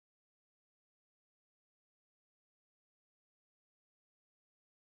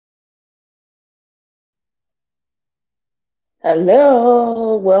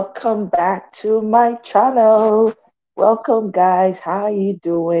Hello, welcome back to my channel. Welcome, guys. How are you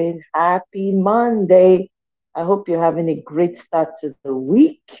doing? Happy Monday. I hope you're having a great start to the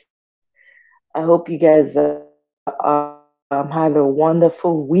week. I hope you guys had a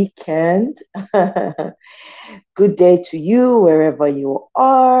wonderful weekend. Good day to you wherever you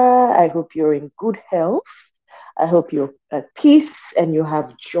are. I hope you're in good health. I hope you're at peace and you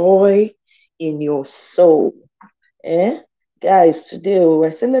have joy in your soul. Eh? Guys, today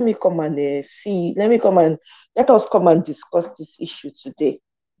I said let me come and see, let us come and discuss this issue today.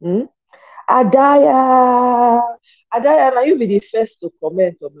 Hmm? Adaya, Adaya, now you be the first to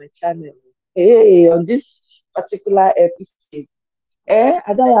comment on my channel. Hey, on this particular episode.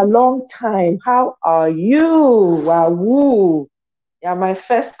 Adaya, long time. How are you? Wahoo. You're my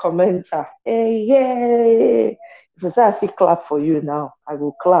first commenter. Hey, yay. If I say I feel clap for you now, I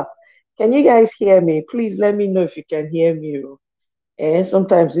will clap. Can you guys hear me? Please let me know if you can hear me. And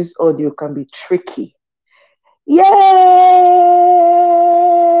sometimes this audio can be tricky. Yay!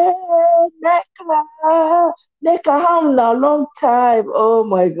 Neka! Neka, how now? Long time. Oh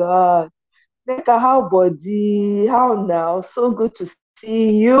my God. Neka, how body? How now? So good to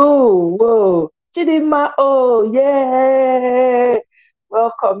see you. Whoa. Chidima, oh, yay.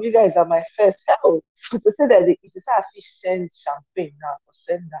 Welcome. You guys are my first. Oh, to say that it is a fish send champagne now.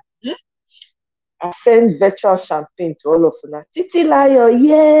 Send that. I send virtual champagne to all of you. Titi Layo,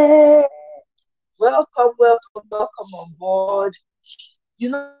 yay! Welcome, welcome, welcome on board.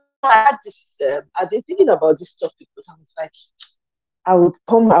 I had this, I've been thinking about this topic, but I was like, I would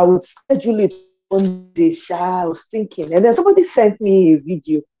schedule it one day. I was thinking, and then somebody sent me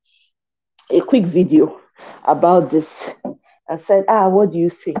a quick video about this. I said, what do you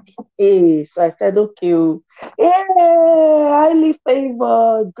think? Hey, so I said, okay, yeah, highly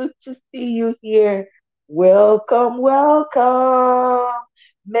favored. Good to see you here. Welcome, welcome.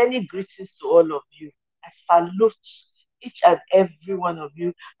 Many greetings to all of you. I salute each and every one of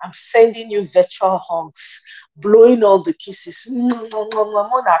you. I'm sending you virtual hugs, blowing all the kisses.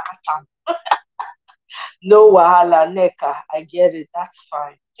 No wahala, Neka. I get it. That's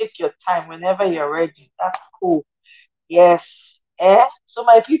fine. Take your time whenever you're ready. That's cool. Yes. So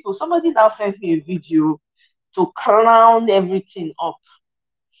my people, somebody now sent me a video to crown everything up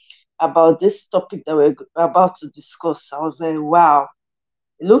about this topic that we're about to discuss. I was like, wow,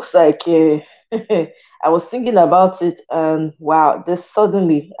 it looks like I was thinking about it, and wow, this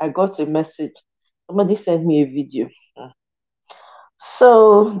suddenly I got a message. Somebody sent me a video.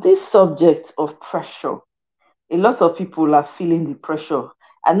 So this subject of pressure, a lot of people are feeling the pressure.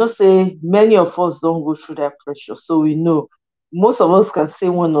 I know say many of us don't go through that pressure, so we know most of us can say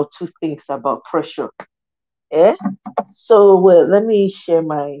one or two things about pressure. Eh? So well, let me share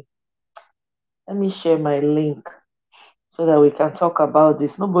my link so that we can talk about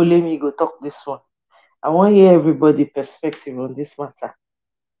this. Nobody let me go talk this one. I want to hear everybody perspective on this matter.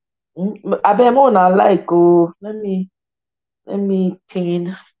 Abemo na like oh let me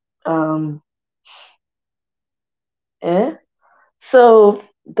pin um eh. So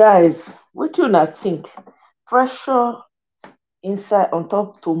guys, what you not think? Pressure inside on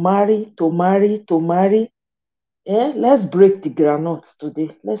top to marry. Let's break the groundnuts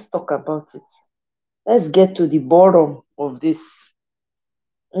today. Let's talk about it. Let's get to the bottom of this.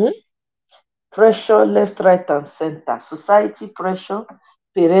 Hmm? Pressure left, right, and center. Society pressure,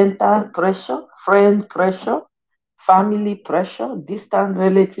 parental pressure, friend pressure, family pressure, distant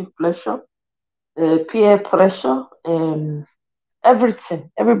relative pressure, peer pressure,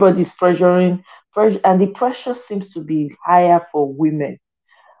 everything. Everybody's pressuring, and the pressure seems to be higher for women.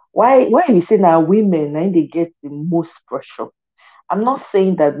 Why we say now women and they get the most pressure? I'm not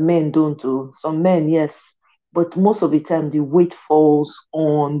saying that men don't do. Some men, yes, but most of the time the weight falls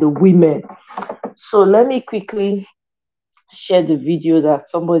on the women. So let me quickly share the video that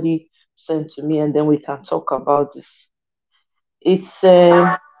somebody sent to me, and then we can talk about this. It's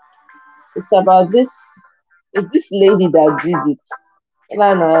uh, it's about this. It's this lady that did it,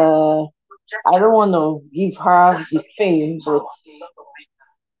 and I don't want to give her the fame, but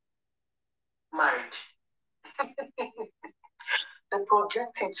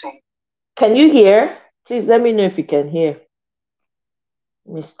can you hear? Please let me know if you can hear.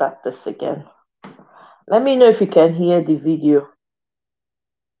 Let me start this again. Let me know if you can hear the video.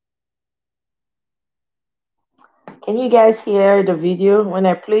 Can you guys hear the video? When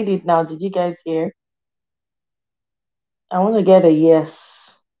I played it now, did you guys hear? I want to get a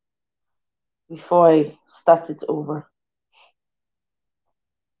yes before I start it over.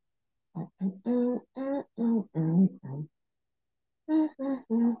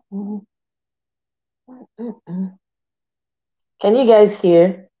 Can you guys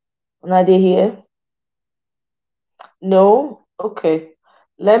hear? Are they here? No? Okay.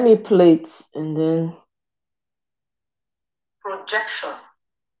 Let me play it and then. Projection.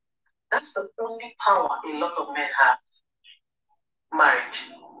 That's the only power a lot of men have. Marriage.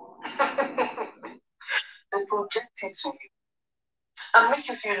 They project it to you and make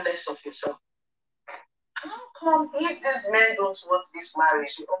you feel less of yourself. How come if these men don't want this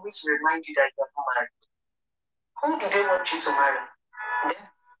marriage, they always remind you that you're not married? Who do they want you to marry? Yeah.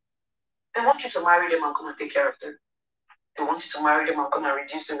 They want you to marry them and come and take care of them. They want you to marry them and come and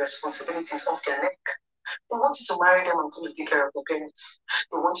reduce the responsibilities off their neck. They want you to marry them and come and take care of their parents.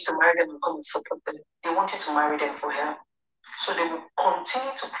 They want you to marry them and come and support them. They want you to marry them for help. So they will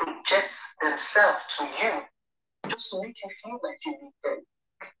continue to project themselves to you just to make you feel like you need them.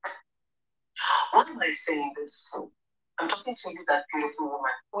 Why am I saying this? I'm talking to you, that beautiful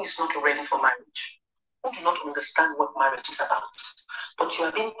woman who is not ready for marriage, who do not understand what marriage is about, but you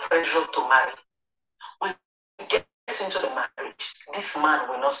are being pressured to marry. When you get into the marriage, this man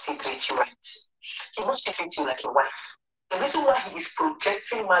will not still treat you right. He wants to treat you like a wife. The reason why he is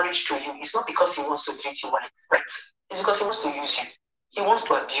projecting marriage to you is not because he wants to treat you right. It's because he wants to use you. He wants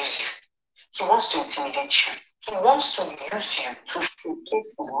to abuse you. He wants to intimidate you. He wants to use you to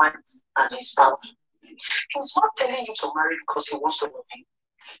showcase his might and his power. He's not telling you to marry because he wants to love you.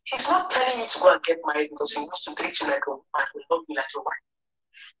 He's not telling you to go and get married because he wants to treat you like a woman and love you like a wife.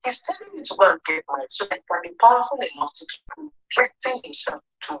 He's telling you to go and get married so that he can be powerful enough to keep projecting himself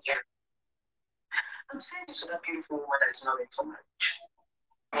to you. I'm saying this to that beautiful woman that is not ready for marriage.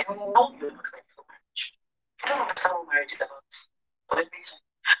 You know you're not ready for marriage. You don't understand what marriage is about. But every time,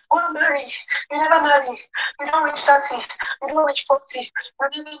 go and marry. You never marry. You don't reach 30. You don't reach 40.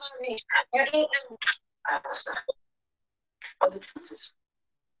 You never marry. You don't end. I understand. But the truth is,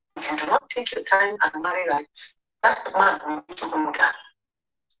 if you do not take your time and marry right, that man will need to go down.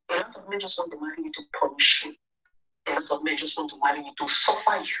 A lot of men just want to marry you to punish you. A lot of men just want to marry you to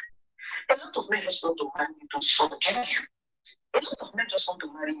suffer you. A lot of men just want to marry you to subdue you. A lot of men just want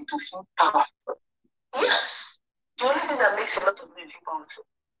to marry you to feel powerful. Yes. The only thing that makes a lot of men feel powerful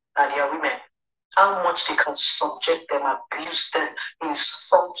are their women. How much they can subject them, abuse them,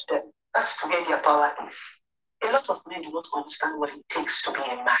 insult them. That's where their power is. A lot of men do not understand what it takes to be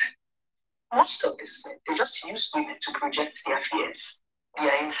a man. Most of these men, they just use women to project their fears,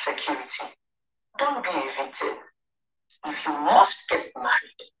 their insecurity. Don't be a victim. If you must get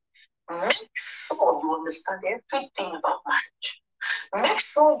married, make sure you understand everything about marriage. Make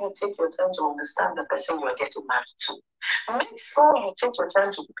sure you take your time to understand the person you are getting married to. Make sure you take your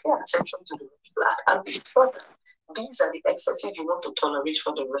time to pay attention to the red flag and be sure that these are the excesses you want to tolerate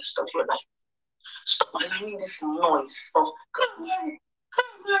for the rest of your life. Stop allowing this noise of come marry,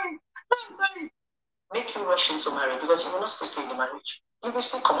 come marry, come marry. Make you rush into marriage because you will not stay in the marriage. You will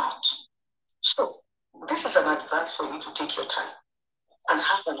still come out. So this is an advice for you to take your time and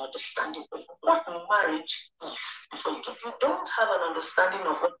have an understanding of what marriage is before you get. If you don't have an understanding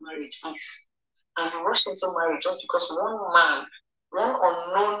of what marriage is, and you rush into marriage just because one man, one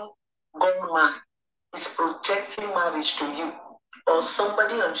unknown gunman is projecting marriage to you, or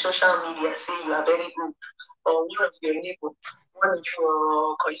somebody on social media say you are very good, or one of your neighbor, one of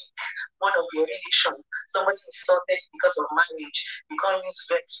your colleague, one of your relation, somebody insulted because of marriage, you can't use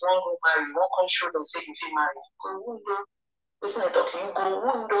vex, one go marry, one come show them say you feel married. Listen, I talk, you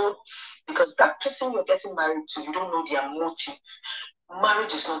go window because that person you're getting married to, you don't know their motive.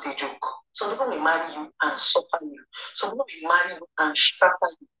 Marriage is not a joke. Some people will marry you and suffer you. Some people will marry you and shatter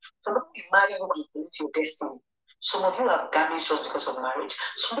you. Some people will marry you and pollute your destiny. Some of you are damaged just because of marriage.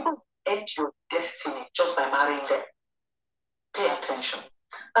 Some people end your destiny just by marrying them. Pay attention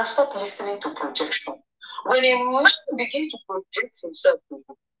and stop listening to projection. When a man begins to project himself to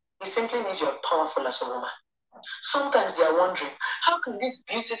you, he simply means you're powerful as a woman. Sometimes they are wondering, how can this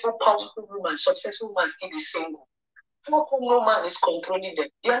beautiful, powerful woman, successful man still be single? How come no man is controlling them?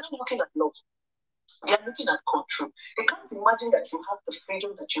 They are not looking at love. They are looking at control. They can't imagine that you have the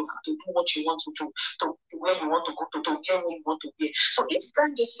freedom that you have to do what you want to do, to where you want to go, to wear what you want to wear. So each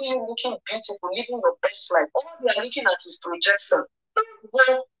time they see you looking beautiful, living your best life, all they are looking at is projection.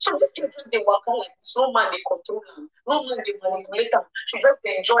 Well, so these people, they work out like this. No man they control them. No man they manipulate them. She just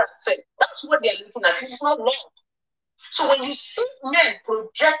enjoy herself. That's what they are looking at. This is not love. So when you see men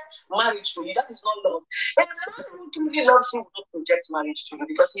project marriage to you, that is not love. And a man who truly loves you will not project marriage to you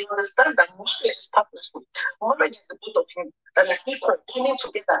because he understands that marriage is partnership. Marriage is the both of you that are equal, coming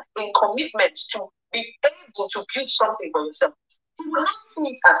together in commitment to be able to build something for yourself. You will not see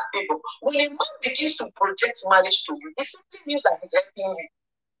it as favor. When a man begins to project marriage to you, it simply means that he's helping you.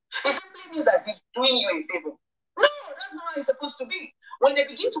 It simply means that he's doing you a favor. No, that's that's not how it's supposed to be. When they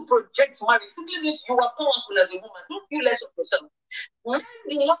begin to project marriage, simply means you are powerful as a woman. Don't feel less of yourself. Men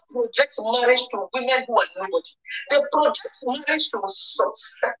do not project marriage to women who are nobody. They project marriage to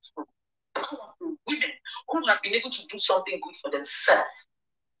successful, powerful women who have been able to do something good for themselves.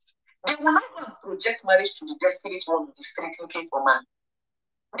 They will not go and project marriage to the desperate one of the street looking for man.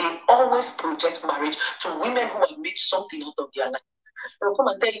 They always project marriage to women who have made something out of their life. They'll come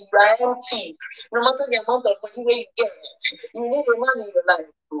and tell you are empty. No matter the amount of money you get, you need a man in your life.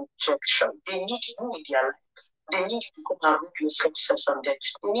 Projection. They need you in their life. They need you to come and root your success on them.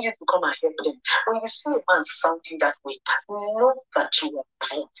 They need you to come and help them. When you see a man sounding that way, know that you are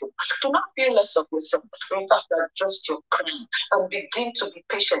powerful. Do not feel less of yourself. In fact, adjust your crown and begin to be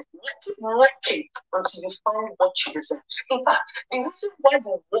patient. Keep working until you find what you deserve. In fact, the reason why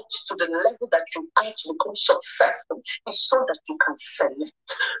you walk to the level that you are to become successful is so that you can select,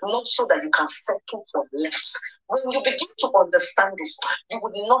 not so that you can settle for less. When you begin to understand this, you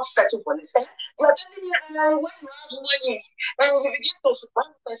would not settle for less. You are telling me, when you have money, and you begin to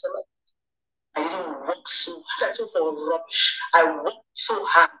one person like, I didn't work so settle for rubbish. I worked so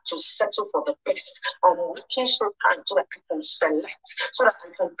hard to settle for the best. I'm working so hard so that I can select, so that I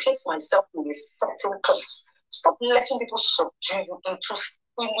can place myself in a certain place. Stop letting people subdue you into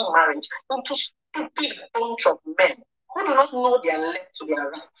silly marriage, into stupid bunch of men who do not know their left to their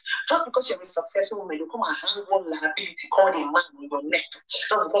right. Just because you're a successful woman, you come and hang one liability called a man on your neck. Just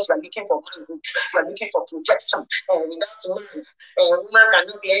because you are looking for manhood, you are looking for projection. And without man, a woman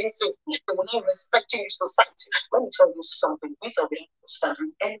cannot be anything. They will not respect you in society. Let me tell you something. With or without husband,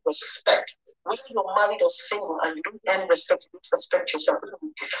 you earn respect. Whether you're married or single and you don't earn respect, you don't respect yourself, people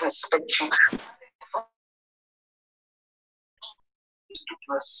will disrespect you.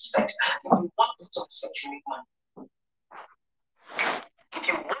 Respect. If you want to succeed, you need money. If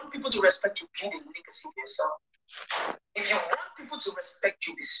you want people to respect you, build a legacy for yourself. If you want people to respect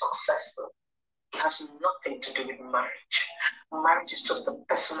you, be successful. It has nothing to do with marriage. Marriage is just a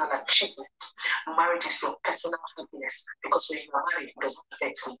personal achievement. Marriage is your personal happiness. Because when you are married, it doesn't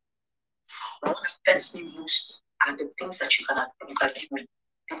affect me. What affects me most are the things that you can give me,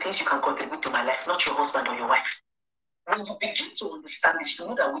 the things you can contribute to my life, not your husband or your wife. When you begin to understand this, you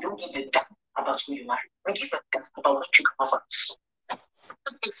know that we don't give a damn about who you marry. We give a damn about what you can offer.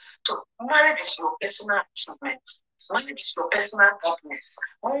 So marriage is your personal achievement. Marriage is your personal happiness.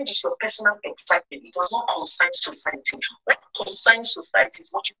 Marriage is your personal excitement. It does not concern society. What concerns society is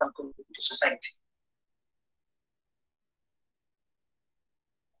what you can contribute to society.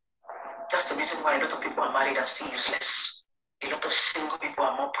 That's the reason why a lot of people are married and still useless. A lot of single people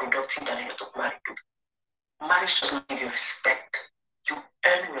are more productive than a lot of married people. Marriage does not give you respect. You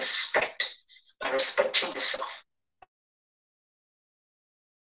earn respect by respecting yourself.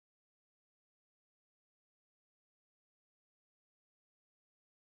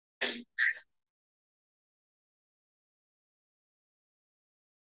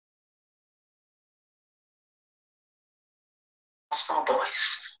 Small boys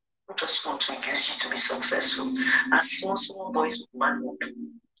who just want to use you to be successful. As small boys with manhood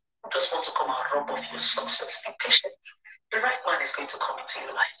who just want to come and rub off your success. Be patient. The right man is going to come into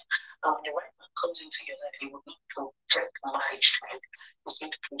your life. And when the right man comes into your life, he will not project marriage to you. He's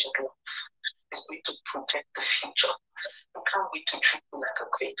going to project love. He's going to project the future. You can't wait to treat you like a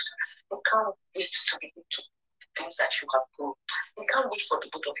queen. You can't wait to be able to things that you have grown. You can't wait for the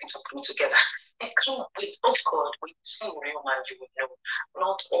both of you to grow together. You can't wait. Oh God, when you see a real man, you will know.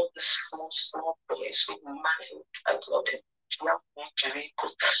 Not all the small boys with manhood. I love them. They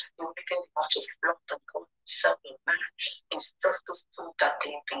will begin to have to flock and call themselves a man. It's just to put that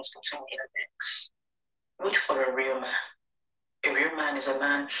things between their legs. Wait for a real man. A real man is a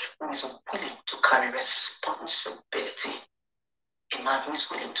man who is willing to carry responsibility. A man who is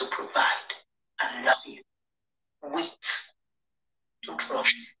willing to provide and love you. Wait. Don't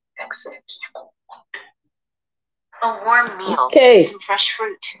rush. Accept. A warm meal. Okay. Some fresh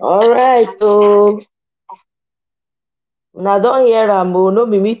fruit. All right. So now don't hear am o. No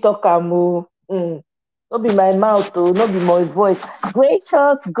be me talk am o. No be my mouth o. No be my voice.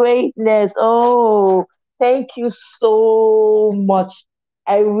 Gracious greatness. Oh, thank you so much.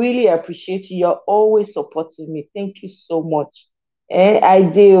 I really appreciate you. You're always supporting me. Thank you so much. I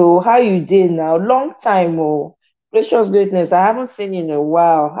do. How you did now? Long time, oh. Gracious greatness. I haven't seen you in a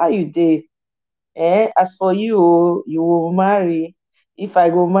while. How you did? As for you, you will marry. If I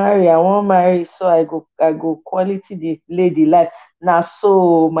go marry, I won't marry, so I go quality the lady life. Now,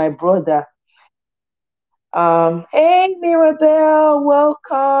 so my brother. Hey Mirabelle,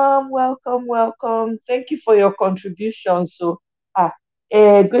 welcome. Thank you for your contribution. So,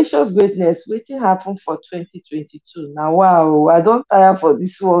 Gracious greatness, wetin happen for 2022? Now wow, I don't tire for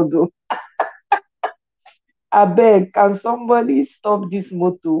this world though. Abeg, can somebody stop this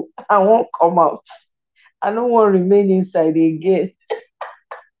motor? I won't come out. I don't want remain inside again.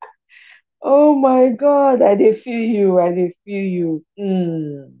 Oh my God, I dey feel you. I dey feel you.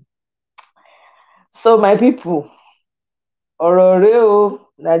 So my people, ọ̀rọ̀ rẹ o,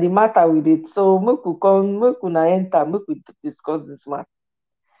 na the matter with it. So make una enter, make we discuss this matter.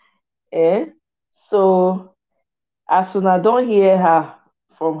 So as una don hear her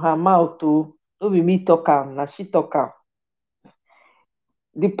from her mouth o, no be me talk am, na she talk am.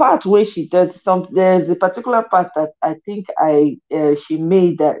 The part where she did there's a particular part that I think she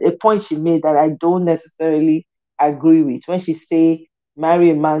made, that a point she made that I don't necessarily agree with, when she say marry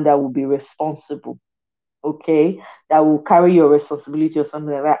a man that will be responsible, okay, that will carry your responsibility or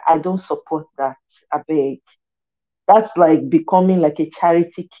something like that. I don't support that. I beg. That's like becoming like a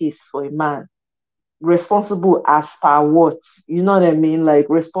charity case for a man. Responsible as per what? You know what I mean? Like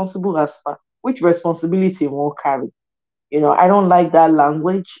responsible as per which responsibility won't carry. I don't like that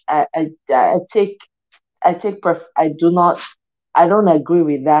language. I do not, I don't agree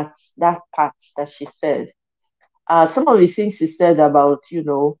with that part that she said. Some of the things she said about,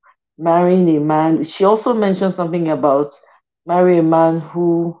 marrying a man. She also mentioned something about marry a man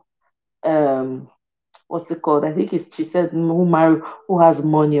who, um what's it called? I think she said who has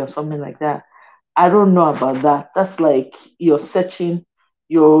money or something like that. I don't know about that. That's like you're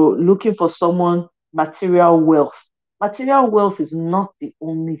looking for someone, material wealth. Material wealth is not the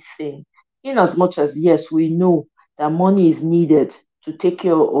only thing. In as much as, yes, we know that money is needed to take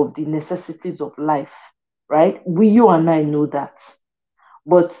care of the necessities of life, right? You and I know that.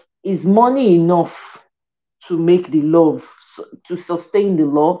 But is money enough to make the love, to sustain the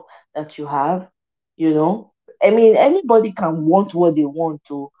love that you have? You know, I mean, anybody can want what they want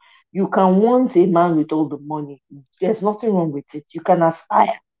to. You can want a man with all the money. There's nothing wrong with it. You can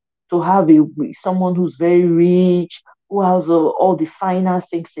aspire to have someone who's very rich, who has all the finance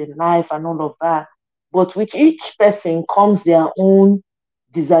things in life and all of that. But with each person comes their own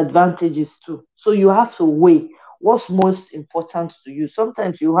disadvantages too. So you have to weigh what's most important to you.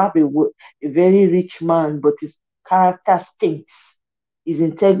 Sometimes you have a very rich man, but his character stinks, his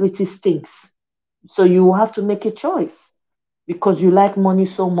integrity stinks. So you have to make a choice because you like money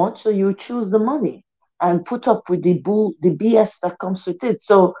so much, so you choose the money and put up with the BS that comes with it.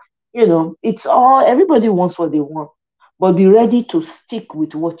 So, it's all, everybody wants what they want, but be ready to stick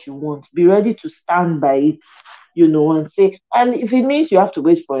with what you want. Be ready to stand by it, and say, and if it means you have to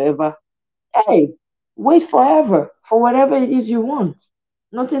wait forever, hey, wait forever for whatever it is you want.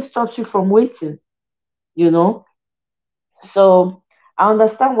 Nothing stops you from waiting, you know. So I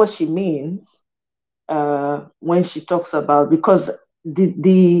understand what she means when she talks about, because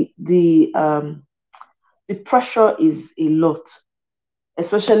the pressure is a lot,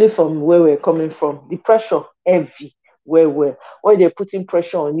 especially from where we're coming from. The pressure heavy, where they're putting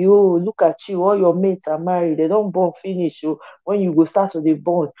pressure on you. Oh, look at you, all your mates are married, they don't born finish. So when you go start to the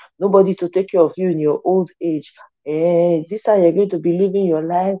born, nobody to take care of you in your old age. Is this how you're going to be living your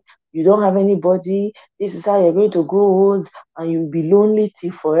life? You don't have anybody. This is how you're going to grow old, and you'll be lonely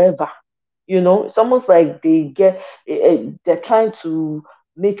till forever. It's almost like they're trying to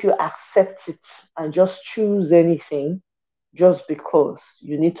make you accept it and just choose anything just because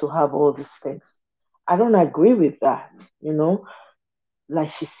you need to have all these things. I don't agree with that.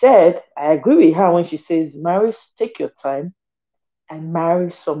 Like she said, I agree with her when she says, marry, take your time and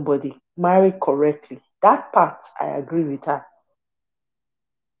marry somebody, marry correctly. That part, I agree with her.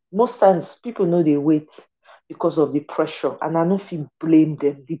 Most times, people know they wait because of the pressure, and I don't feel blame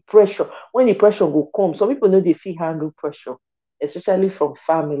them. The pressure, when the pressure will come, some people know they feel handle pressure, especially from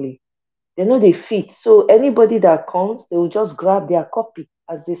family. They know they fit. So anybody that comes, they will just grab their copy,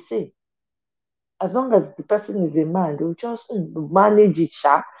 as they say. As long as the person is a man, they will just manage it,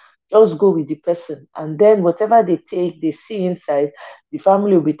 just go with the person. And then whatever they take, they see inside, the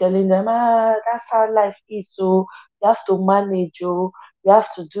family will be telling them, that's how life is. So you have to manage, you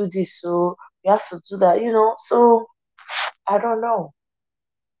have to do this, so you have to do that. So I don't know.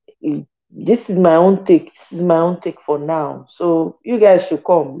 This is my own take. This is my own take for now. So you guys should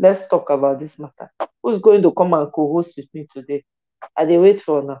come. Let's talk about this matter. Who's going to come and co-host with me today? I they wait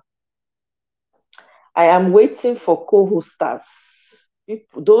for now. I am waiting for co-hosters,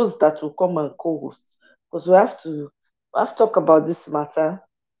 people, those that will come and co-host, because we have to talk about this matter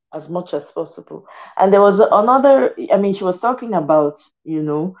as much as possible. And there was another. I mean, she was talking about,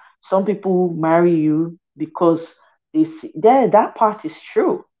 some people marry you because they see, that part is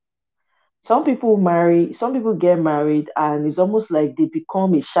true. Some people marry, some people get married, and it's almost like they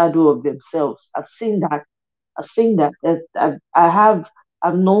become a shadow of themselves. I've seen that. I've seen that.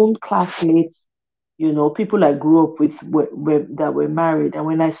 I've known classmates, people I grew up with that were married, and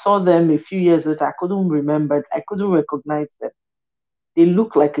when I saw them a few years later, I couldn't remember, I couldn't recognize them. They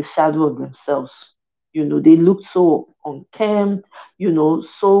look like a shadow of themselves. They look so unkempt,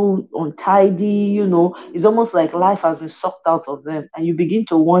 so untidy, it's almost like life has been sucked out of them. And you begin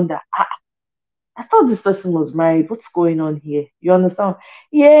to wonder, I thought this person was married. What's going on here? You understand?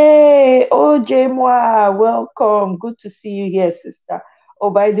 Yay! Oh, Jamoa, welcome. Good to see you here, sister. Oh,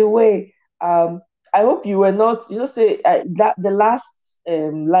 by the way, I hope you were not, say that the last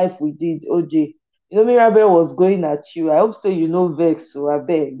live we did, OJ, Mirabel was going at you. I hope so vex, so I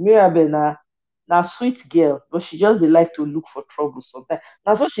beg. Mirabel na sweet girl, but she just dey like to look for trouble sometimes.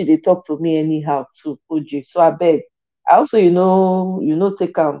 That's what she dey talk to me anyhow too, OJ. So I beg. I also,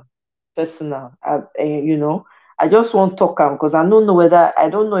 take personal. I just want to talk because I don't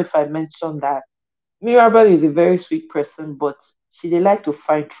know if I mentioned that Mirabel is a very sweet person, but she they like to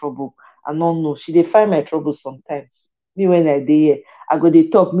find trouble. I don't know. She they find my trouble sometimes. Me when I dey here, I go they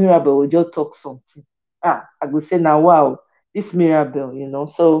talk. Mirabel will just talk something. I go say now, wow, this Mirabel,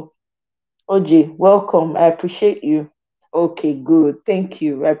 So OJ, welcome. I appreciate you. Okay, good. Thank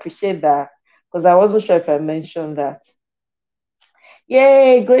you. I appreciate that because I wasn't sure if I mentioned that.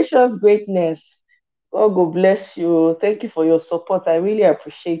 Yay, gracious greatness. God go bless you. Thank you for your support. I really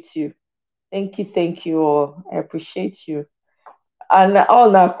appreciate you. Thank you all. I appreciate you. And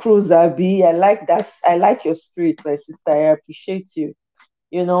all our crews are be. I like that. I like your spirit, my sister. I appreciate you.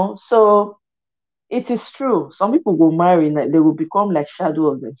 So it is true. Some people go marry and they will become like shadow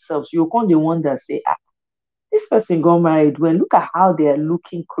of themselves. You can't the one that say, this person got married when look at how they are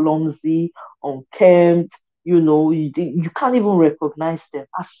looking clumsy, unkempt, you can't even recognize them.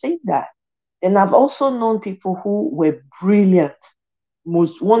 I've seen that. And I've also known people who were brilliant,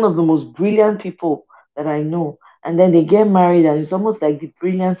 one of the most brilliant people that I know. And then they get married and it's almost like the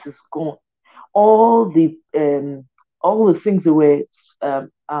brilliance is gone. All the all the things they were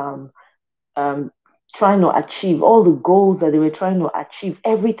um, um, um, trying to achieve, all the goals that they were trying to achieve,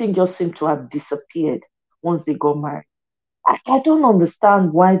 everything just seemed to have disappeared once they got married. I don't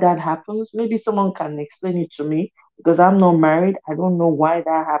understand why that happens. Maybe someone can explain it to me because I'm not married. I don't know why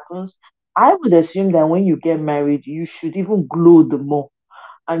that happens. I would assume that when you get married, you should even glow the more,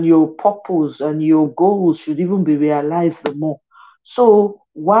 and your purpose and your goals should even be realized the more. So,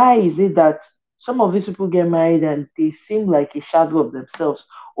 why is it that some of these people get married and they seem like a shadow of themselves,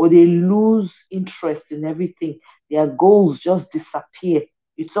 or they lose interest in everything? Their goals just disappear.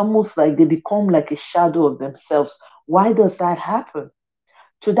 It's almost like they become like a shadow of themselves. Why does that happen?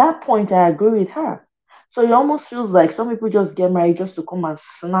 To that point, I agree with her. So it almost feels like some people just get married just to come and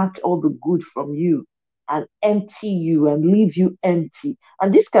snatch all the good from you and empty you and leave you empty.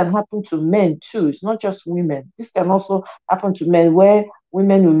 And this can happen to men too. It's not just women. This can also happen to men where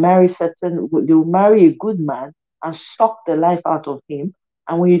women will they will marry a good man and suck the life out of him.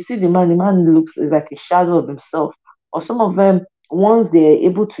 And when you see the man looks like a shadow of himself. Or some of them, once they're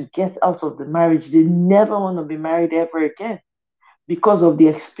able to get out of the marriage, they never want to be married ever again because of the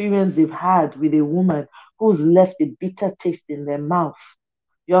experience they've had with a woman who's left a bitter taste in their mouth.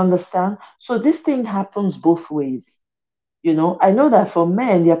 You understand? So this thing happens both ways. I know that for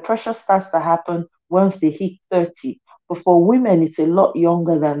men, their pressure starts to happen once they hit 30. But for women, it's a lot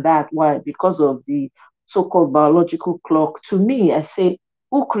younger than that. Why? Because of the so called biological clock. To me, I say,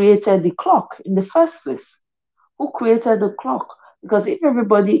 who created the clock in the first place? Who created the clock? Because if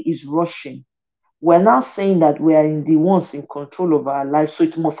everybody is rushing, we're now saying that we are in the ones in control of our lives, so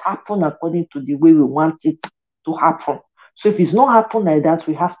it must happen according to the way we want it to happen. So if it's not happen like that,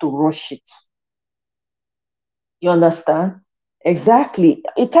 we have to rush it. You understand? Exactly.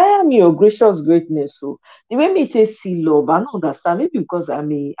 It tire me your gracious greatness. So the way me take see love, I don't understand. Maybe because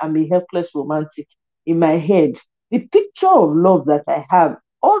I'm a helpless romantic in my head. The picture of love that I have,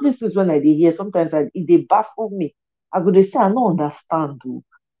 all this is when I dey hear, sometimes they baffle me. I go dey say, I don't understand though.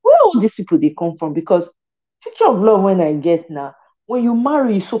 Where all these people they come from? Because picture of love when I get now, when you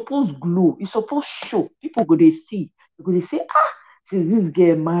marry, you suppose glow, you suppose show. People go they see, you go they say, since this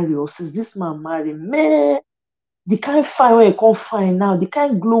girl marry or since this man marry, man, the kind fine wey you can't find now, the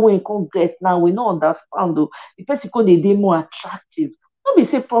kind glow wey you can't get now, we no understand though. The person go dey more attractive. Not be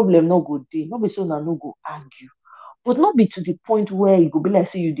say problem no go dey, not be so una no go argue, but not be to the point where you go be like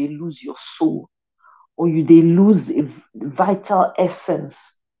say you dey lose your soul or you dey lose a vital essence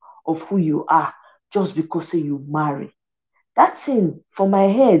of who you are just because say you marry. That thing for my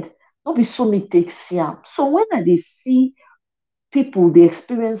head, not be so me take see am. So when I dey see people they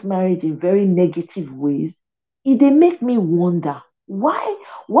experience marriage in very negative ways, they make me wonder why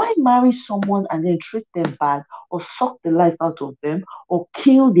marry someone and then treat them bad or suck the life out of them or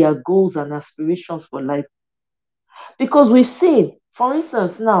kill their goals and aspirations for life. Because we've seen, for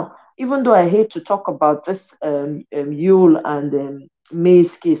instance, now, even though I hate to talk about this Yule and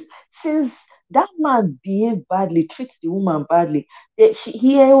May's case, since that man behaved badly, treats the woman badly,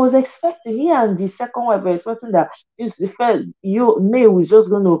 he was expecting, he and the second wife were expecting that the first, May was just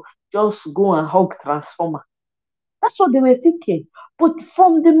going to just go and hug Transformer. That's what they were thinking. But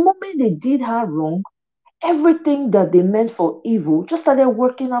from the moment they did her wrong, everything that they meant for evil just started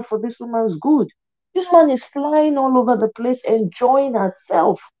working out for this woman's good. This woman is flying all over the place, enjoying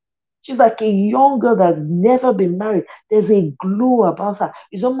herself. She's like a young girl that's never been married. There's a glow about her.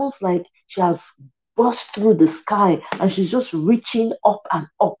 It's almost like she has burst through the sky and she's just reaching up and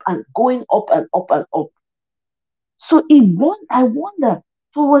up and going up and up and up. So I wonder,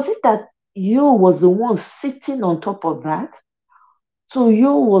 so was it that you was the one sitting on top of that? So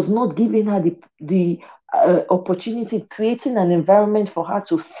you was not giving her the opportunity, creating an environment for her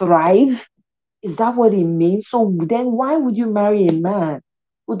to thrive. Is that what it means? So then why would you marry a man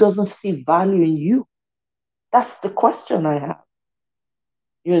who doesn't see value in you? That's the question I have.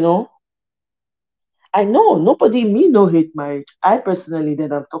 You know, I know nobody me no hate marriage. I personally,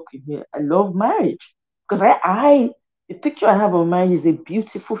 that I'm talking here, I love marriage because the picture I have of marriage is a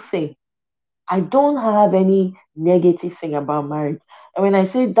beautiful thing. I don't have any negative thing about marriage. And when I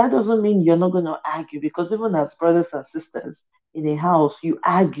say that doesn't mean you're not going to argue because even as brothers and sisters in a house, you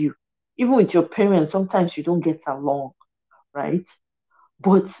argue. Even with your parents, sometimes you don't get along, right?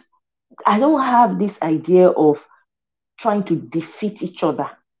 But I don't have this idea of trying to defeat each other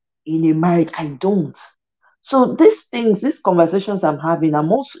in a marriage. I don't. So these conversations I'm having,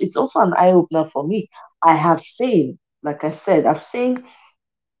 it's also an eye opener for me. I have seen, like I said, I've seen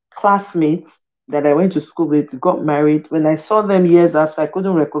classmates that I went to school with got married. When I saw them years after, I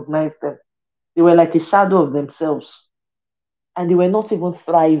couldn't recognize them. They were like a shadow of themselves. And they were not even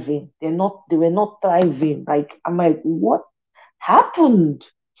thriving. They were not thriving. Like I'm like, what happened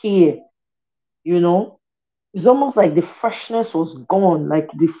here? You know? It's almost like the freshness was gone. Like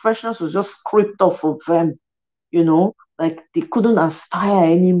the freshness was just scraped off of them, like they couldn't aspire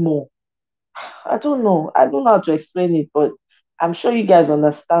anymore. I don't know. I don't know how to explain it, but I'm sure you guys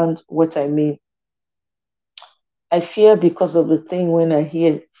understand what I mean. I fear because of the thing when I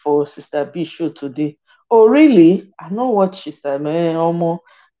hear for Sister B show today. Oh, really? I know what Sister Man Omo.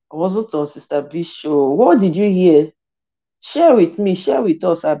 I wasn't on Sister B show. What did you hear? Share with me, share with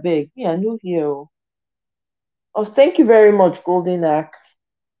us, I beg. Me, I know here. Oh, thank you very much, Golden Act.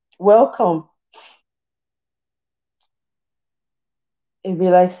 Welcome. It be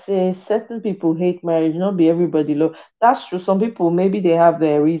like say certain people hate marriage, not be everybody love. That's true. Some people maybe they have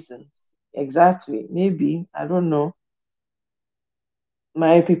their reasons. Exactly. Maybe. I don't know.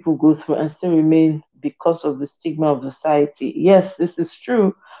 Married people go through and still remain because of the stigma of society. Yes, this is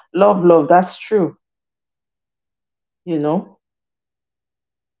true. Love, that's true. You know?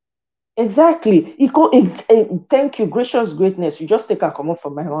 Exactly. Thank you, gracious greatness. You just take a comment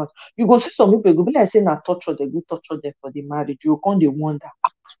from my mouth. You go see some people, go be like saying na torture, they go torture them for the marriage. You come they wonder,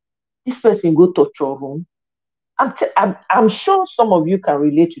 this person go torture room. I'm sure some of you can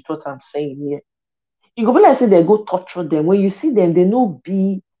relate with what I'm saying here. You go be like say they go torture them. When you see them,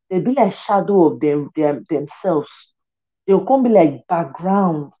 they be like shadow of themselves. They'll come be like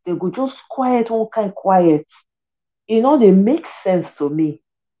background. They go just quiet, one kind quiet. They make sense to me.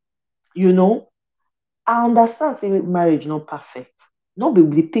 You know, I understand say marriage not perfect. Not be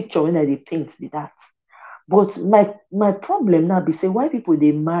the picture when I paint be that. But my problem now be say why people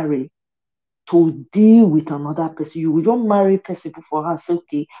they marry to deal with another person. You will just marry person for her, say,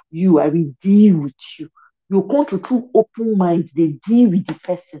 okay, I will deal with you. You come to true open mind, they deal with the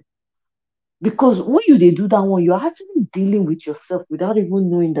person. Because when they do that one, you're actually dealing with yourself without even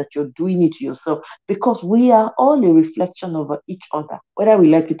knowing that you're doing it to yourself. Because we are all a reflection of each other, whether we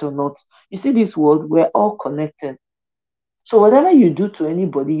like it or not. You see, this world, we're all connected. So whatever you do to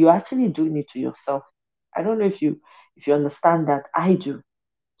anybody, you're actually doing it to yourself. I don't know if you understand that. I do.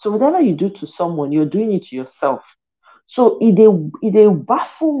 So whatever you do to someone, you're doing it to yourself. So it they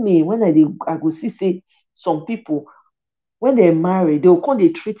baffle me when I go see say some people when they marry, they'll come they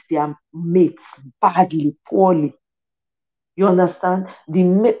treat their mates badly, poorly. You understand?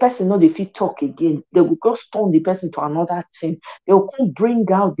 The person know they fit talk again. They will just turn the person to another thing. They will come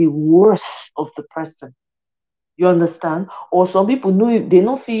bring out the worst of the person. You understand? Or some people know they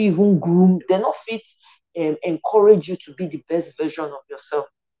not fit even groom, they not fit encourage you to be the best version of yourself.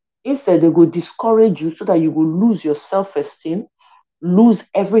 Instead, they go discourage you so that you will lose your self-esteem. lose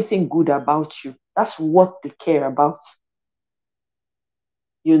everything good about you. That's what they care about,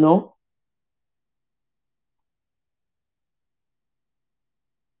 you know?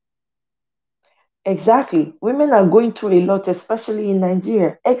 Exactly. Women are going through a lot, especially in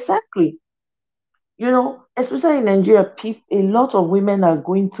Nigeria. Exactly. Especially in Nigeria, a lot of women are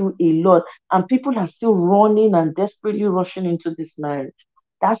going through a lot, and people are still running and desperately rushing into this marriage.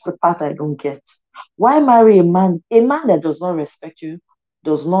 That's the part I don't get. Why marry a man that does not respect you,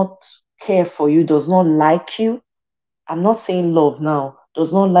 does not care for you, does not like you? I'm not saying love now,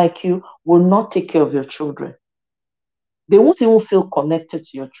 does not like you, will not take care of your children. They won't even feel connected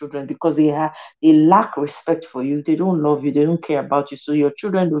to your children because they lack respect for you. They don't love you. They don't care about you. So your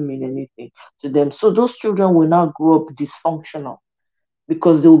children don't mean anything to them. So those children will now grow up dysfunctional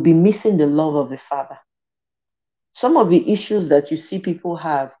because they will be missing the love of the father. Some of the issues that you see people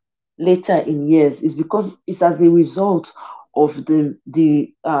have later in years is because it's as a result of the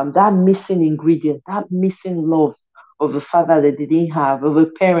that missing ingredient, that missing love of a father that they didn't have, of a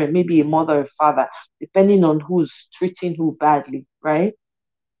parent, maybe a mother or father, depending on who's treating who badly, right?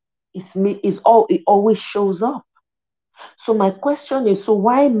 It always shows up. So my question is, so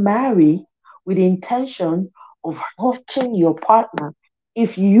why marry with the intention of hurting your partner?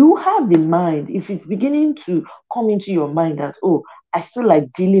 If you have the mind, if it's beginning to come into your mind that, oh, I feel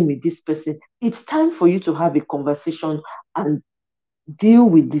like dealing with this person, it's time for you to have a conversation and deal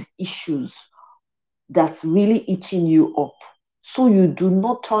with these issues that's really eating you up, so you do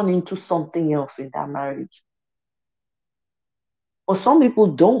not turn into something else in that marriage. But some people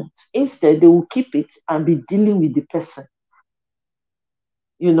don't. Instead, they will keep it and be dealing with the person,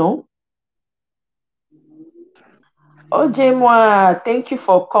 you know? Ojemwa, thank you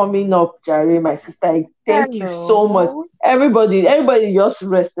for coming up, Jare, my sister. Thank you so much. Hello. Everybody just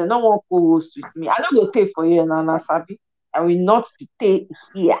rest. No one co-host with me. I don't go take for you, Nana Sabi. I will not be take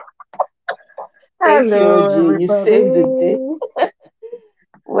here. Thank you, Hello, OJ. You saved the day. everybody.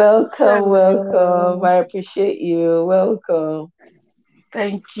 Welcome, welcome. Hello. I appreciate you. Welcome.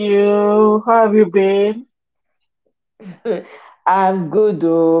 Thank you. How have you been? I'm good,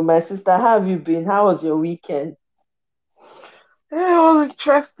 oh. My sister, how have you been? How was your weekend? It was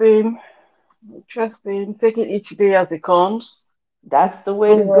interesting. Interesting. Taking each day as it comes. That's the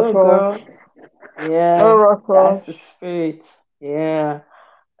way No to rush go, rush. girl. No Yeah, rush that's rush. the spirit. Yeah.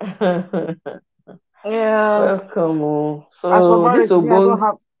 Yeah. Welcome. Oh. As for So this marriage, will me, I don't go.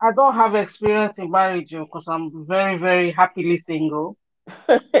 have I don't have experience in marriage because I'm very, very happily single.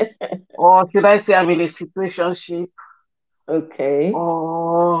 Or should I say I'm in a situationship? Okay.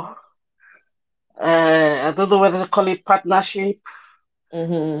 Or I don't know whether to call it partnership.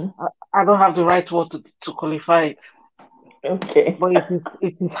 Mm-hmm. I don't have the right word to qualify it. Okay. But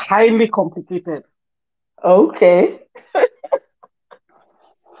it is highly complicated. Okay.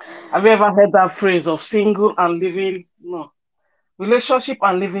 Have you ever heard that phrase of single and living? No, relationship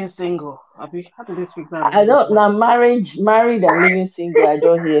and living single. Abi, how do they speak that in I English don't now? now married and living single. I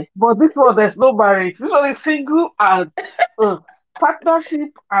don't hear. But this one, there's no marriage. This one is single and uh, partnership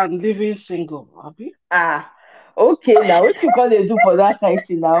and living single. Abi, Ah. Okay. Now what you gonna do for that kind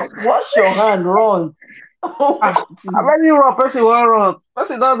thing now? Wash your hand, run. ah, What how is- many wrong person will run?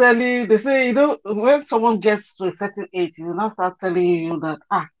 Person don't really. They say when someone gets to a certain age, you will now start telling you that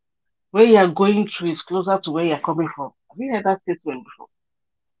where you are going to is closer to where you are coming from. Have you heard that statement before?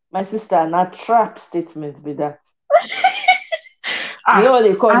 My sister, not trap statement be that. You know Ah, what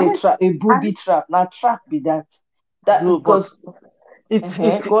they call I, a trap, a I booby trap. Not trap be that. That no, but because it's uh-huh,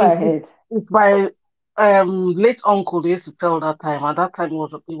 it's go it's it's ahead. it's my late uncle. They used to tell that time. At that time,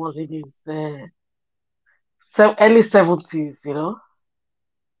 he was in his early 70s.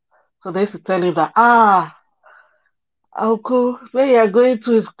 So they used to tell him that uncle, where you are going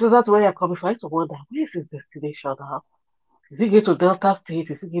to is closer to where you're coming from. I used to wonder, where is his destination now? Is he going to Delta State?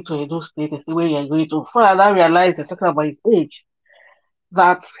 Is he going to Edo State? Is he where you're going to? Before I now realize you're talking about his age,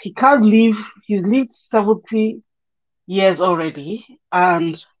 that he can't live. He's lived 70 years already,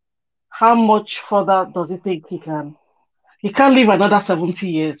 and how much further does he think he can? He can't live another 70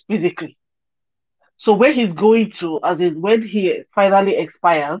 years, basically. So where he's going to, as in when he finally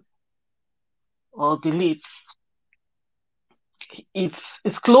expires or deletes,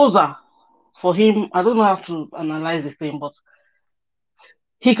 it's closer for him. I don't know how to analyze the thing, but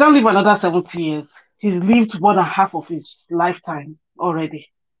he can't live another 70 years. He's lived more than half of his lifetime already.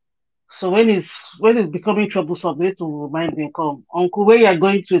 So when he's becoming troublesome, they need to remind him, come, uncle, where you're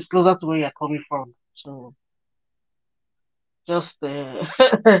going to is closer to where you're coming from. So just just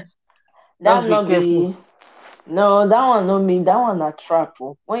That be not careful. be no, that one no mean that one a trap.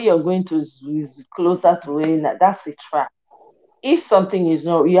 Oh. When you're going to is closer to it, that's a trap. if something is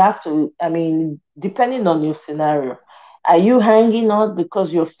not, you have to, I mean, depending on your scenario, are you hanging on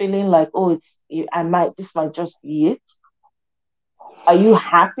because you're feeling like, oh, this might just be it? Are you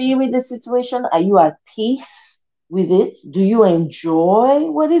happy with the situation? Are you at peace with it? Do you enjoy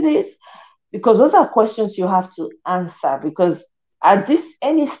what it is? Because those are questions you have to answer. Because at this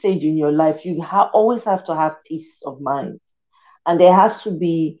any stage in your life, you always have to have peace of mind, and there has to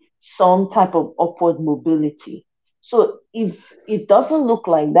be some type of upward mobility. So if it doesn't look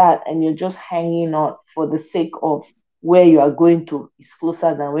like that, and you're just hanging on for the sake of where you are going to is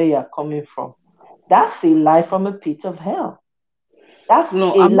closer than where you are coming from, that's a lie from a pit of hell. That's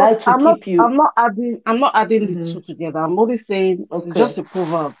No, a lie to keep you. I'm not adding the Mhm. two together. I'm only saying it's Okay. just a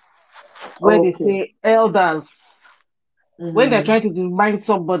proverb where they Okay. say elders, when they're Mm-hmm. trying to remind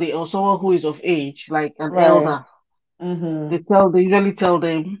somebody or someone who is of age, like an Right. elder, Mm-hmm. they usually tell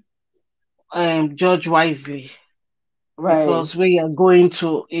them, judge wisely Right. because where you're going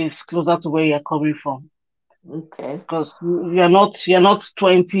to is closer to where you're coming from. Okay. Because you're not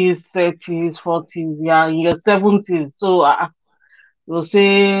 20s, 30s, 40s, you're in your 70s. So you'll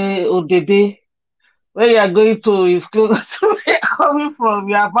say, oh, Dede, where you're going to is closer to where you're coming from.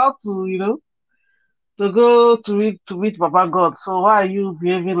 You're about to, to go to meet Baba God. So why are you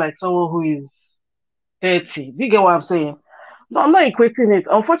behaving like someone who is 30? Do you get what I'm saying? No, I'm not equating it.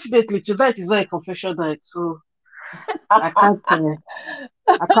 Unfortunately, tonight is not a confession night, so I can't, uh,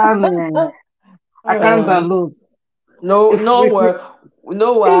 I can't, uh, I can't Uh, download. no, If no if we, work,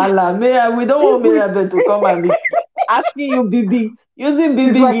 no if wahala. We don't if want we, Mirabel to come and be asking you big, using she's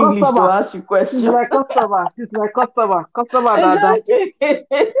big my English to customer. ask you She's questions. my customer. She's my customer. Customer Dada. Exactly.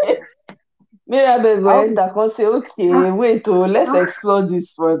 Mirabel go I'll be, enter and say, okay, wait, oh, let's explore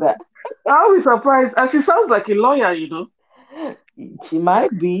this further. I'll be surprised. And she sounds like a lawyer. She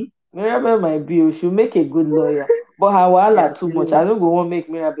might be. Mirabel might be. Oh, she'll make a good lawyer. But her Yeah, wahala too she much. I will. don't go want make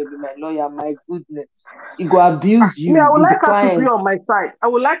Mirabel be my lawyer. My goodness. He go abuse Me, I you would with the like her to be client. on my side. I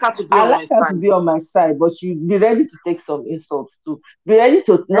would like her to be I on like my her to side. be on my side, but you be ready to take some insults too. Be ready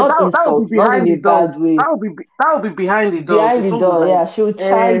to And not that will insult, be not in behind a the doors. bad way. That will be behind the doors. Behind It the won't be door, like, yeah, she'll uh,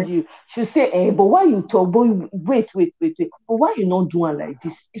 chide you. She'll say, but why you talk? But wait. But why you not doing like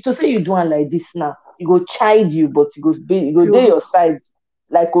this? If you say you doing like this now, you go chide you, but you go she there will, your side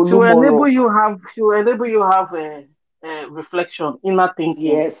like Olumoro. she will enable you have a reflection, inner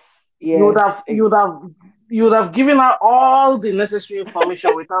thinking. Yes, You would yes, have, you would have, you would have given her all the necessary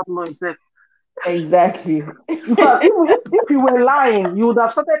information without knowing that. exactly. In fact, if you were lying, you would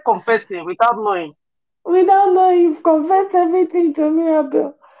have started confessing without knowing. Without knowing, you've confessed everything to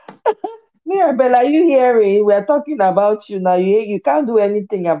Mirabel. Mirabel, are you hearing? We're talking about you now. You can't do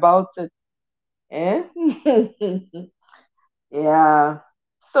anything about it. Eh? Yeah.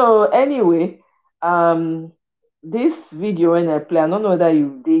 So anyway, um, this video when I play, I don't know whether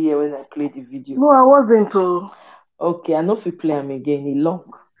you did hear when I played the video. No, I wasn't. To Okay, I know if you play them again, it long.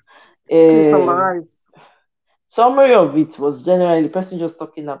 please Um, summarize. Summary of it was generally the person just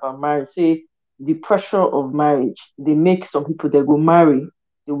talking about marriage. Say the pressure of marriage, they make some people they go marry,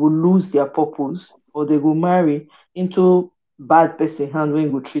 they will lose their purpose, or they go marry into bad person hand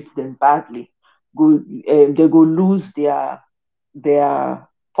when go treat them badly. They go lose their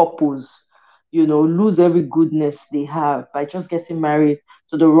purpose, lose every goodness they have by just getting married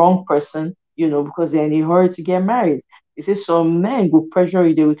to the wrong person, because they're in a hurry to get married. You see, some men go pressure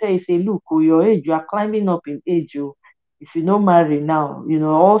you, they will tell you, say, look, oh, your age, you are climbing up in age, oh. If you don't marry now,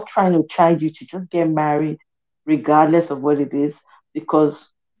 all trying to chide you to just get married, regardless of what it is,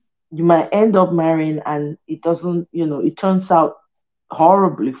 because you might end up marrying and it doesn't, it turns out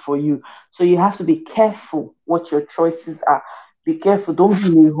horribly for you. So you have to be careful what your choices are. Be careful. Don't be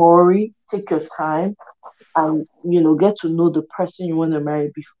in a hurry. Take your time and get to know the person you want to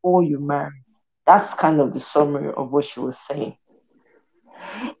marry before you marry. That's kind of the summary of what she was saying.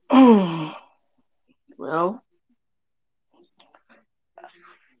 Well,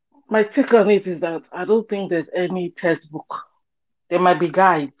 my take on it is that I don't think there's any textbook. There might be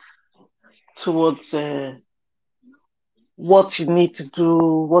guides towards what you need to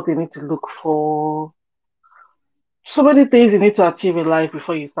do, what you need to look for. So many things you need to achieve in life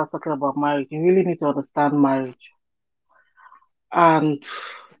before you start talking about marriage. You really need to understand marriage. And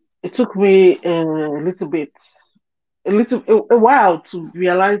it took me a while to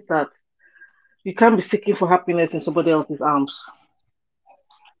realize that you can't be seeking for happiness in somebody else's arms.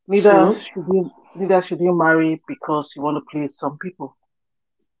 True. Neither should you marry because you want to please some people.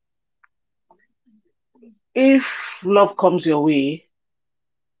 If love comes your way,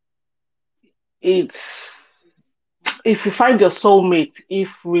 it's if you find your soulmate, if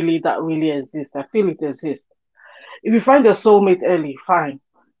really that really exists, I feel it exists. If you find your soulmate early, fine.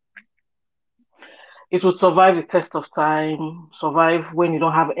 It would survive the test of time, survive when you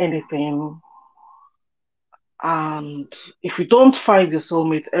don't have anything. And if you don't find your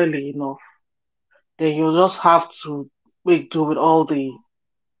soulmate early enough, then you'll just have to make do with all the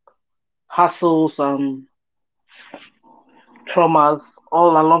hassles and traumas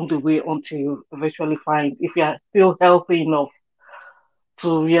all along the way until you eventually find, if you're still healthy enough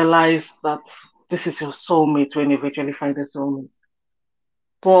to realize that this is your soulmate when you eventually find a soulmate.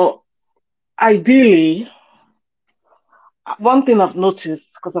 But ideally, one thing I've noticed,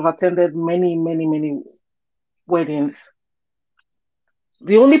 because I've attended many, many, many weddings,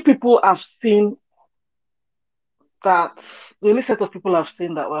 the only people I've seen that, the only set of people I've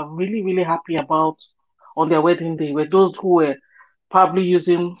seen that were really, really happy about on their wedding day were those who were probably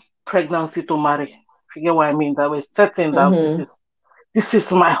using pregnancy to marry. If you get what I mean, that were certain that Mm-hmm. this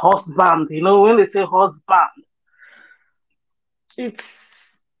is my husband. You know, when they say husband, it's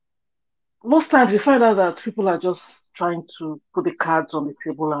most times you find out that people are just trying to put the cards on the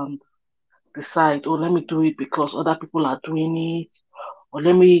table and decide, oh, let me do it because other people are doing it, or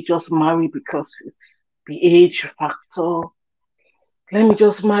let me just marry because it's the age factor. Let me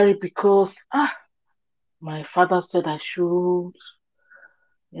just marry because my father said I should.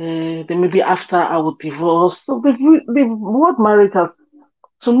 Then maybe after I would divorce. So the word marriage has,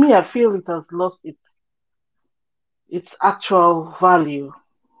 to me, I feel it has lost its actual value.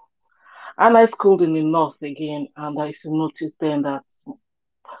 And I schooled in the north again, and I used to notice then that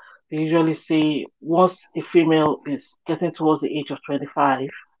they usually say once a female is getting towards the age of 25,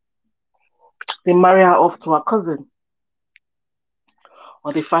 they marry her off to her cousin,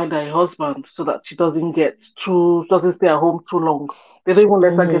 or they find her a husband so that she doesn't stay at home too long. They don't even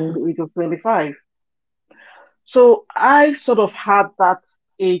let her get to Mm-hmm. the age of 25. So I sort of had that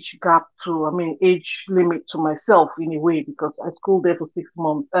age gap to, I mean, age limit to myself in a way because I schooled there for 6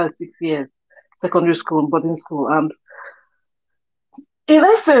 months, 6 years, secondary school and boarding school. And in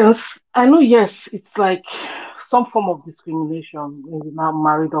essence, I know, yes, it's like some form of discrimination when you're now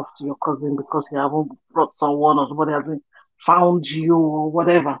married off to your cousin because you haven't brought someone or somebody hasn't found you or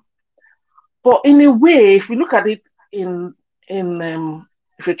whatever. But in a way, if you look at it in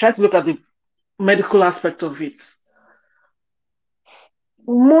if you try to look at the medical aspect of it,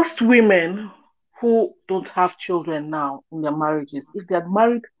 most women who don't have children now in their marriages, if they had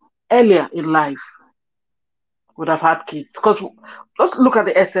married earlier in life, would have had kids. Because let's look at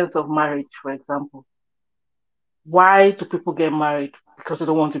the essence of marriage, for example. Why do people get married? Because they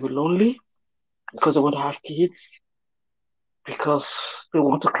don't want to be lonely, because they want to have kids, because they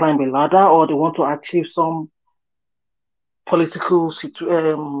want to climb a ladder, or they want to achieve some political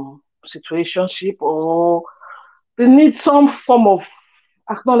situationship, or they need some form of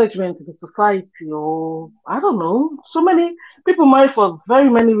acknowledgement in the society, or I don't know. So many people marry for very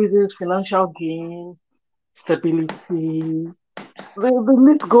many reasons: financial gain, stability. The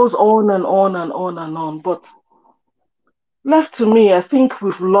list goes on and on and on and on. But left to me, I think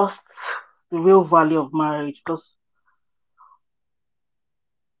we've lost the real value of marriage because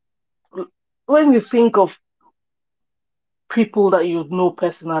when you think of people that you know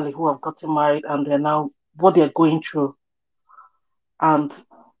personally who have gotten married and they're now what they're going through and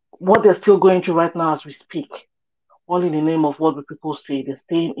what they're still going through right now as we speak, all in the name of what the people say, they're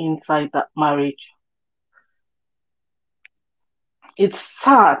staying inside that marriage. It's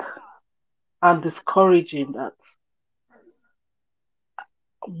sad and discouraging that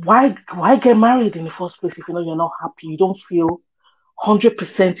why get married in the first place if you know you're not happy, you don't feel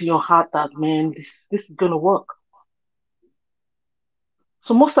 100% in your heart that man this is gonna work.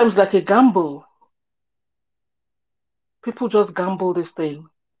 So most times like a gamble, people just gamble this thing.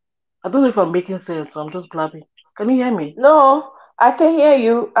 I don't know if I'm making sense, so I'm just blabbing. Can you hear me? No, I can hear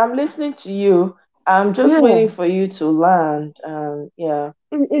you. I'm listening to you. I'm just Yeah, waiting for you to land. Yeah.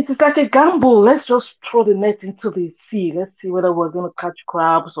 it's like a gamble. Let's just throw the net into the sea. Let's see whether we're gonna catch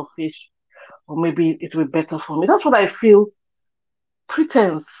crabs or fish, or maybe it will be better for me. That's what I feel.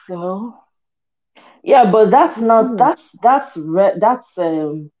 Pretense, you know. Yeah, but that's not Yeah.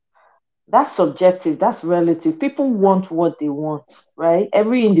 that's subjective, that's relative. People want what they want, right?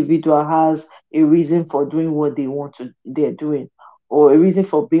 Every individual has a reason for doing what they're doing, or a reason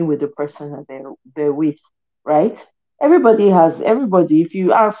for being with the person that they're with, right? Everybody, if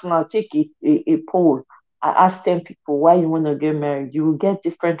you ask now, take a poll, I ask 10 people why you want to get married, you will get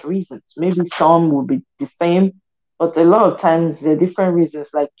different reasons. Maybe some will be the same, but a lot of times there are different reasons.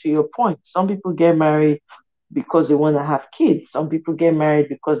 Like to your point, some people get married because they want to have kids. Some people get married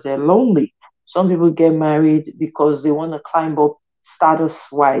because they're lonely. Some people get married because they want to climb up status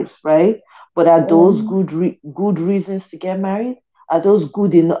wise, right? But are those Um, good reasons to get married? Are those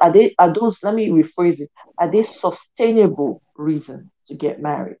good enough? Are those, let me rephrase it, are they sustainable reasons to get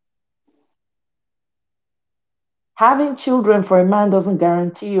married? Having children for a man doesn't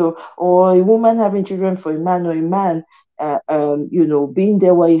guarantee, or a woman having children for a man, or a man, being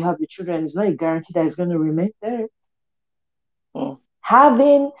there while you have the children is not a guarantee that it's going to remain there. mm.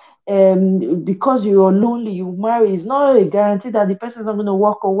 Having, because you're lonely, you marry, is not a guarantee that the person is not going to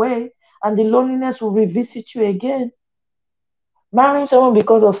walk away and the loneliness will revisit you again. Marrying someone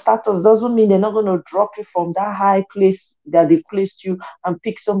because of status doesn't mean they're not going to drop you from that high place that they placed you and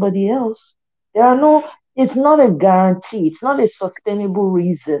pick somebody else. It's not a guarantee, it's not a sustainable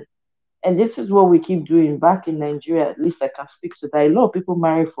reason. And this is what we keep doing back in Nigeria. At least I can speak to that. A lot of people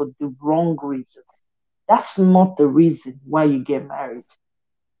marry for the wrong reasons. That's not the reason why you get married.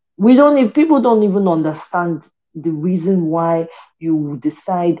 People don't even understand the reason why you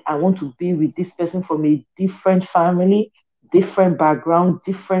decide, I want to be with this person from a different family, different background,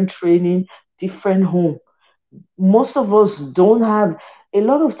 different training, different home. Most of us don't have. A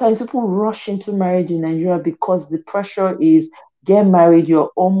lot of times people rush into marriage in Nigeria because the pressure is, get married,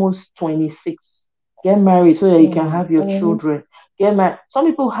 you're almost 26. Get married so that you can have your Mm. children. Get married. Some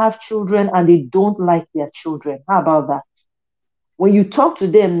people have children and they don't like their children. How about that? When you talk to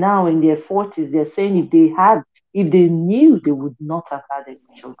them now in their 40s, they're saying if they knew, they would not have had any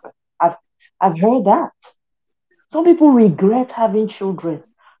children. I've heard that. Some people regret having children.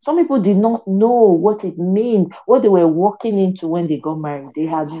 Some people did not know what it means, what they were walking into when they got married. They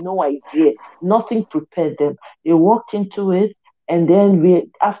had no idea. Nothing prepared them. They walked into it, and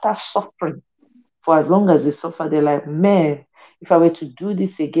then after suffering for as long as they suffered, they're like, man, if I were to do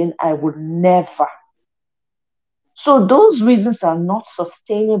this again, I would never. So those reasons are not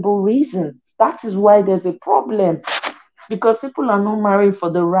sustainable reasons. That is why there's a problem, because people are not married for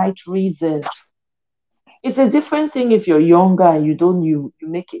the right reasons. It's a different thing if you're younger and you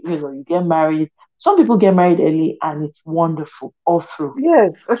make it, you get married. Some people get married early and it's wonderful all through,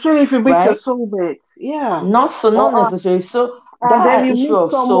 Yes, especially if you meet your right? soulmate. Yeah. Not Or necessarily. So and then that you issue meet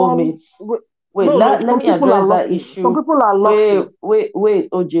of someone. soulmates. With, Wait, no, no. let Some me people are address that lucky. Some issue. people are Wait, lucky.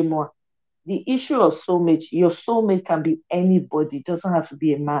 Ojemo. The issue of soulmate, your soulmate can be anybody, it doesn't have to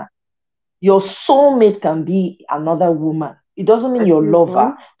be a man. Your soulmate can be another woman. It doesn't mean your Excuse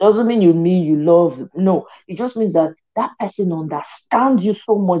lover. me. Doesn't mean you love. No, it just means that that person understands you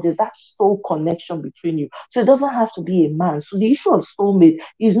so much. There's that soul connection between you. So it doesn't have to be a man. So the issue of soulmate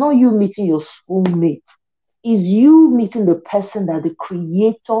is not you meeting your soulmate. Is you meeting the person that the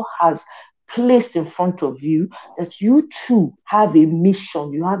creator has placed in front of you, that you two have a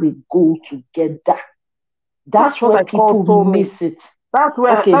mission, you have a goal together. That's That's what where I call people soulmate. miss it. That's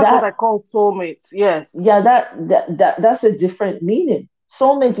Okay, that's what I call soulmate. Yes. yeah, that's a different meaning.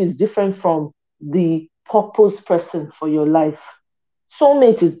 Soulmate is different from the purpose person for your life.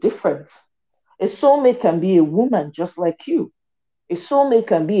 Soulmate is different. A soulmate can be a woman just like you. A soulmate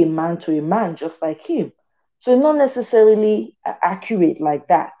can be a man to a man just like him. So not necessarily accurate like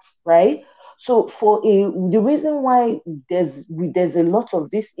that, right? So the reason why there's a lot of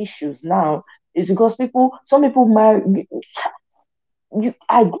these issues now is because some people marry.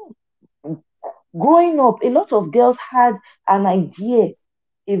 I growing up, a lot of girls had an idea,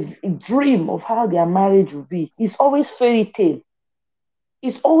 a dream of how their marriage would be. It's always fairy tale.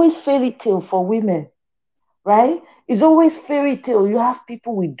 It's always fairy tale for women, right? It's always fairy tale. You have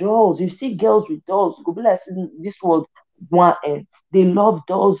people with dolls. You see girls with dolls. Go be like this world one end. They love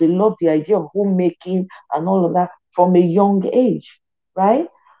dolls. They love the idea of homemaking and all of that from a young age, right?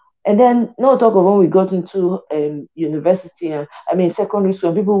 And then no talk of when we got into university and I mean secondary school,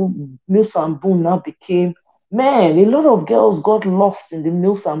 and people Mills and Boone now became, man, a lot of girls got lost in the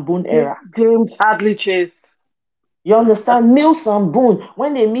Mills and Boone era. James Hadley Chase. You understand? Mills and Boone,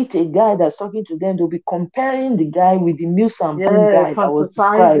 when they meet a guy that's talking to them, they'll be comparing the guy with the Mills and Boone Yeah, guy that was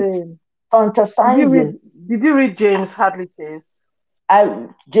described, fantasizing. Did you read? fantasizing. Did you read James Hadley Chase?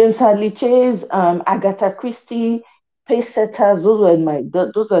 James Hadley Chase, Agatha Christie, Pace Setters. Those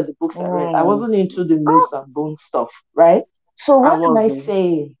are the books I read. I Mm. wasn't into the Oh, Mills and Bones stuff, right? So I what am I wasn't.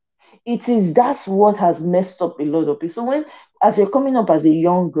 saying? That's what has messed up a lot of people. So when, as you're coming up as a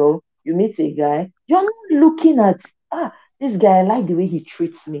young girl, you meet a guy, you're not looking at, this guy, I like the way he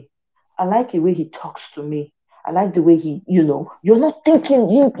treats me. I like the way he talks to me. I like the way you're not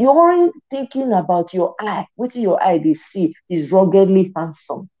thinking, you're already thinking about your eye. What your eye they see is ruggedly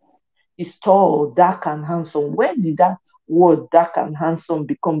handsome. He's tall, dark, and handsome. When did that word dark and handsome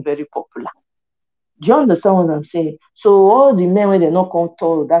become very popular? Do you understand what I'm saying? So all the men when they're not called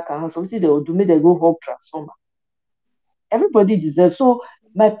tall, dark, and handsome, see they will do me, they go hug transformer. Everybody deserves. So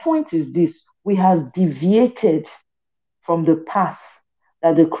My point is this: we have deviated from the path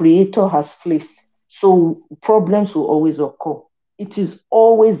that the Creator has placed. So problems will always occur. It is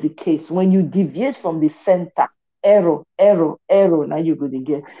always the case. When you deviate from the center, error, error, error, now you're going to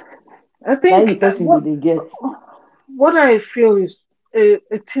get. I Now think the person going to get. what I feel is a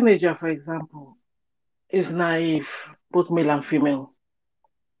teenager, for example, is naive, both male and female.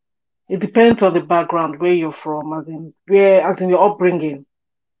 It depends on the background where you're from, as in your upbringing,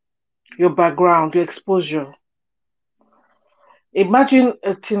 your background, your exposure. Imagine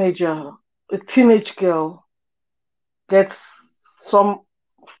a teenage girl gets some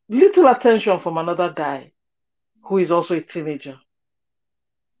little attention from another guy who is also a teenager.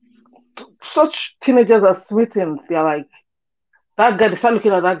 Such teenagers are smitten. They're like that guy. They start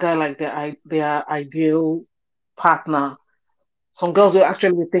looking at that guy like their ideal partner. Some girls will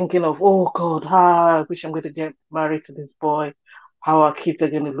actually be thinking of, oh God, I wish I'm going to get married to this boy. How our kids are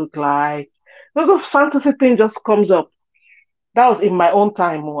going to look like. Those fantasy thing just comes up. That was in my own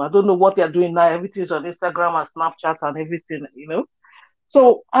time. Oh. I don't know what they're doing now. Everything's on Instagram and Snapchat and everything.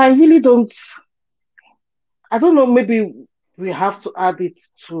 So I really don't. I don't know. Maybe we have to add it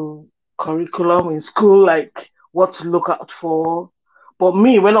to curriculum in school, like what to look out for. But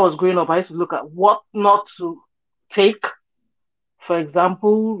me, when I was growing up, I used to look at what not to take. For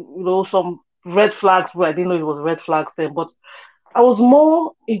example, some red flags where I didn't know it was red flags then, but I was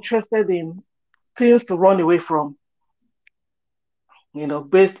more interested in things to run away from,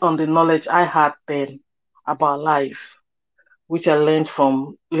 based on the knowledge I had then about life, which I learned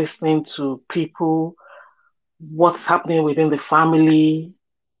from listening to people, what's happening within the family,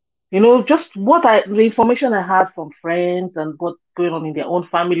 just the information I had from friends and what's going on in their own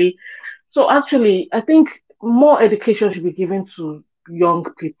family. So actually, I think more education should be given to young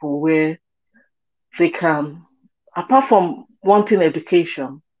people where they can, apart from wanting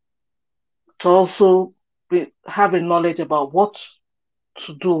education, to also have a knowledge about what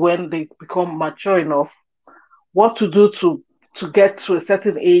to do when they become mature enough, what to do to get to a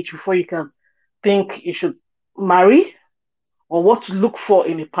certain age before you can think you should marry, or what to look for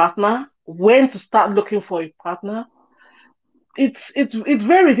in a partner, when to start looking for a partner. It's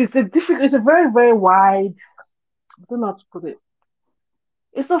very it's a very very wide. I don't know how to put it.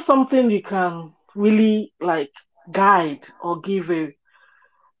 It's not something you can really like guide or give a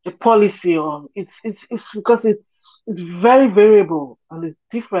policy on. It's because it's very variable and it's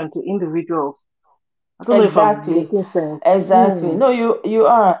different to individuals. I don't know if I'm Exactly. making sense. Exactly. No, you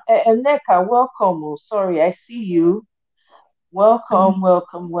are. Neka, welcome. Oh, sorry, I see you. Welcome,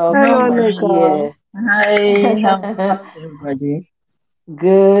 welcome, Hello, welcome, my Nika. dear. Hi, how's everybody?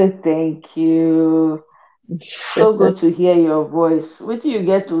 Good, thank you. So good to hear your voice. What do you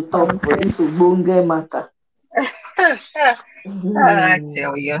get to talk for Okay. this Ubunge matter? I Mhm.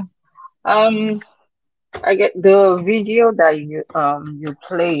 tell you. Um, I get the video that you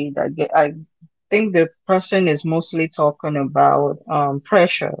played. I think the person is mostly talking about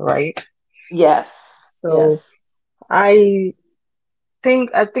pressure, right? Yes, So yes, I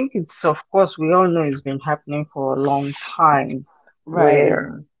I think it's, of course, we all know it's been happening for a long time, right.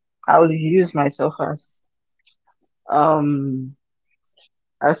 where I'll use myself um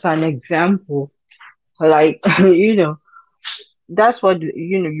as an example. Like that's what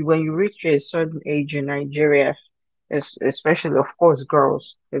when you reach a certain age in Nigeria, especially, of course,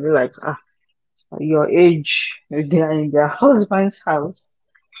 girls, they'll be like, your age, they are in their husband's house.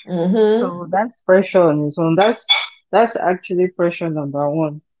 Mm-hmm. So that's pressure on its own. That's actually pressure number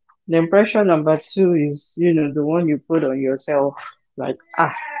one. Then pressure number two is, the one you put on yourself, like,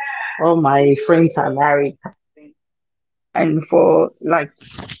 all my friends are married. And for like,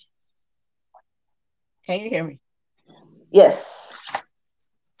 can you hear me? Yes,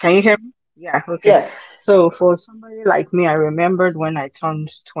 Can you hear me? Yeah, okay. yes. So for somebody like me, I remembered when I turned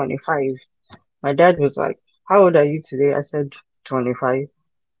 25, my dad was like, "How old are you today?" I said, 25.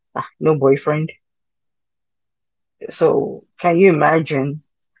 No boyfriend. So can you imagine?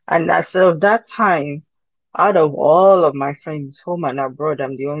 And as of that time, out of all of my friends, home and abroad,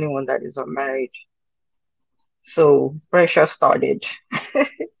 I'm the only one that is unmarried. So pressure started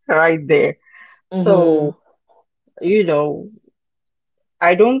right there. Mm-hmm. So, you know,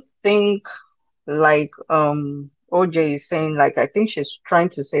 I don't think, like OJ is saying, like, I think she's trying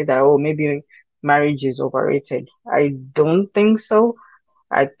to say that, oh, maybe marriage is overrated. I don't think so.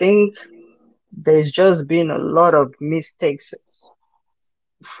 I think there's just been a lot of mistakes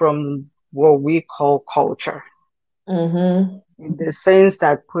from what we call culture, Mm-hmm. in the sense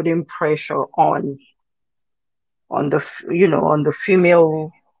that putting pressure on the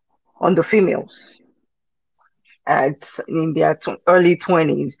females. in their early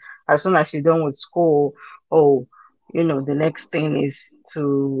 20s. As soon as you're done with school, oh, the next thing is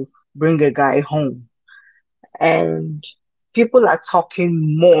to bring a guy home. And people are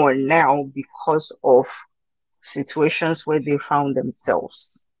talking more now because of situations where they found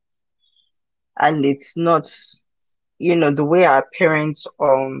themselves. And it's not, the way our parents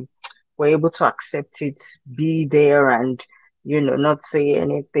were able to accept it, be there and, not say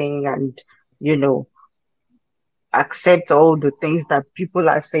anything and, you know, accept all the things that people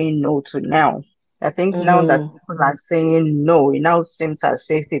are saying no to now. I think now that Mm-hmm. people are saying no, it now seems as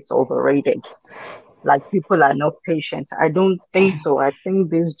if it's overrated. Like people are not patient. I don't think so. I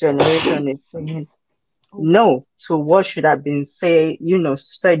think this generation is saying no to what should have been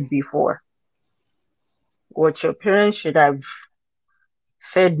said before. What your parents should have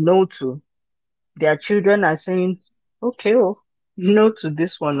said no to. Their children are saying, okay, oh, no to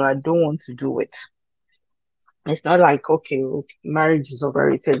this one, I don't want to do it. It's not like, okay, marriage is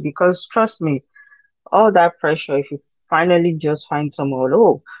overrated because trust me, all that pressure, if you finally just find someone,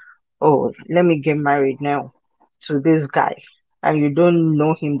 oh, let me get married now to this guy, and you don't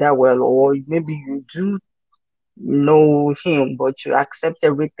know him that well, or maybe you do know him, but you accept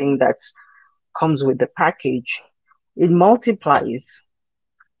everything that comes with the package, it multiplies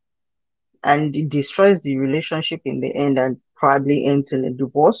and it destroys the relationship in the end and probably ends in a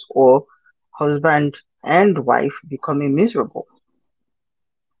divorce or husband and wife becoming miserable.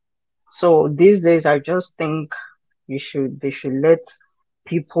 So these days, I just think they should let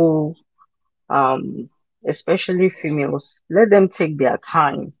people, um, especially females, let them take their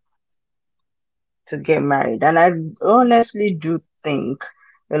time to get married. And I honestly do think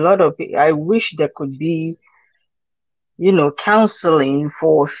I wish there could be, counseling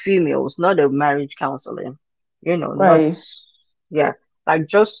for females, not a marriage counseling, not, Right. yeah, like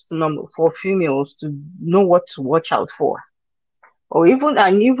just for females to know what to watch out for. Or even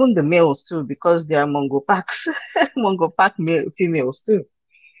the males too, because they are Mongo packs, Mongo pack females too.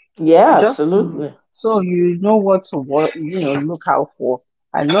 Yeah, Just absolutely. so you know look out for,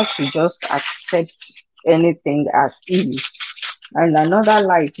 and not to just accept anything as is. And another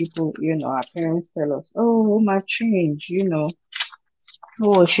lie people, our parents tell us, oh, might change,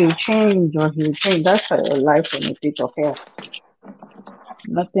 oh, she'll change or he'll change. That's a lie from a pit of hell.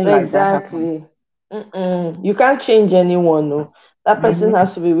 Nothing like that Exactly. happens. Mm-mm. You can't change anyone, no. That person Mm-hmm.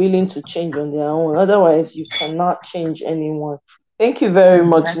 has to be willing to change on their own. Otherwise, you cannot change anyone. Thank you very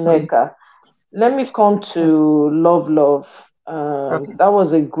much, Exactly. Neka. Let me come Mm. to Love Love. Okay. That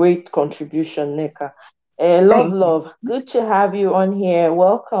was a great contribution, Neka. Love Thank you. Love, good to have you on here.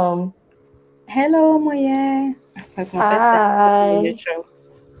 Welcome. Hello, Moye. That's my first time talking on your Hi. show.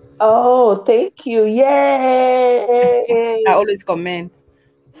 Oh, thank you. I Yay. always comment.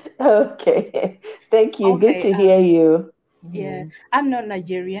 Okay. Thank you. Good Okay, to hear you. yeah, Mhm. I'm not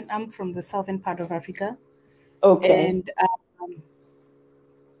Nigerian. I'm from the southern part of Africa, Okay. and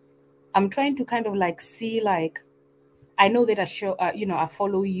I'm trying to kind of like see like I know that I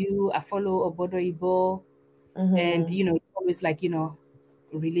follow you, I follow Obodo Ibo, and Mm-hmm. it's always like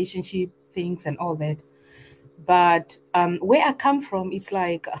relationship things and all that. But where I come from, it's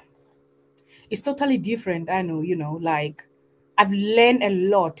like it's totally different. I know, like I've learned a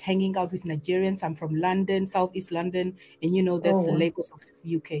lot hanging out with Nigerians. I'm from London, Southeast London, and that's the Oh, Lagos of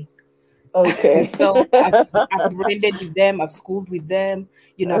UK. okay. So I've rented with them, I've schooled with them,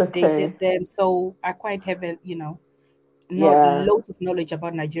 I've dated Okay. them. So I quite have not Yeah. loads of knowledge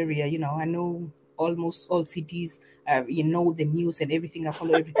about Nigeria. I know almost all cities. The news and everything. I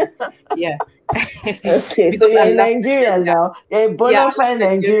follow everything. Yeah, Okay. So because you're I a love Nigerian Nigeria. now. You're a Yeah, bona I love fide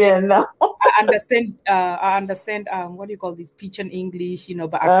Nigeria. Nigerian now. I understand. I understand. What do you call this? Pidgin English.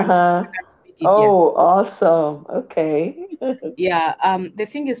 But I Uh-huh. can't speak it. Yeah. Oh, awesome. Okay. Yeah. The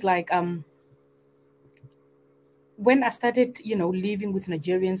thing is like when I started, living with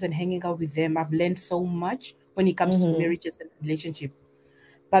Nigerians and hanging out with them, I've learned so much when it comes to Mm-hmm. marriages and relationship.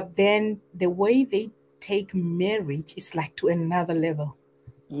 But then the way they take marriage is like to another level.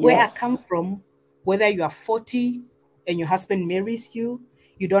 Where I come Yes. from, whether you are 40 and your husband marries you,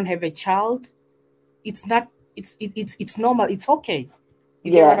 you don't have a child, it's not it's normal, it's okay.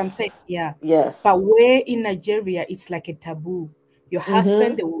 You get what I'm Yes. saying? Yeah. Yes. But where in Nigeria it's like a taboo. Your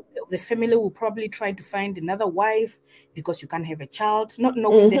husband, Mm-hmm. the family will probably try to find another wife because you can't have a child, not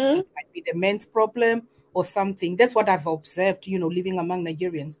knowing that Mm-hmm. it might be the man's problem or something. That's what I've observed, living among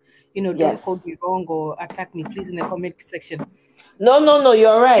Nigerians. Don't quote Yes. me wrong or attack me, please, in the comment section. No, no, no,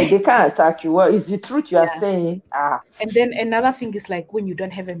 you're right. They can't attack you. Well, it's the truth you are Yeah. saying. Ah. And then another thing is like when you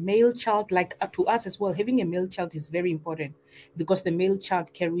don't have a male child, like to us as well, having a male child is very important because the male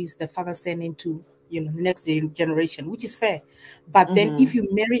child carries the father's surname too. the next generation, which is fair. But then if you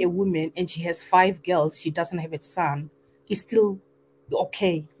marry a woman and she has 5 girls, she doesn't have a son, it's still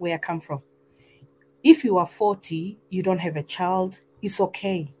okay where I come from. If you are 40, you don't have a child, it's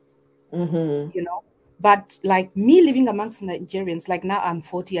okay. But like me living amongst Nigerians, like now I'm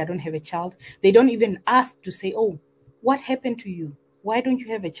 40, I don't have a child. They don't even ask to say, oh, what happened to you? Why don't you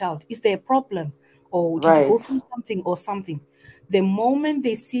have a child? Is there a problem? Or did you go through something or something? The moment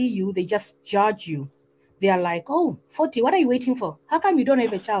they see you, they just judge you. They are like, oh, 40, what are you waiting for? How come you don't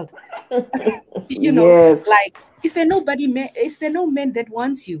have a child? Like, is there no man that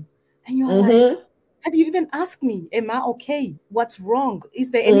wants you? And you're like, have you even asked me? Am I okay? What's wrong?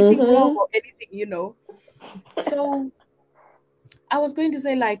 Is there anything wrong or anything, So I was going to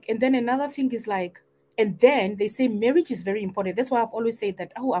say, like, and then another thing is like, and then they say marriage is very important. That's why I've always said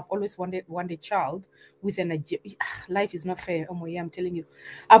that, I've always wanted a child with life is not fair. Oh, yeah, I'm telling you.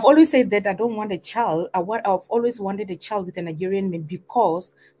 I've always said that I don't want a child. I've always wanted a child with a Nigerian man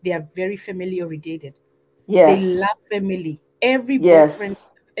because they are very family oriented. They love family. Every boyfriend,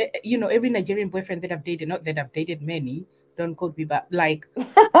 every Nigerian boyfriend that I've dated, not that I've dated many, don't quote me, but like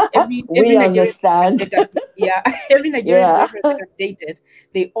every Nigerian boyfriend that every Nigerian boyfriend that I've dated,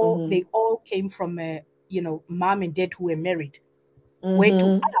 they all came from mom and dad who were married. Where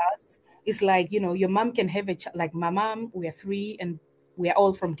to us, it's like, your mom can have a child. Like my mom, we are 3 and we are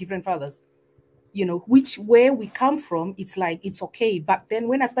all from different fathers. Where we come from, it's like, it's okay. But then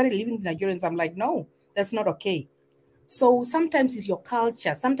when I started living with Nigerians, I'm like, no, that's not okay. So sometimes it's your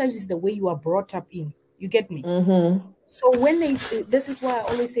culture. Sometimes it's the way you are brought up in. You get me? So this is why I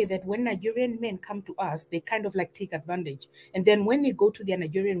always say that when Nigerian men come to us, they kind of like take advantage. And then when they go to their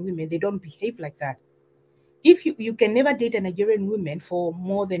Nigerian women, they don't behave like that. If you can never date a Nigerian woman for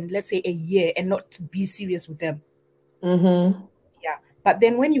more than, let's say, a year and not be serious with them. Yeah. But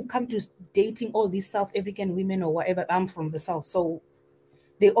then when you come to dating all these South African women or whatever, I'm from the South. So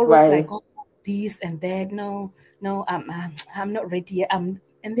they always like, oh, this and that. No, I'm not ready yet. And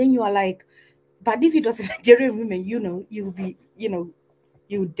then you are like, but if it was a Nigerian woman, you'll be, you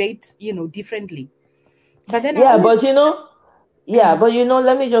date, differently. But then but let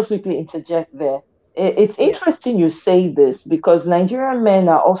me just quickly interject there. It's interesting you say this because Nigerian men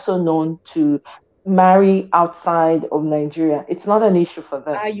are also known to marry outside of Nigeria. It's not an issue for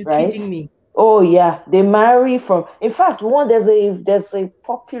them. Are you kidding me? Oh yeah, they marry from. In fact, there's a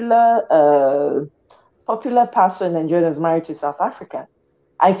popular pastor in Nigeria that's married to South Africa.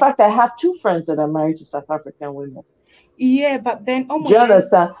 In fact, I have 2 friends that are married to South African women. Yeah, but then do you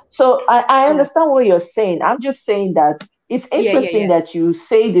understand? So I understand what you're saying. I'm just saying that it's interesting that you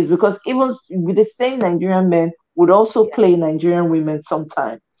say this because even with the same Nigerian men would also play Nigerian women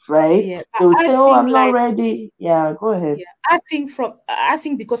sometimes, right? Yeah, they would say, "Oh, I'm not ready." Yeah, go ahead. Yeah, I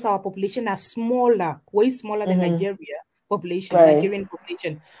think because our population are smaller, way smaller than Nigeria population, Nigerian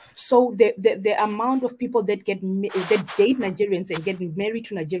population. So the amount of people that date Nigerians and get married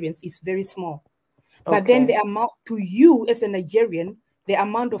to Nigerians is very small. But then the amount to you as a Nigerian, the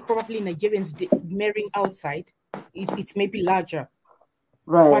amount of probably Nigerians marrying outside, it's maybe larger.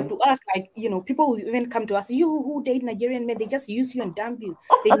 Right. But to us, like, people who even come to us, you who date Nigerian men, they just use you and dump you.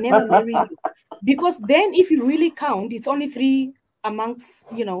 They never marry you. Because then if you really count, it's only 3 among,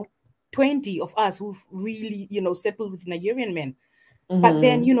 20 of us who've really, settled with Nigerian men. But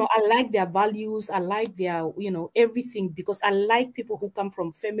then, I like their values. I like their, everything, because I like people who come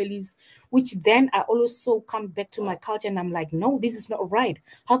from families, which then I also come back to my culture and I'm like, no, this is not right.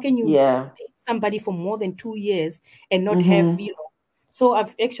 How can you date somebody for more than 2 years and not have, so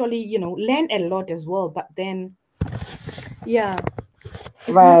I've actually, learned a lot as well. But then, it's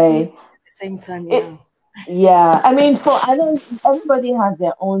not easy at the same time. I mean, everybody has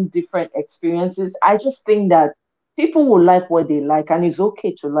their own different experiences. I just think that people will like what they like, and it's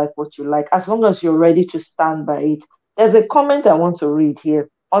okay to like what you like as long as you're ready to stand by it. There's a comment I want to read here.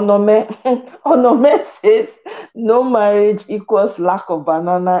 Onome says, no marriage equals lack of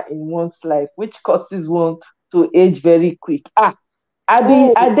banana in one's life, which causes one to age very quick.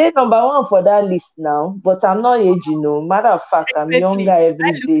 I did number 1 for that list now, but I'm not aging. No matter of fact, I'm younger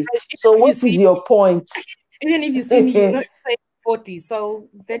every day. So what is your point? Even if you see me, you're not saying 40. So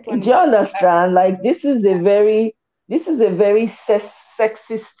that one. Do you understand? Like this is a very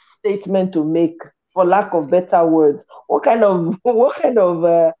sexist statement to make, for lack of better words. What kind of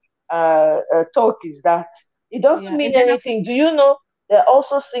talk is that? It doesn't mean anything. Do you know there are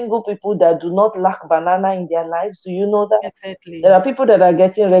also single people that do not lack banana in their lives? Do you know that? Exactly. There are people that are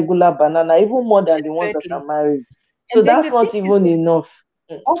getting regular banana, even more than the ones that are married. So that's not even enough.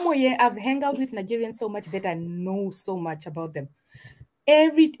 I've hung out with Nigerians so much that I know so much about them.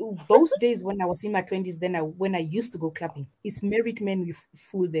 those days when I was in my 20s, when I used to go clubbing, it's married men with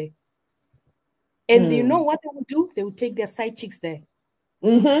full there. And you know what they would do? They would take their side chicks there.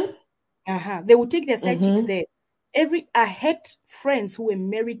 They would take their side chicks there. I had friends who were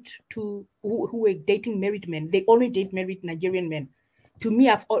married to who were dating married men. They only date married Nigerian men. To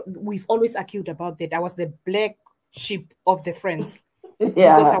me, we've always argued about that. I was the black sheep of the friends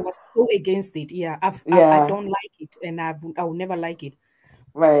because I was so against it. I don't like it, and I will never like it.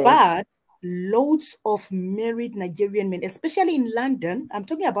 Right. But loads of married Nigerian men, especially in London. I'm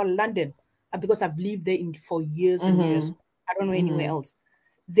talking about London because I've lived there for years and years. I don't know anywhere else.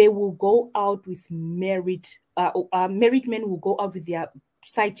 They will go out with married men will go out with their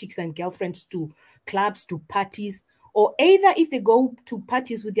side chicks and girlfriends to clubs, to parties, or either if they go to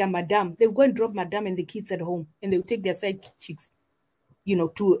parties with their madam, they'll go and drop madam and the kids at home, and they'll take their side chicks,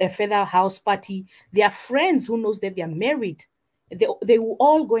 to a feather house party. Their friends who knows that they are married, they will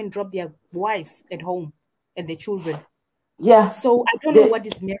all go and drop their wives at home and their children. Yeah. So I don't know what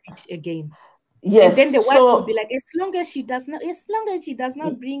is marriage again. Yes. And then the wife will be like, as long as she does not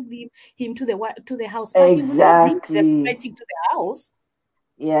bring him to the house, but he will never bring the magic to the house.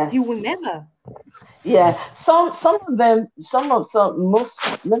 Yes. He will never. Yeah. Some of them,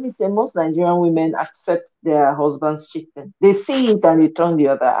 most Nigerian women accept their husbands cheating. They see it and they turn the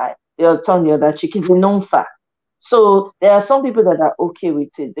other eye. They'll turn the other cheek. It's a known fact. So there are some people that are okay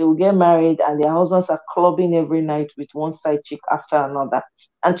with it. They will get married and their husbands are clubbing every night with one side chick after another.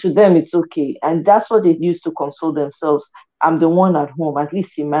 And to them, it's okay. And that's what they use to console themselves. I'm the one at home. At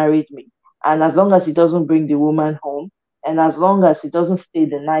least he married me. And as long as he doesn't bring the woman home, and as long as he doesn't stay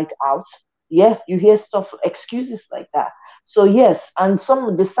the night out, you hear excuses like that. So yes, and some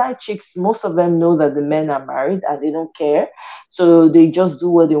of the side chicks, most of them know that the men are married and they don't care. So they just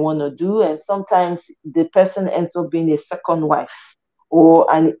do what they want to do. And sometimes the person ends up being a second wife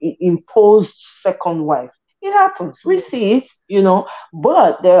or an imposed second wife. It happens. We see it,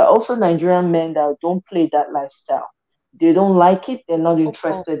 but there are also Nigerian men that don't play that lifestyle. They don't like it. They're not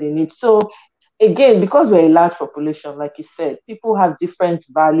interested in it. So again, because we're a large population, like you said, people have different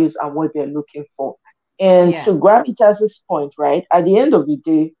values and what they're looking for. And to Gravitas's point, right, at the end of the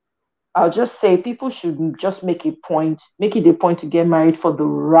day, I'll just say people should just make it a point to get married for the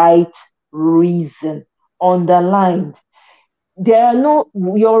right reason. Underlined.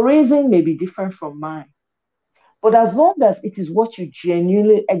 Your reason may be different from mine. But as long as it is what you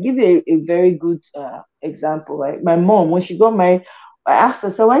genuinely, I give you a very good example, right? My mom, when she got married, I asked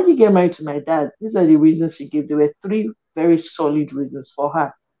her, so why did you get married to my dad? These are the reasons she gave. There were 3 very solid reasons for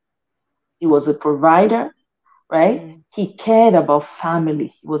her. He was a provider, right? He cared about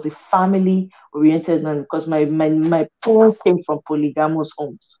family. He was a family-oriented man because my parents came from polygamous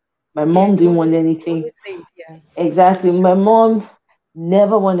homes. My mom didn't want anything. Exactly. My mom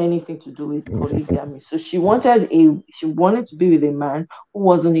never wanted anything to do with polygamy. So she wanted to be with a man who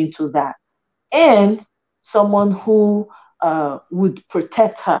wasn't into that. And someone who would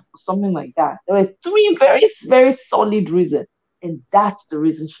protect her, or something like that. There were 3 very, very solid reasons. And that's the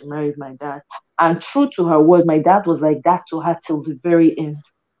reason she married my dad. And true to her word, my dad was like that to her till the very end.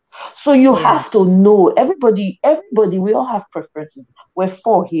 So you have to know, everybody, we all have preferences. We're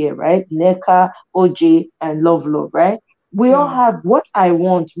 4 here, right? Nneka, OJ, and Love, right? We all have what I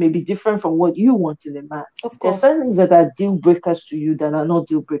want may be different from what you want in a man. Of course. There are certain things that are deal breakers to you that are not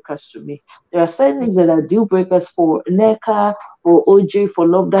deal breakers to me. There are certain things that are deal breakers for Nneka, for OJ, for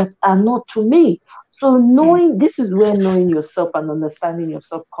Love that are not to me. So this is where knowing yourself and understanding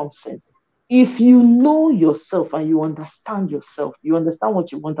yourself comes in. If you know yourself and you understand yourself, you understand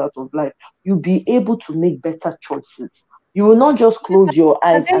what you want out of life, you'll be able to make better choices. You will not just close your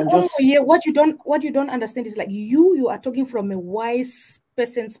eyes and just. What you don't understand is like you are talking from a wise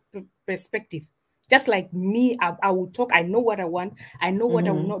person's perspective. Just like me, I will talk. I know what I want. I know what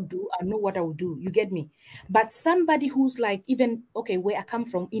I will not do. I know what I will do. You get me? But somebody who's like, even where I come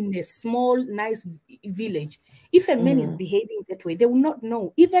from, in a small, nice village, if a man is behaving that way, they will not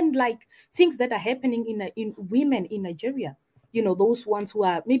know. Even like things that are happening in women in Nigeria. Those ones who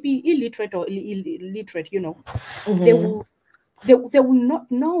are maybe illiterate or illiterate, they will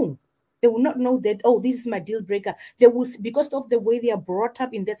not know. They will not know that, this is my deal breaker. They will, because of the way they are brought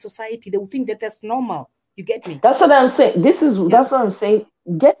up in that society, they will think that that's normal. You get me? That's what I'm saying. That's what I'm saying.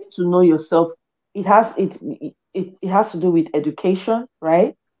 Getting to know yourself, it has to do with education,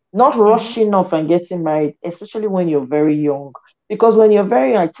 right? Not rushing off and getting married, especially when you're very young. Because when you're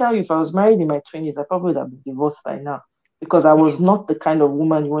very young, I tell you, if I was married in my 20s, I probably would have been divorced by now. Because I was not the kind of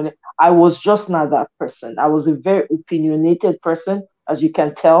woman you wanted. I was just not that person. I was a very opinionated person, as you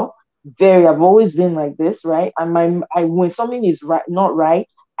can tell. very. I've always been like this, right? And when something is right, not right,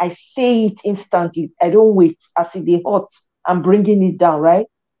 I say it instantly. I don't wait. I see the hot. I'm bringing it down, right?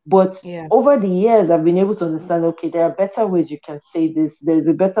 But Yeah. over the years, I've been able to understand. Okay, there are better ways you can say this. There's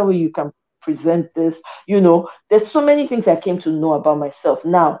a better way you can present this. There's so many things I came to know about myself.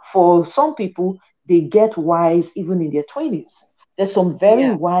 Now, for some people, they get wise even in their 20s. There's some very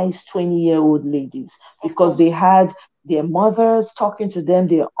Yeah. wise 20-year-old ladies Of because they course. had their mothers talking to them,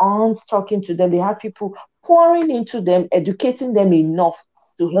 their aunts talking to them. They had people pouring into them, educating them enough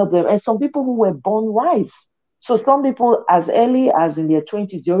to help them. And some people who were born wise. So some people, as early as in their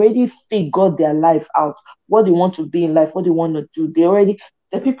 20s, they already figured their life out, what they want to be in life, what they want to do.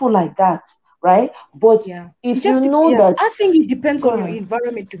 They're people like that, right? But Yeah. if you know yeah. that, I think it depends go on your ahead.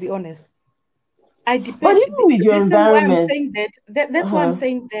 environment, to be honest. But even with The your reason why I'm environment, saying that's why I'm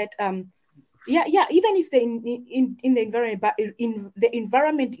saying that yeah, even if the in the environment, but in the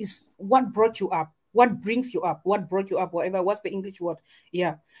environment is what brought you up, what brings you up, what brought you up, whatever, what's the English word?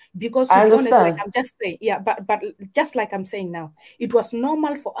 Yeah. Because to I be honest, like understand. I'm just saying, yeah, but just like I'm saying now, it was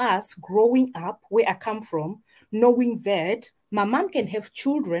normal for us growing up where I come from, knowing that my mom can have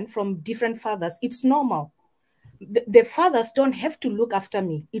children from different fathers. It's normal. The fathers don't have to look after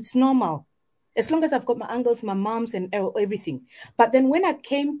me. It's normal. As long as I've got my uncles, my moms, and everything. But then when I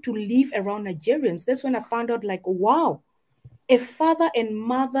came to live around Nigerians, that's when I found out, like, wow, a father and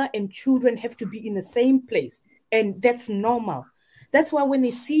mother and children have to be in the same place. And that's normal. That's why when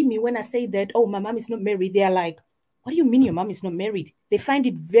they see me, when I say that, oh, my mom is not married, they are like, what do you mean your mom is not married? They find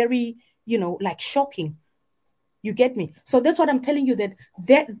it very, like shocking. You get me? So that's what I'm telling you, that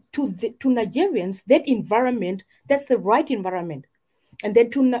to Nigerians, that environment, that's the right environment. And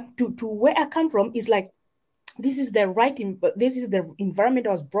then to where I come from is like, this is the environment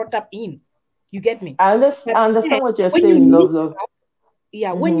I was brought up in. You get me? I But understand what you're when you saying, love, mix love. up,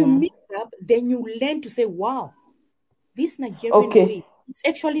 yeah, when you Mm-hmm. mix up, then you learn to say, wow, this Nigerian Okay. way is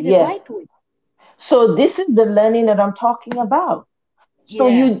actually the Yeah. right way. So this is the learning that I'm talking about. So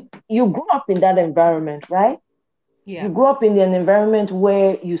Yeah, you grew up in that environment, right? You yeah. grew up in an environment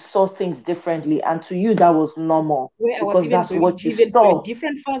where you saw things differently, and to you that was normal Where I was because even that's going what you even to a saw.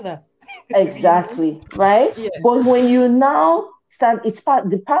 different father. Exactly, right? Yeah, But when you now start,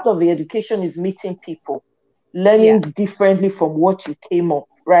 the part of the education is meeting people, yeah, learning differently from what you came up,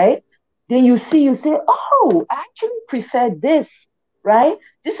 right? Then you say, oh, I actually prefer this, right?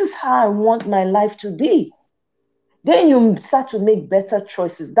 This is how I want my life to be. Then you start to make better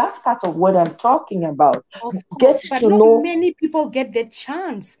choices. That's part of what I'm talking about. of course. Getting But to not know. many people get that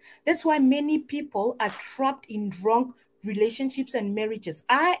chance. That's why many people are trapped in wrong relationships and marriages.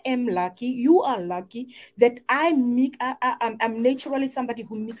 I am lucky, you are lucky that I'm naturally somebody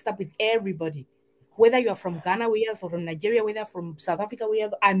who mixed up with everybody. Whether you're from Ghana, whether you're from Nigeria, whether from South Africa,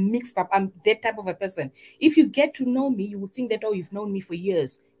 I'm mixed up. I'm that type of a person. If you get to know me, you will think that, oh, you've known me for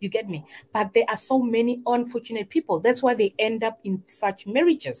years. You get me? But there are so many unfortunate people. That's why they end up in such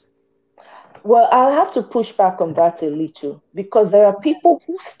marriages. Well, I'll have to push back on that a little because there are people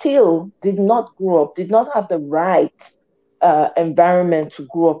who still did not grow up, did not have the right environment to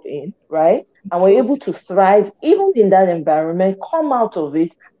grow up in, right? And were True. able to thrive even in that environment, come out of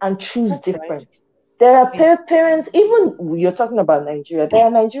it and choose That's right. different. There are Yeah. parents, even you're talking about Nigeria, there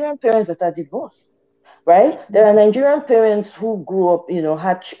are Nigerian parents that are divorced, right? There are Yeah. Nigerian parents who grew up,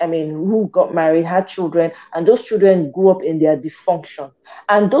 who got married, had children, and those children grew up in their dysfunction.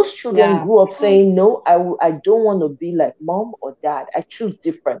 And those children Yeah. grew up True. saying, no, I don't want to be like mom or dad. I choose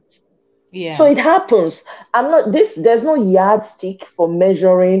different. So Yeah. it happens. There's no yardstick for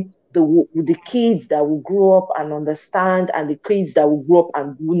measuring the kids that will grow up and understand and the kids that will grow up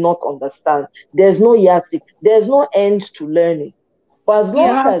and will not understand. There's no yardstick. There's no end to learning. But as Can long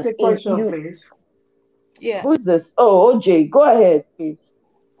Yeah. I ask as a in question, you, please? Yeah. who's this? Oh, OJ, go ahead, please.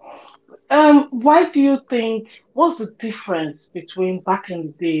 Why do you think, what's the difference between back in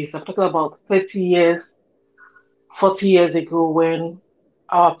the days, I'm talking about 30 years, 40 years ago, when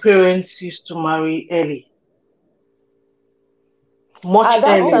our parents used to marry early, much At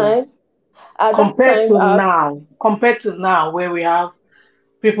that earlier, Oh, time, at that compared time, to now, where we have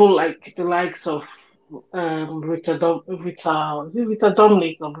people like the likes of Rita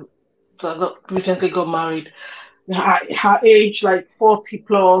Dominic, that recently got married. Her age, like 40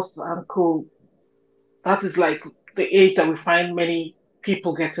 plus and cool. That is like the age that we find many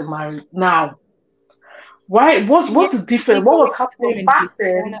people getting married now. Why? yeah. What's the difference? Quickly What was happening comment, back please.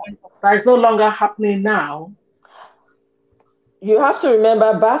 I wanna then answer. that is no longer happening now? you have to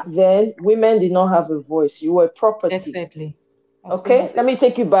remember back then, women did not have a voice. You were property. Exactly. I was going to Okay, say. let me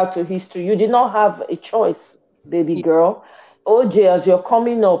take you back to history. You did not have a choice, baby Yeah. girl. OJ, as you're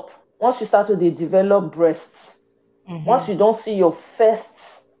coming up, once you start to develop breasts, once you don't see your first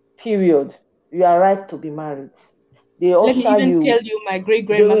period, you are right to be married. They Let me usher even you. tell you my great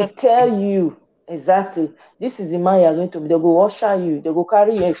They will grandmother's tell you exactly. This is the man you are going to be. They go usher you. They go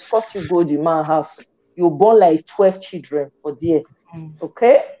carry you, escort you go the man house. You born like 12 children for there.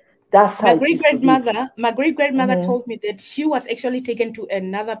 Okay, that's how my it great used to be. grandmother. My great grandmother told me that she was actually taken to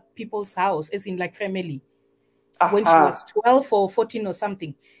another people's house, as in like family, when she was 12 or 14 or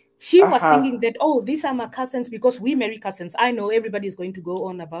something. She was thinking that, oh, these are my cousins because we marry cousins. I know everybody is going to go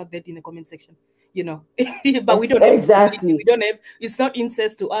on about that in the comment section, you know, but we don't have exactly. We don't have. It's not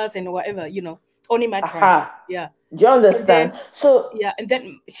incest to us and whatever, you know. Only my tribe. Yeah. Do you understand? So yeah, and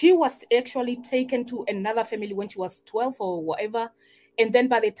then she was actually taken to another family when she was 12 or whatever, and then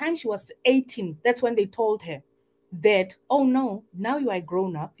by the time she was 18, that's when they told her that, oh no, now you are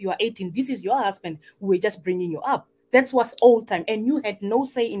grown up, you are 18, this is your husband, we're just bringing you up. That was old time, and you had no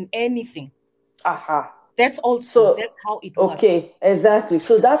say in anything. That's old school. So that's how it was. Okay, exactly.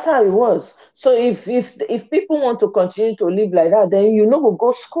 So that's how it was. So if people want to continue to live like that, then you know, we'll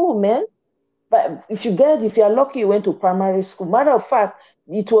go school, man. But if you are lucky, you went to primary school. Matter of fact,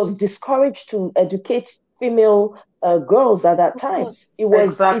 it was discouraged to educate female girls at that time. It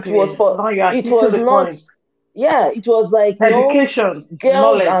was exactly. It was for no, you are it was not. point. Yeah, it was like education. No, girls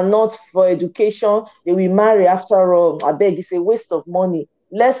knowledge. are not for education. They will marry after all. I beg, it's a waste of money.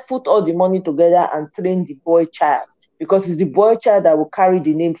 Let's put all the money together and train the boy child, because it's the boy child that will carry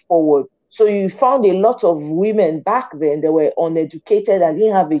the name forward. So you found a lot of women back then that were uneducated and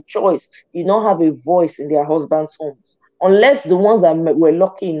didn't have a choice, did not have a voice in their husbands' homes. Unless the ones that were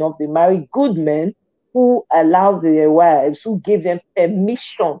lucky enough, they married good men who allowed their wives, who gave them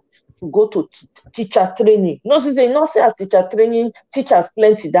permission to go to teacher training. No, say as teacher training, teachers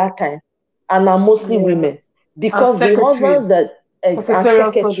plenty that time, and are mostly women. Because the husbands that are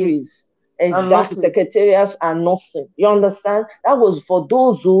secretaries, exactly, secretariats and nursing. You understand? That was for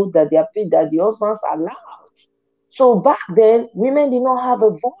those who that they are paid, that the husbands allowed. So back then, women did not have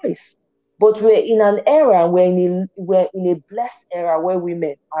a voice. But we're in an era, we're in a blessed era where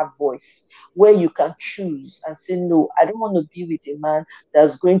women have voice, where you can choose and say, no, I don't want to be with a man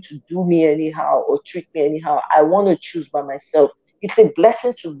that's going to do me anyhow or treat me anyhow. I want to choose by myself. It's a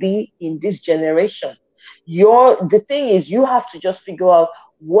blessing to be in this generation. The thing is, you have to just figure out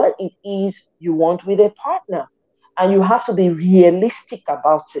what it is you want with a partner, and you have to be realistic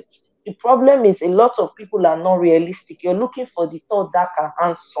about it. The problem is a lot of people are not realistic. You're looking for the tall, dark, and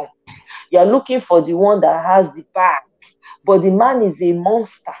handsome. You're looking for the one that has the bag, but the man is a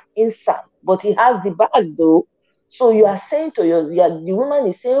monster inside, but he has the bag though. So you are saying to the woman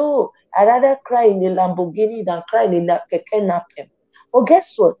is saying, oh, I'd rather cry in a Lamborghini than cry in a Keke Napem. But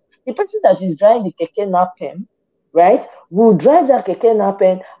guess what? The person that is driving the Keke Napem, right, will drive that Keke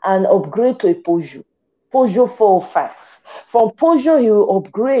Napem and upgrade to a Peugeot 405. From Peugeot, he will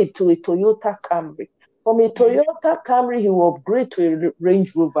upgrade to a Toyota Camry. From a Toyota Camry, he will upgrade to a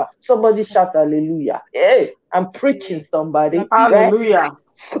Range Rover. Somebody shout hallelujah. Hey, I'm preaching somebody. Hallelujah.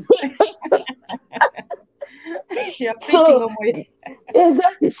 Right? You're preaching,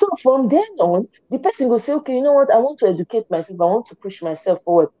 exactly. So from then on, the person will say, okay, you know what? I want to educate myself. I want to push myself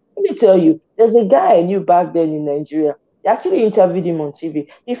forward. Let me tell you, there's a guy I knew back then in Nigeria. They actually interviewed him on TV.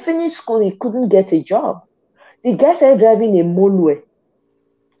 He finished school. He couldn't get a job. The guy started driving a Molue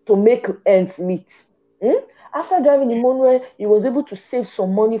to make ends meet. After driving the Molue, he was able to save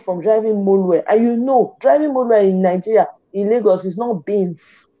some money from driving Molue. And you know, driving Molue in Nigeria, in Lagos, is not beans.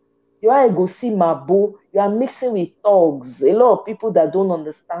 You are go see Mabo, you are mixing with thugs, a lot of people that don't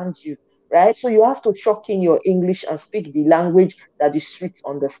understand you, right? So you have to chuck in your English and speak the language that the streets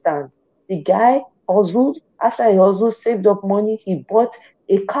understand. The guy hustled. After he hustled, saved up money, he bought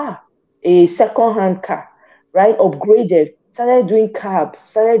a car, a second-hand car, right? Upgraded, started doing cab,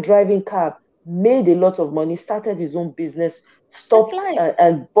 started driving cab, made a lot of money, started his own business, stopped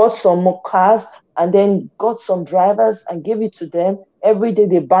and bought some more cars, and then got some drivers and gave it to them. Every day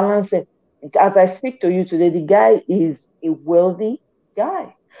they balance it. As I speak to you today, the guy is a wealthy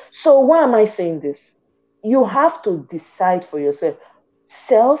guy. So why am I saying this? You have to decide for yourself.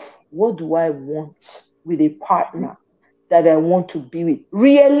 What do I want with a partner that I want to be with?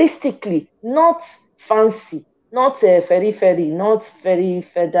 Realistically, not fancy, not fairy, not very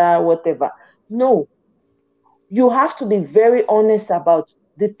feather, whatever. No. You have to be very honest about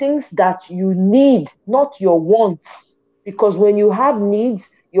the things that you need, not your wants. Because when you have needs,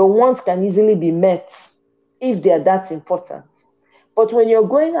 your wants can easily be met if they are that important. But when you're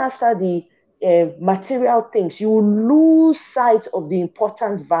going after the material things, you will lose sight of the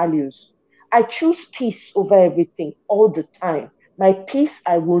important values. I choose peace over everything all the time. My peace,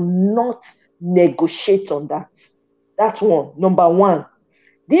 I will not negotiate on that. That's one. Number one,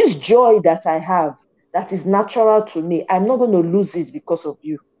 this joy that I have, that is natural to me, I'm not going to lose it because of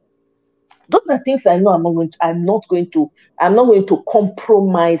you. Those are things I know I'm not going to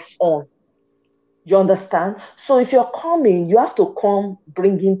compromise on. You understand? So if you're coming, you have to come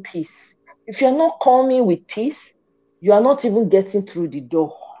bringing peace. If you're not coming with peace, you are not even getting through the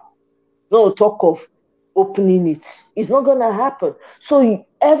door. No talk of opening it. It's not going to happen. So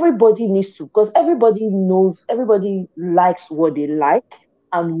everybody needs to, because everybody knows, everybody likes what they like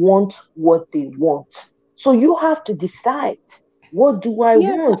and want what they want. So you have to decide, what do I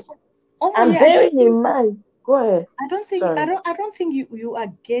want? I'm bearing in mind. Go ahead. I don't think you are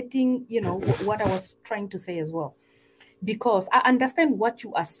getting, what I was trying to say as well. Because I understand what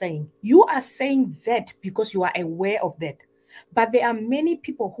you are saying. You are saying that because you are aware of that. But there are many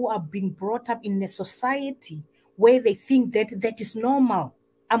people who are being brought up in a society where they think that that is normal.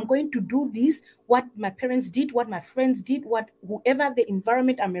 I'm going to do this, what my parents did, what my friends did, whoever the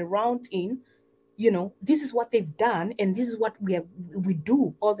environment I'm around in, this is what they've done, and this is what we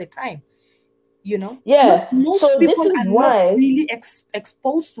do all the time. Yeah. Most people are not really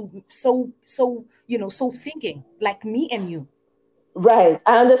exposed to so thinking like me and you. Right.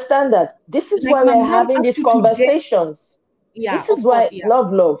 I understand that. This is why we're having these conversations. Yeah, this is why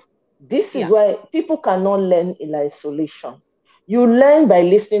love. This is why people cannot learn in isolation. You learn by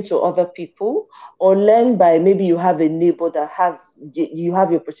listening to other people, or learn by, maybe you have a neighbor that you have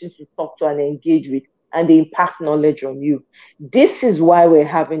the opportunity to talk to and engage with, and they impact knowledge on you. This is why we're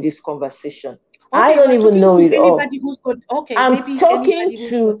having this conversation. Okay, I don't even know it all. Who's got, I'm talking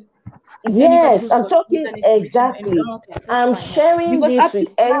to, yes, I'm talking, exactly. I'm sharing this with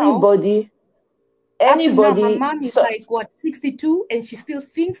anybody. Anybody. Now, my mom is like, 62, and she still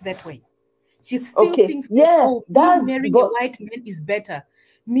thinks that way. She still thinks that, me marrying a white man is better.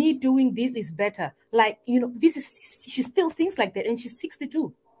 Me doing this is better. Like, she still thinks like that, and she's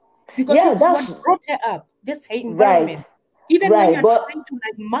 62. Because this is what brought her up. That's her environment. Right. Even when you're trying to,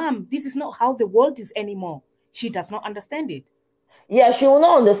 like, Mom, this is not how the world is anymore. She does not understand it. Yeah, she will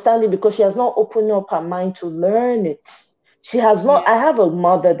not understand it because she has not opened up her mind to learn it. She has not. I have a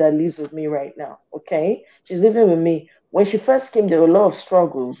mother that lives with me right now. Okay, she's living with me. When she first came, there were a lot of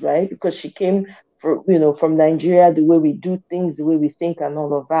struggles, right? Because she came from Nigeria, the way we do things, the way we think, and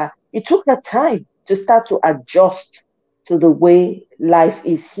all of that. It took her time to start to adjust to the way life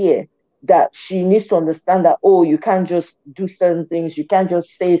is here. That she needs to understand that, you can't just do certain things, you can't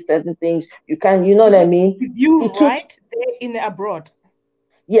just say certain things, you can't, you know what I mean? With you, right? They're in the abroad.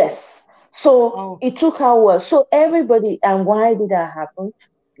 Yes. So it took her. So everybody, and why did that happen?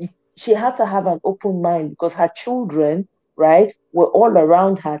 She had to have an open mind because her children, right, were all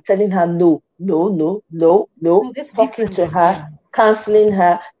around her, telling her no, talking to her, counseling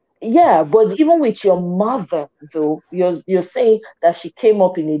her. Yeah, but even with your mother, though, you're saying that she came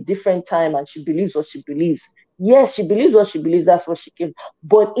up in a different time and she believes what she believes. Yes, she believes what she believes, that's what she came.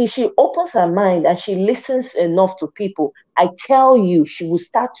 But if she opens her mind and she listens enough to people, I tell you, she will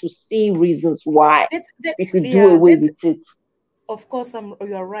start to see reasons why we could do away with it. Of course,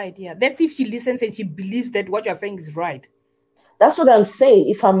 you're right. Yeah, that's if she listens and she believes that what you're saying is right. That's what I'm saying.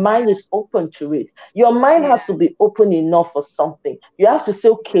 If her mind is open to it, your mind has to be open enough for something. You have to say,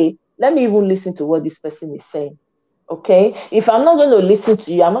 okay, let me even listen to what this person is saying. Okay, if I'm not going to listen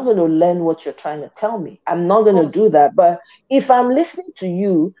to you, I'm not going to learn what you're trying to tell me. I'm not going to do that. But if I'm listening to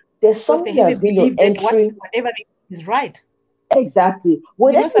you, there's something that's going to enter. Whatever is right. Exactly.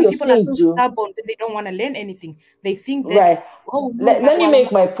 Whatever some people are so stubborn that they don't want to learn anything. They think that. Right. Let me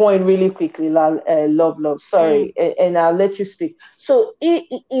make my point really quickly, love. Sorry, and I'll let you speak. So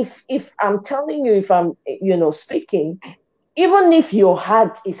if I'm telling you, if I'm speaking, even if your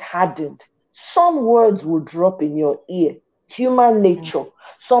heart is hardened, some words will drop in your ear. Human nature.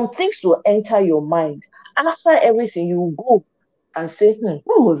 Some things will enter your mind. After everything, you will go and say,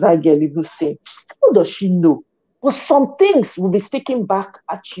 what was that girl even saying? What does she know? But some things will be sticking back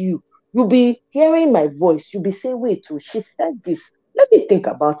at you. You'll be hearing my voice. You'll be saying, wait, she said this. Let me think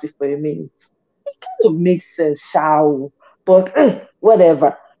about it for a minute. It kind of makes sense, shall. But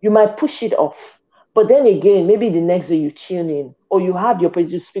whatever. You might push it off. But then again, maybe the next day you tune in, or you have the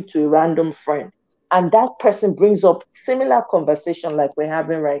opportunity to speak to a random friend, and that person brings up similar conversation like we're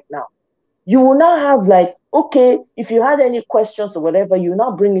having right now. You will now have like, okay, if you had any questions or whatever, you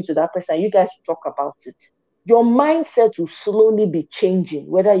now bring it to that person, and you guys talk about it. Your mindset will slowly be changing,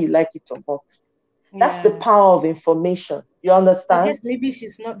 whether you like it or not. That's the Yeah. power of information. You I understand? guess maybe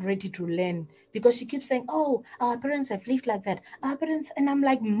she's not ready to learn because she keeps saying, "Oh, our parents have lived like that. Our parents," and I'm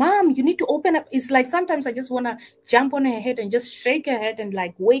like, "Mom, you need to open up." It's like sometimes I just want to jump on her head and just shake her head and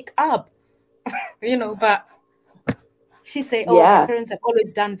like wake up, But she say, "Oh, her Yeah. parents have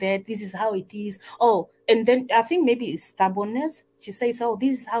always done that. This is how it is." Oh, and then I think maybe it's stubbornness. She says, "Oh,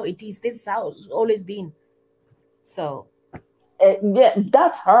 this is how it is. This is how it's always been." So Yeah,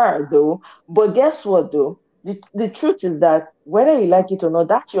 that's her though. But guess what though? The truth is that whether you like it or not,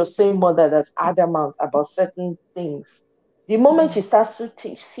 that's your same mother that's adamant about certain things. The moment she starts to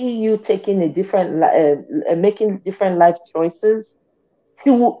see you taking a different, making different life choices,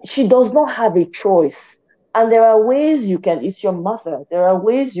 she does not have a choice. And there are ways you can, it's your mother, there are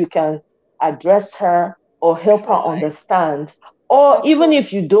ways you can address her or help her try. understand. Or I'll even try.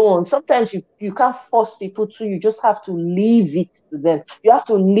 if you don't, sometimes you can't force people to, you just have to leave it to them. You have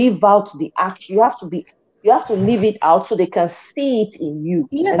to leave out the action. You have to leave it out so they can see it in you.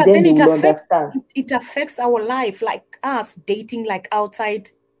 Yeah, And but then then they it will affects understand. it affects our life, like us dating like outside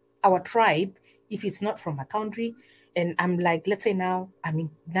our tribe. If it's not from a country, and I'm like, let's say now,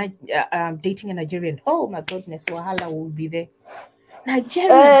 I'm dating a Nigerian. Oh my goodness, Wahala will be there. Nigerian,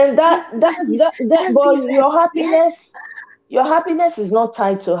 And he that does but this, yeah. your happiness is not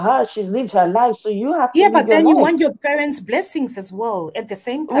tied to her. She's lived her life, so you have to Yeah, live but your then you life. want your parents' blessings as well at the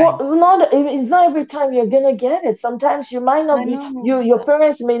same Well, time. it's not every time you're gonna get it. Sometimes you might I not be know. your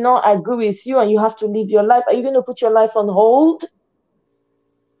parents may not agree with you and you have to live your life. Are you gonna put your life on hold?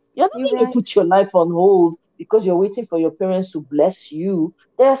 You're not You're going to right. put your life on hold because you're waiting for your parents to bless you.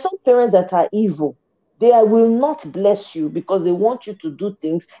 There are some parents that are evil. Will not bless you because they want you to do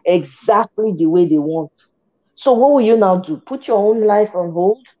things exactly the way they want. So what will you now do? Put your own life on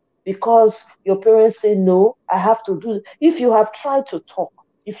hold because your parents say no, I have to do it. If you have tried to talk,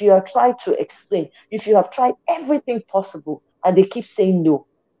 if you have tried to explain, if you have tried everything possible and they keep saying no,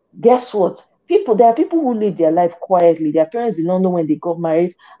 guess what? There are people who live their life quietly. Their parents did not know when they got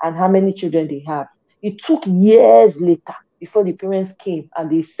married and how many children they have. It took years later before the parents came and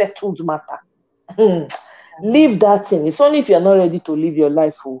they settled matter. Leave that thing. It's only if you're not ready to live your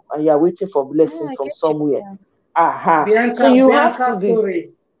life and you're waiting for Oh, blessing I from get you. somewhere. Yeah. Aha. So Bianca, you have Bianca to be.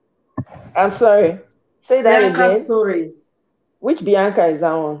 story. I'm sorry. Say that Bianca again. story. Which Bianca is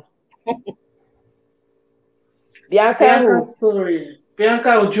that one? Bianca Bianca who? story. Bianca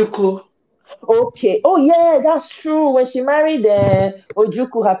Ojuku. Okay. Oh yeah, that's true. When she married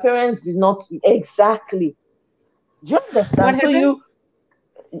Ojuku, her parents did not exactly. Do you What understand? happened?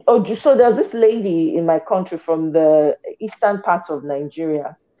 So there's this lady in my country from the eastern part of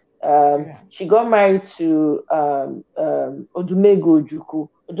Nigeria. Yeah. She got married to Odumego Ojukwu.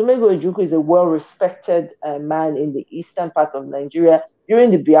 Odumego Ojukwu is a well-respected man in the eastern part of Nigeria. During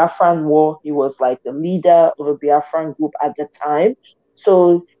the Biafran War, he was like the leader of a Biafran group at the time.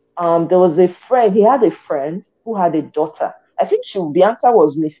 So there was a friend. He had a friend who had a daughter. I think Bianca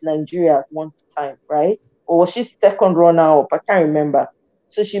was Miss Nigeria at one time, right? Or was she second runner up? I can't remember.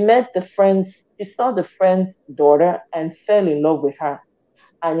 So she saw the friend's daughter and fell in love with her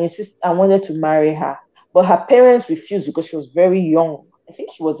and wanted to marry her. But her parents refused because she was very young. I think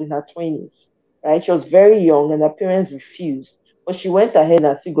she was in her 20s, right? She was very young and her parents refused. But she went ahead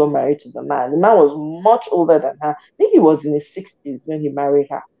and still got married to the man. The man was much older than her. I think he was in his 60s when he married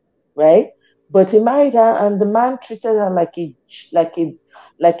her, right? But he married her and the man treated her like a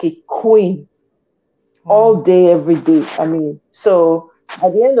like a queen Wow. all day, every day. I mean, so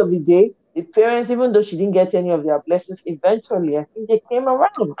at the end of the day, the parents, even though she didn't get any of their blessings, eventually I think they came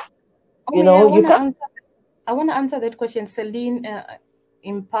around. Oh yeah, You can't. I wanna answer that question. Celine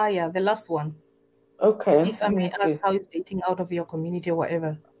Empire, the last one. Okay, If I let may me ask, see. how is dating out of your community or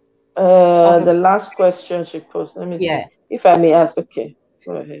whatever? Out of The last question she posed. Let me see. Yeah, If I may ask, okay,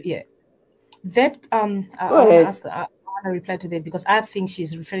 go ahead. yeah. That Go I wanna ahead. ask. I wanna reply to that because I think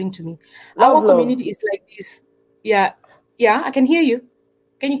she's referring to me. Our Love. community is like this. Yeah, yeah. I can hear you.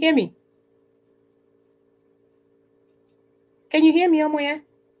 Can you hear me? Can you hear me, Omoye? I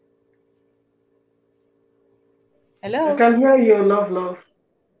Hello. can hear you, love.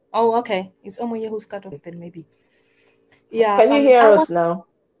 Oh, okay. It's Omoye who's cut off. Then maybe. Yeah. Can you hear Our us now?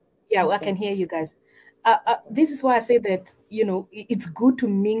 Yeah, I Okay. can hear you guys. This is why I say that it's good to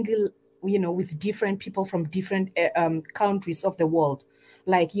mingle, with different people from different countries of the world.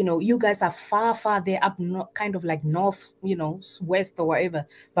 Like you guys are far there up, kind of like north, west or whatever,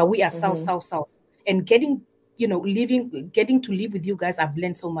 but we are Mm-hmm. south, and getting to live with you guys, I've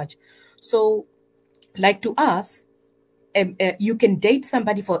learned so much. So, like to us, you can date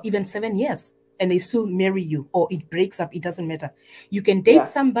somebody for even 7 years and they still marry you, or it breaks up, it doesn't matter. You can date Yeah.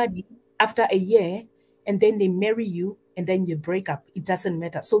 somebody after a year, and then they marry you, and then you break up. It doesn't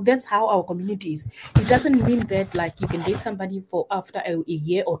matter. So that's how our community is. It doesn't mean that like you can date somebody for after a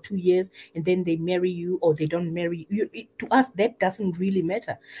year or 2 years, and then they marry you or they don't marry you. To us, that doesn't really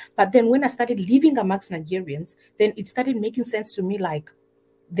matter. But then when I started living amongst Nigerians, then it started making sense to me, like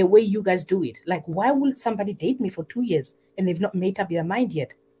the way you guys do it. Like, why would somebody date me for 2 years and they've not made up their mind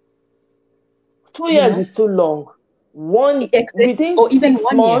yet? 2 years is too long. Within or even 6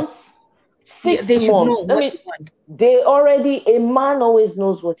 1 months. year. 6 They should know months. what they want. A man always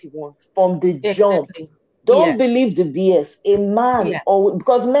knows what he wants from the jump. Don't believe the BS. A man,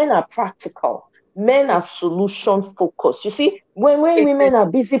 because men are practical. Men are solution focused. You see, when women are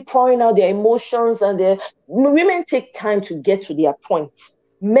busy pouring out their emotions and women take time to get to their points.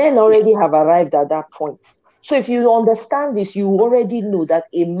 Men already have arrived at that point. So if you understand this, you already know that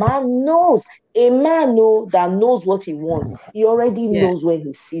a man knows that knows what he wants. He already knows when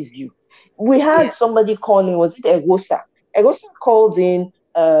he sees you. We had somebody calling, was it Egosa? Egosa called in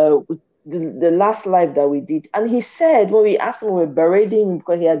the last live that we did. And he said, when we asked him, we were berating him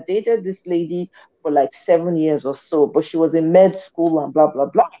because he had dated this lady for like 7 years or so, but she was in med school and blah, blah,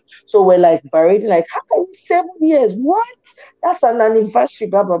 blah. So we're like berating, like, how can you 7 years? What? That's an anniversary,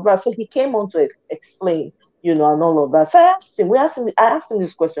 blah, blah, blah. So he came on to explain, and all of that. So I asked him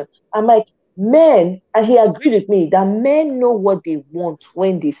this question. I'm like, men, and he agreed with me that men know what they want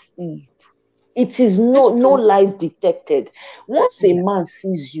when they see it. It is no lies detected. Once a man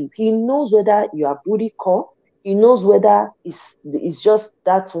sees you, he knows whether you are booty call. He knows whether it's just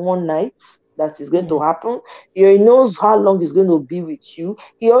that one night that is going to happen. He knows how long he's going to be with you.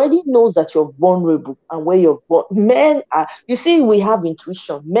 He already knows that you're vulnerable and where you're. Men are. You see, we have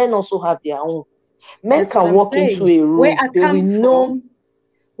intuition. Men also have their own. Men can walk into a room. They will know.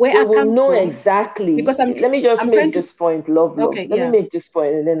 They will know exactly. Because let me just make this point, love. Let me make this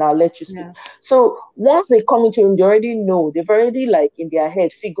point, and then I'll let you speak. Yeah. So once they come into a room, they already know. They've already, like, in their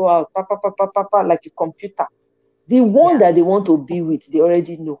head, figure out, like a computer. The one that they want to be with, they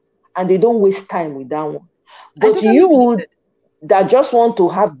already know. And they don't waste time with that one. But you that just want to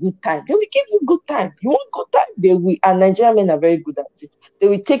have good time, they will give you good time. You want good time? They will. And Nigerian men are very good at it. They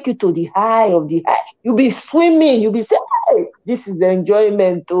will take you to the high of the high. You'll be swimming. You'll be saying, hey, this is the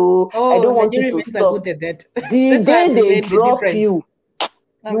enjoyment. I don't want you to stop. Are good at that. The day they drop you,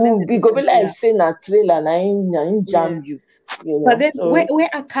 you will be going like saying a trailer and I jam you. But then where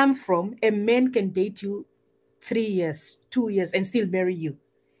I come from, a man can date you 3 years, 2 years, and still marry you.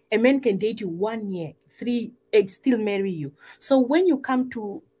 A man can date you 1 year, 3, and still marry you. So when you come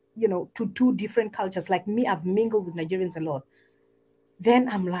to, to two different cultures, like me, I've mingled with Nigerians a lot. Then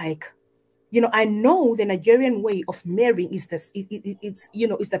I'm like, I know the Nigerian way of marrying is this. It's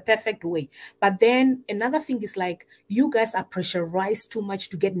the perfect way. But then another thing is, like, you guys are pressurized too much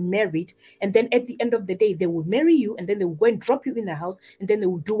to get married, and then at the end of the day, they will marry you, and then they will go and drop you in the house, and then they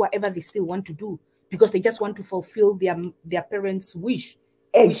will do whatever they still want to do because they just want to fulfill their parents' wishes,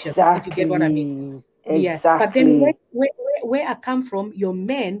 if you get what I mean. Exactly. Yeah. But then where I come from, your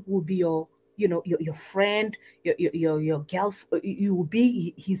man will be your friend, your girlfriend. You will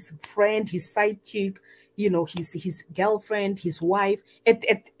be his friend, his side chick, his girlfriend, his wife, in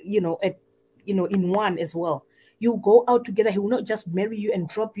one as well. You go out together. He will not just marry you and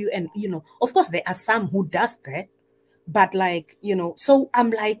drop you. And of course there are some who does that, but like, so I'm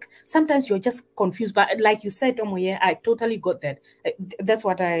like, sometimes you're just confused. But like you said, Omoye, I totally got that. That's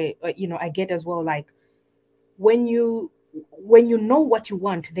what I get as well. Like, when you know what you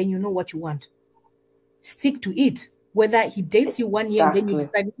want, then you know what you want. Stick to it. Whether he dates you 1 year, and then you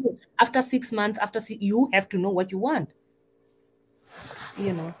decide, after 6 months, you have to know what you want.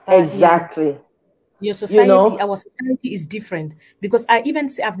 Exactly. Yeah. Your society, our society is different, because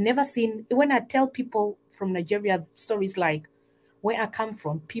I've never seen, when I tell people from Nigeria stories like where I come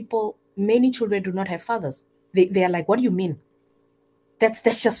from, many children do not have fathers. They are like, what do you mean?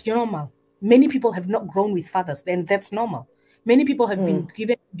 That's just normal. Many people have not grown with fathers, then that's normal. Many people have been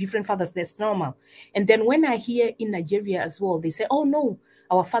given different fathers, that's normal. And then when I hear in Nigeria as well, they say, oh no,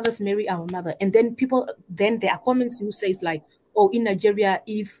 our fathers marry our mother. And then there are comments who says like, oh, in Nigeria,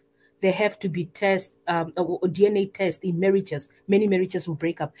 if there have to be tests, or DNA tests in marriages, many marriages will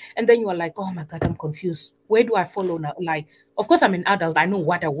break up. And then you are like, oh my God, I'm confused. Where do I follow now? Like, of course I'm an adult, I know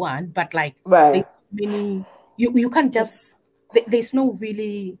what I want, but like, right. You can't just, there's no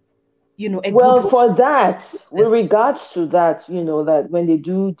really, for that, with regards to that, that when they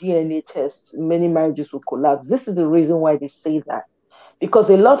do DNA tests, many marriages will collapse. This is the reason why they say that.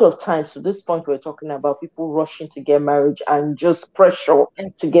 Because a lot of times, to this point, we're talking about people rushing to get married and just pressure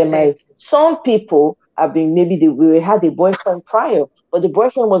to get married. Some people have been, maybe they had a boyfriend prior, but the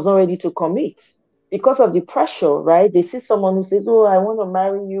boyfriend was not ready to commit because of the pressure, right? They see someone who says, "Oh, I want to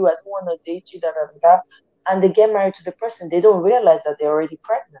marry you. I don't want to date you," and they get married to the person. They don't realize that they're already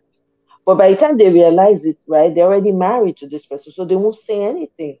pregnant. But by the time they realize it, right, they're already married to this person, so they won't say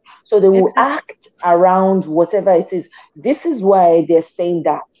anything. So they will act around whatever it is. This is why they're saying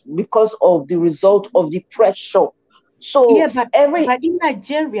that, because of the result of the pressure. So yeah, but in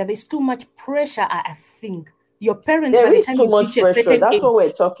Nigeria, there's too much pressure. I think your parents, there by the is time too you much reach a pressure. certain That's age, what we're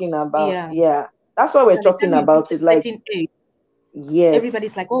talking about. yeah, Yeah, that's what we're by the talking time you about. reach It's a like, certain age, yes,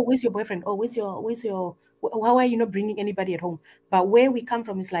 everybody's like, "Oh, where's your boyfriend? Oh, where's your? How are you not bringing anybody at home?" But where we come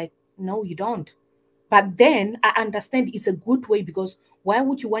from is like, no, you don't. But then I understand it's a good way, because why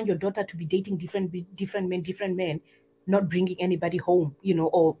would you want your daughter to be dating different men, not bringing anybody home,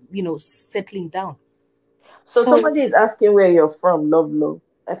 or settling down? So somebody is asking where you're from, Love.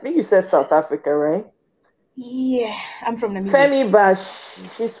 I think you said South Africa, right? Yeah, I'm from Namibia. Femi Bash,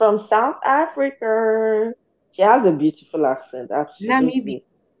 she's from South Africa. She has a beautiful accent, absolutely.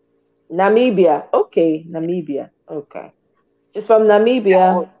 Namibia. Okay, Namibia. Okay. She's from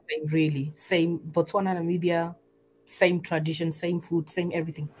Namibia. Same, really. Same Botswana, Namibia, same tradition, same food, same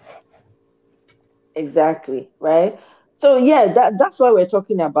everything. Exactly, right? So yeah, that's why we're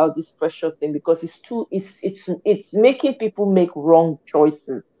talking about this pressure thing, because it's making people make wrong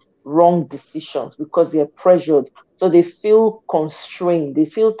choices, wrong decisions, because they're pressured. So they feel constrained, they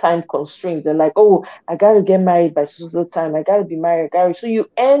feel time constrained. They're like, oh, I gotta get married by so time, I gotta be married, so you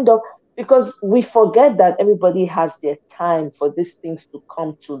end up, because we forget that everybody has their time for these things to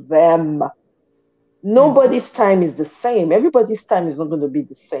come to them. Nobody's time is the same. Everybody's time is not going to be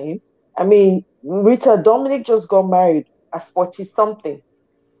the same. I mean, Rita Dominic just got married at 40 something.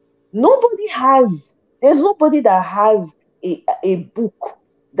 There's nobody that has a book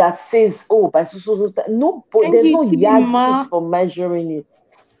that says, oh, by so. Nobody, there's no yardstick for measuring it.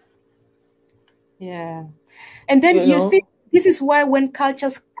 Yeah. And then you see, this is why when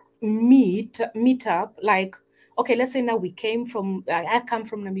cultures meet up, like, okay, let's say now I come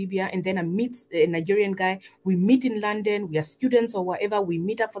from Namibia, and then I meet a Nigerian guy. We meet in London, we are students or whatever. We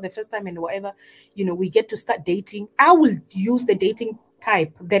meet up for the first time and whatever, we get to start dating. I will use the dating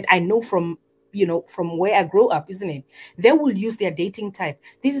type that I know from where I grew up, isn't it? They will use their dating type.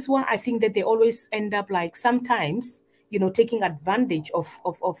 This is why I think that they always end up like sometimes, taking advantage of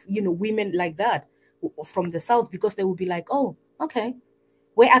women like that from the South, because they will be like, oh, okay,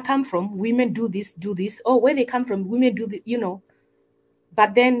 where I come from, women do this. Oh, where they come from, women do this,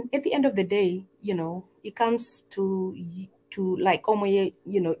 But then at the end of the day, it comes to like, Omoye,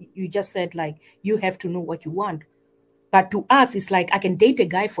 you just said, like, you have to know what you want. But to us, it's like, I can date a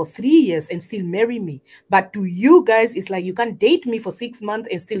guy for 3 years and still marry me. But to you guys, it's like, you can't date me for 6 months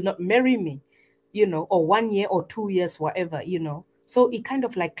and still not marry me, or 1 year or 2 years, whatever, So it kind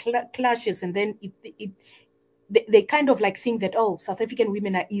of like clashes, and then they kind of like think that, oh, South African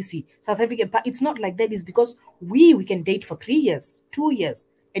women are easy. South African, but it's not like that. It's because we can date for 3 years, 2 years,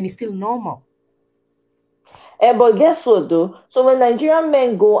 and it's still normal. But guess what, though? So when Nigerian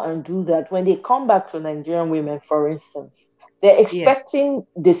men go and do that, when they come back to Nigerian women, for instance, they're expecting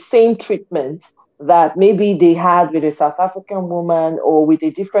the same treatment that maybe they had with a South African woman or with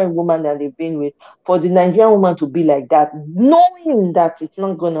a different woman that they've been with, for the Nigerian woman to be like that, knowing that it's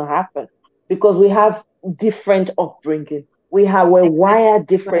not going to happen, because we have different upbringing. We're wired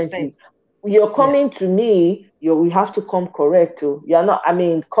differently. You're coming to me, we have to come correct too. You're not,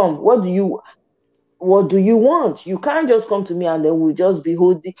 come, what do you want? You can't just come to me and then we'll just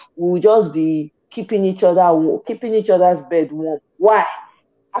be keeping each other's bed warm. Why?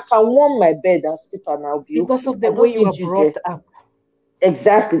 I can warm my bed and sleep and I'll be because of the way you are brought up.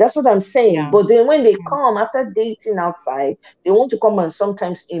 Exactly, that's what I'm saying. Yeah. But then when they come after dating outside, they want to come and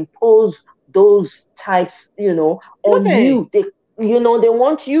sometimes impose those types, on you. They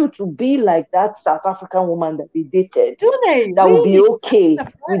want you to be like that South African woman that they dated. Do they? That would be okay.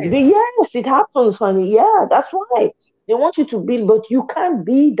 Yes, it happens, honey. Yeah, that's why. They want you to be, but you can't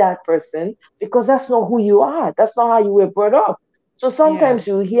be that person because that's not who you are. That's not how you were brought up. So sometimes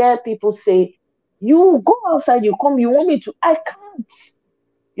you hear people say, you go outside, you come, you want me to, I can't.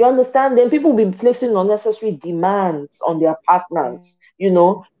 You understand? Then people will be placing unnecessary demands on their partners,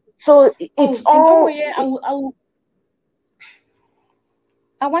 So it's all...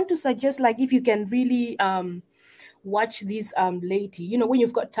 I want to suggest, like, if you can really watch this lady, when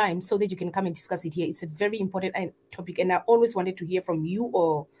you've got time, so that you can come and discuss it here. It's a very important topic, and I always wanted to hear from you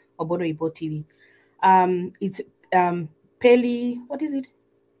or Bodo Ibo TV. It's Peli, what is it?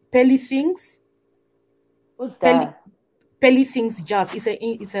 Peli Things. Who's that? Pelly thinks just it's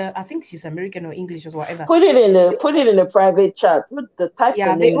a I think she's American or English or whatever. Put it in the private chat. Put the type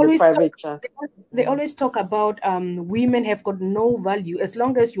Yeah, the they name in the always private talk, chat. they always talk about women have got no value as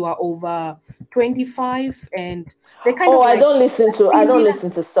long as you are over 25, and they kind of I like don't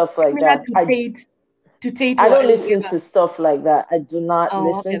listen to stuff like similar that. to Tate I don't or listen whoever. to stuff like that. I do not Oh,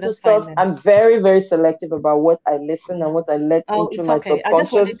 okay, listen to that's fine stuff. then. I'm very, very selective about what I listen and what I let Oh, into it's my okay. I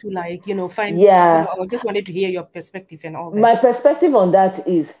just wanted subconscious. to find, Yeah. I just wanted to hear your perspective and all that. My perspective on that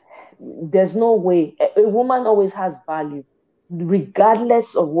is there's no way. A woman always has value,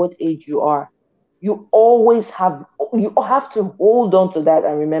 regardless of what age you are. You have to hold on to that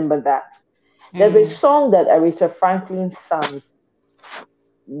and remember that. There's a song that Aretha Franklin sang,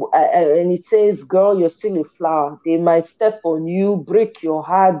 and it says, "Girl, you're still a flower. They might step on you, break your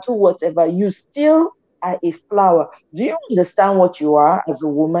heart, do whatever. You still are a flower." Do you understand what you are as a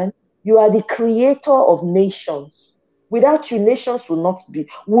woman? You are the creator of nations. Without you, nations will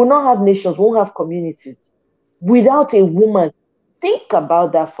not have nations, won't have communities. Without a woman, think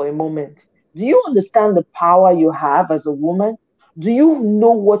about that for a moment. Do you understand the power you have as a woman? Do you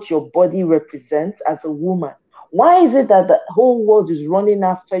know what your body represents as a woman? Why is it that the whole world is running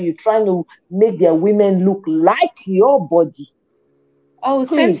after you, trying to make their women look like your body? Oh,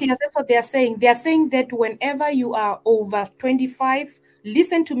 Please. Cynthia, that's what they are saying. They are saying that whenever you are over 25,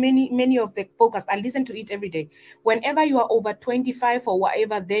 listen to many of the podcasts. I listen to it every day. Whenever you are over 25 or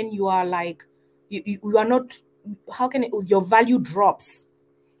whatever, then you are like, you are not, how can your value drops.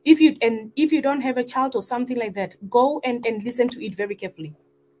 If you don't have a child or something like that, go and listen to it very carefully.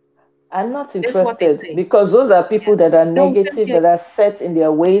 I'm not interested because those are people that are negative, that are set in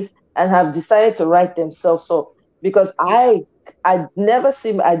their ways and have decided to write themselves up. Because I never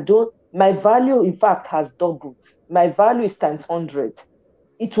see, my value in fact has doubled. My value is times 100.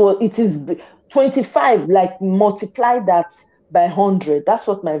 It is 25, like multiply that by 100. That's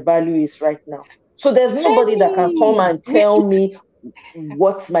what my value is right now. So there's nobody that can come and tell me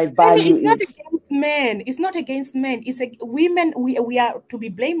what my value it's not is. Against men. It's not against men. It's women. We are to be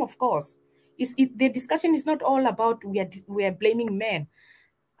blamed, of course. The discussion is not all about we are blaming men.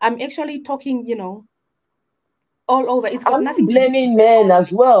 I'm actually talking, all over. It's got nothing to do with blaming men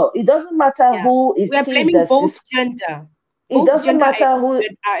as well. It doesn't matter who is. We are blaming both gender. It doesn't matter who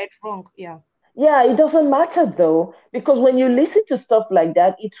are at wrong. Yeah. Yeah, it doesn't matter though, because when you listen to stuff like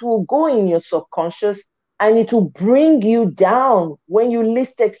that, it will go in your subconscious and it will bring you down when you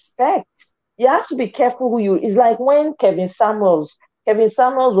least expect. You have to be careful who you. It's like when Kevin Samuels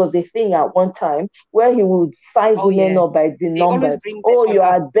was a thing at one time where he would size women up by the numbers. Oh, you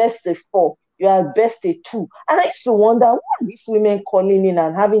are best a 4, you are best a 2. And I used to wonder, what are these women calling in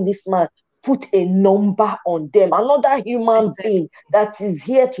and having this man put a number on them? Another human being that is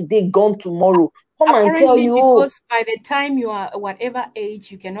here today, gone tomorrow. Come and tell you. Because by the time you are whatever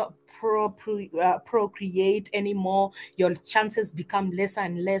age, you cannot procreate anymore. Your chances become lesser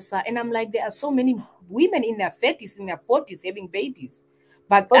and lesser. And I'm like, there are so many women in their 30s, in their 40s having babies.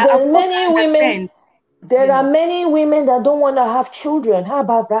 But there are many women. There are many women that don't want to have children. How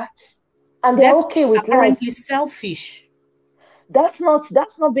about that? And they're okay with life. Apparently selfish. That's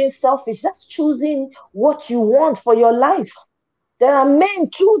not being selfish. That's choosing what you want for your life. There are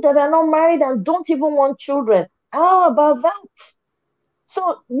men too that are not married and don't even want children. How about that?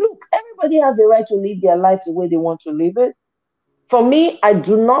 So look, everybody has a right to live their life the way they want to live it. For me, I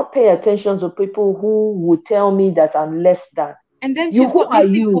do not pay attention to people who would tell me that I'm less than. And then she's got these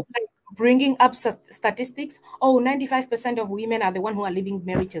things of like bringing up statistics. Oh, 95% of women are the one who are leaving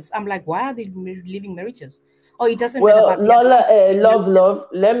marriages. I'm like, why are they leaving marriages? Oh, it doesn't matter about Lola, love.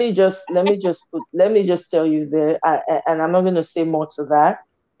 Let me just tell you there, and I'm not going to say more to that.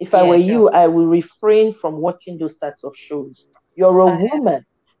 If I were you, I will refrain from watching those types of shows. You're a woman.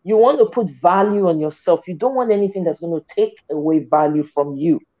 You want to put value on yourself. You don't want anything that's going to take away value from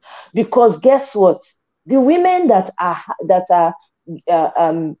you, because guess what? The women that are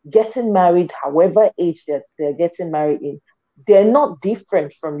getting married, however age that they're getting married in, they're not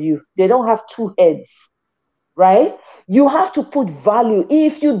different from you. They don't have two heads. Right? You have to put value.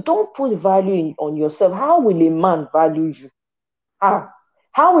 If you don't put value on yourself, how will a man value you?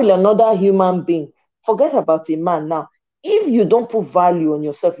 How will another human being? Forget about a man now. If you don't put value on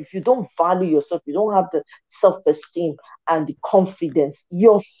yourself, if you don't value yourself, you don't have the self-esteem and the confidence,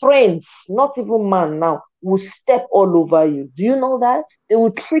 your friends, not even man now, will step all over you. Do you know that? They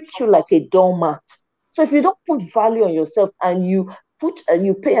will treat you like a doormat. So if you don't put value on yourself and you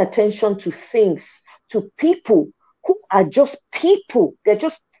pay attention to things, to people who are just people, they're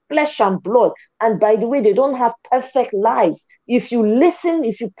just flesh and blood. And by the way, they don't have perfect lives. If you listen,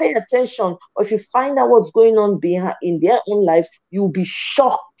 if you pay attention, or if you find out what's going on behind in their own lives, you'll be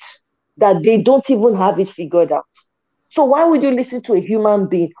shocked that they don't even have it figured out. So why would you listen to a human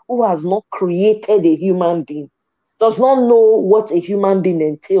being who has not created a human being, does not know what a human being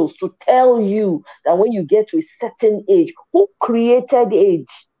entails, to tell you that when you get to a certain age, who created age?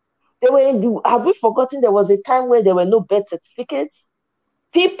 Have we forgotten there was a time where there were no birth certificates?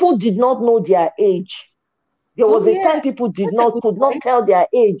 People did not know their age. There was a time people could not tell their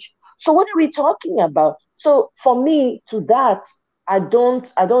age. So what are we talking about? So for me, to that, I don't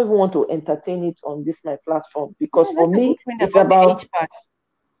even want to entertain it on this my platform, because for me it's about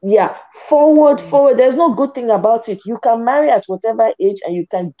forward. There's no good thing about it. You can marry at whatever age and you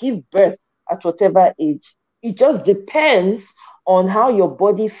can give birth at whatever age. It just depends on how your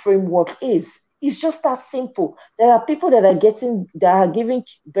body framework is. It's just that simple. There are people that are giving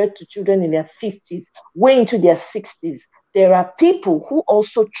birth to children in their 50s, way into their 60s. There are people who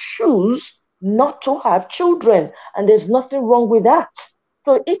also choose not to have children, and there's nothing wrong with that.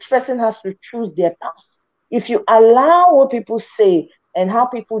 So each person has to choose their path. If you allow what people say and how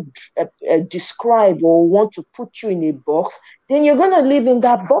people describe or want to put you in a box, then you're going to live in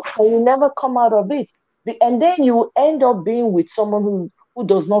that box and you never come out of it. And then you will end up being with someone who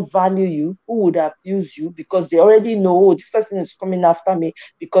does not value you, who would abuse you, because they already know, oh, this person is coming after me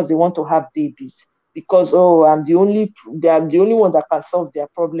because they want to have babies. Because, oh, I'm the only one that can solve their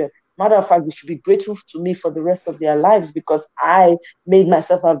problem. Matter of fact, they should be grateful to me for the rest of their lives because I made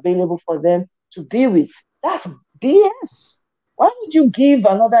myself available for them to be with. That's BS. Why would you give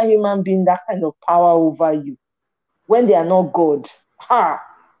another human being that kind of power over you when they are not God?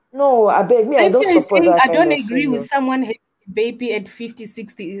 No, I beg me, I don't support that. I don't agree with someone having a baby at 50,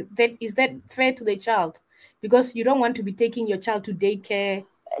 60. Is that fair to the child? Because you don't want to be taking your child to daycare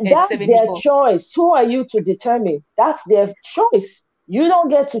at 74. That's their choice. Who are you to determine? That's their choice. You don't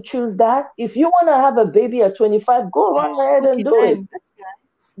get to choose that. If you want to have a baby at 25, go run ahead and do it. That's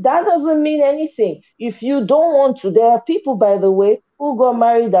nice. That doesn't mean anything. If you don't want to, there are people, by the way, who got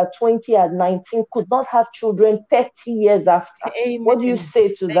married at 20, at 19, could not have children 30 years after. Amen. What do you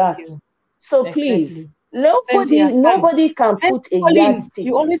say to that? You. So please, nobody can put a yardstick.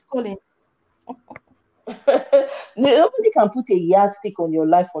 You always call him. Nobody can put a yardstick on your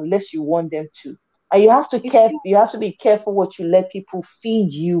life unless you want them to. And you have to be careful what you let people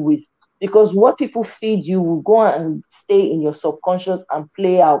feed you with, because what people feed you will go and stay in your subconscious and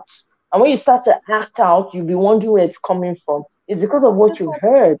play out. And when you start to act out, you'll be wondering where it's coming from. It's because of what you've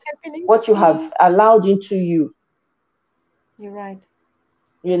heard, what you have allowed into you. You're right.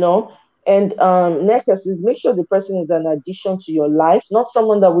 You know, and next is make sure the person is an addition to your life, not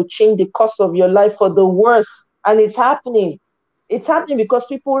someone that will change the course of your life for the worse. And it's happening. It's happening because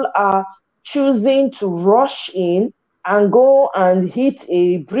people are choosing to rush in and go and hit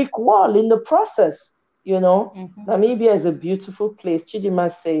a brick wall in the process. You know, Namibia is a beautiful place.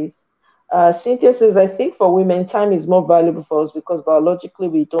 Chidima says. Cynthia says, I think for women, time is more valuable for us because biologically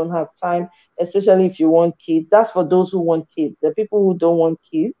we don't have time, especially if you want kids. That's for those who want kids. The people who don't want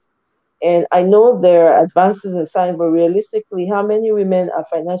kids. And I know there are advances in science, but realistically, how many women are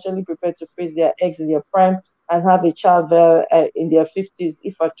financially prepared to freeze their eggs in their prime and have a child in their 50s,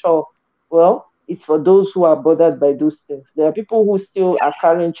 if at all? Well, it's for those who are bothered by those things. There are people who still are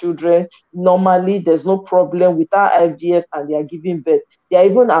carrying children. Normally, there's no problem without IVF and they are giving birth. They are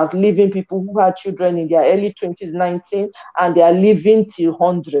even outliving people who had children in their early 20s, 19, and they are living till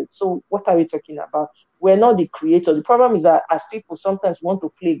 100. So what are we talking about? We're not the creator. The problem is that as people sometimes want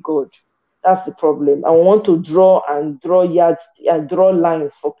to play God. That's the problem. I want to draw yards and draw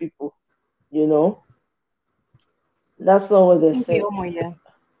lines for people, you know. That's not what they're saying.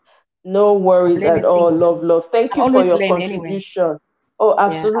 No worries at all, love. Thank you for your contribution. Anyway. Oh,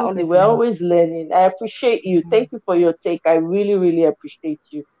 absolutely. We're always learning. I appreciate you. Thank you for your take. I really, really appreciate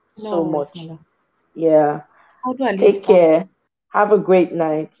you so much. Yeah. How do I take care. Have a great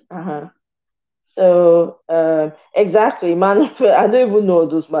night. So exactly, man. I don't even know all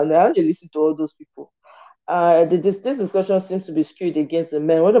those men. I don't listen to all those people. This discussion seems to be skewed against the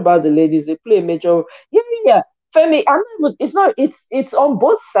men. What about the ladies? They play a major. Yeah. Femi, it's on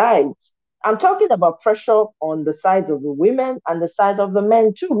both sides. I'm talking about pressure on the sides of the women and the side of the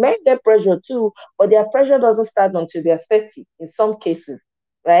men too. Men get pressure too, but their pressure doesn't start until they're 30 in some cases,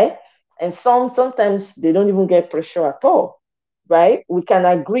 right? And sometimes they don't even get pressure at all, right? We can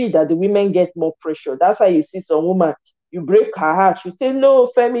agree that the women get more pressure. That's why you see some woman, you break her heart. You say, no,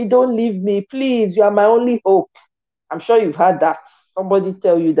 Femi, don't leave me. Please, you are my only hope. I'm sure you've had that. Somebody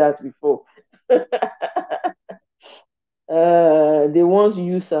tell you that before. They want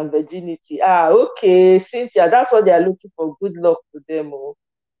youth and virginity. Okay, Cynthia, that's what they are looking for. Good luck to them. Oh.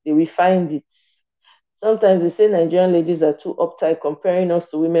 They will find it. Sometimes they say Nigerian ladies are too uptight, comparing us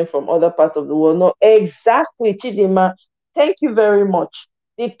to women from other parts of the world. No, exactly, Chidima. Thank you very much.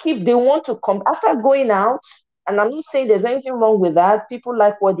 They want to come after going out, and I'm not saying there's anything wrong with that. People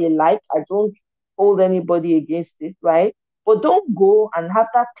like what they like. I don't hold anybody against it, right? But don't go and have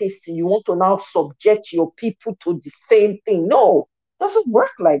that tasting. You want to now subject your people to the same thing. No, it doesn't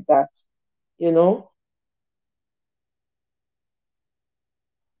work like that. You know,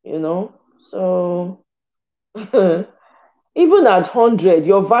 you know. So even at 100,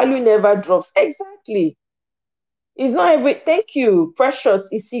 your value never drops. Exactly. It's not every. Thank you, precious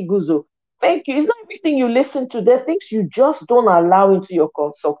Isiguzo. Thank you. It's not everything you listen to. There are things you just don't allow into your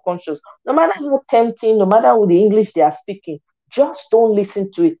subconscious. No matter how tempting, no matter what the English they are speaking, just don't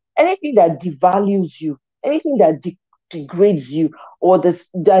listen to it. Anything that devalues you, anything that degrades you, or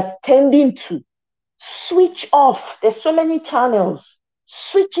that's tending to switch off. There's so many channels.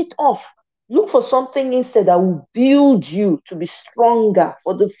 Switch it off. Look for something instead that will build you to be stronger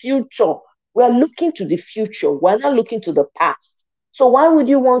for the future. We are looking to the future. We're not looking to the past. So why would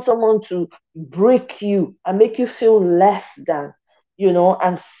you want someone to break you and make you feel less than,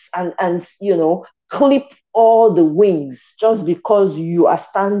 clip all the wings just because you are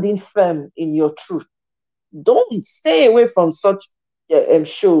standing firm in your truth? Don't stay away from such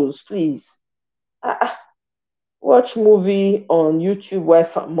shows, please. Watch movie on YouTube,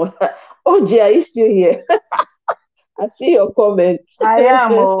 wife and mother. Oh, Jay, are you still here? I see your comments. I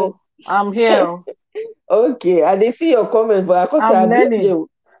am. Oh, I'm here. Okay, I didn't see your comments, but I can say I'm I learning. you.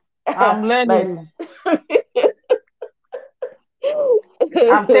 I'm Nice. learning.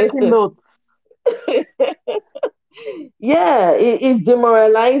 I'm taking notes. Yeah, it's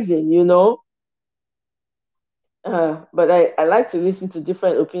demoralizing, but I like to listen to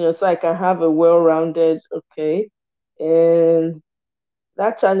different opinions so I can have a well-rounded, okay. And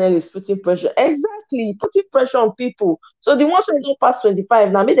that channel is putting pressure. Exactly, putting pressure on people. So the ones who don't pass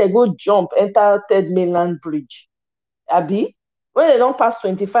 25, now maybe they go jump, enter Third Mainland Bridge. Abi? When they don't pass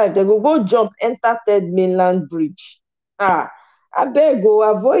 25, they go jump, enter Third Mainland Bridge. I beg go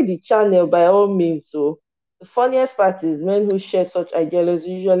avoid the channel by all means. So the funniest part is men who share such ideologies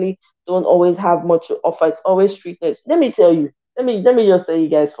usually don't always have much to offer. It's always streetness. Let me tell you. Let me just tell you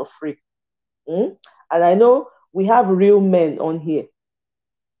guys for free. And I know we have real men on here.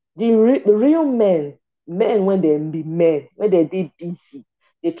 The real men when they be men, when they busy,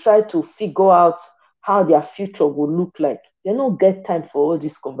 they try to figure out how their future will look like. They don't get time for all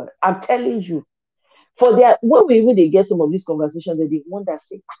this conversation. I'm telling you, for their when we even they get some of these conversations, they wonder,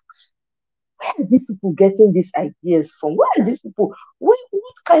 say, where are these people getting these ideas from? Where are these people? What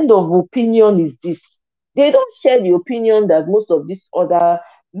kind of opinion is this? They don't share the opinion that most of these other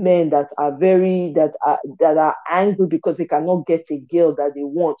men that are angry because they cannot get a girl that they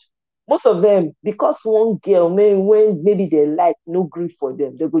want. Most of them, because one girl, when maybe they like no grief for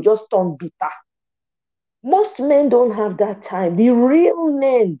them, they will just turn bitter. Most men don't have that time. The real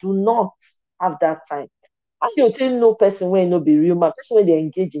men do not have that time. How you tell no person when no be real man, person when they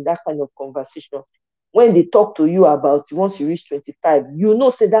engage in that kind of conversation, when they talk to you about once you reach 25,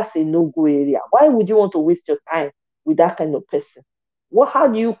 say that's a no-go area. Why would you want to waste your time with that kind of person? How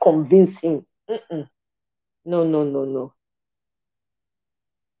do you convince him? Mm-mm. No, no, no, no.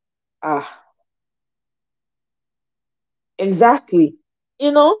 Exactly.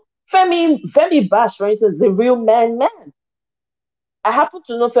 Femi Bash, for instance, the real man. I happen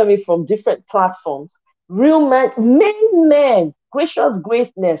to know Femi from different platforms. Real man, main men, gracious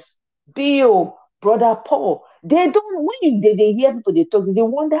greatness, Bill, brother Paul. They don't they hear people they talk, they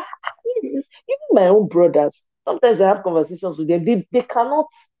wonder, even my own brothers. Sometimes I have conversations with them. They cannot,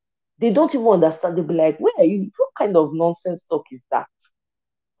 they don't even understand. They'll be like, where are you? What kind of nonsense talk is that?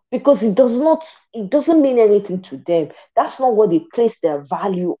 Because it doesn't mean anything to them. That's not what they place their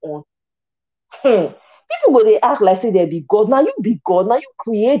value on. People go they act like say they be God. Now you be God. Now you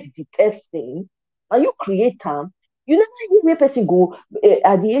create the person. Now you create them. You never hear where person go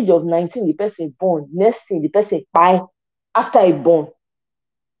at the age of 19, the person born. Next thing, the person buy after he born.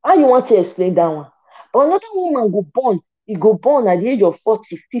 How you want to explain that one? But another woman go born. He go born at the age of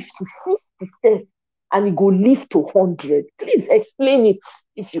 40, 50, 60, and he go live to 100. Please explain it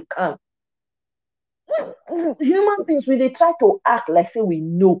if you can. Human beings, we they try to act like say we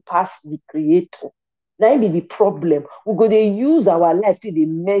know past the creator. That be the problem. We go they use our life to they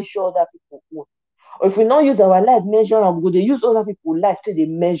measure other people own. Or if we not use our life measure them, we go they use other people's life to they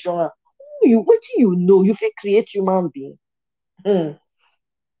measure them. What do you know? You feel create human being. Mm.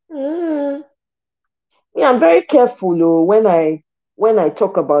 Mm. Me, I'm very careful when I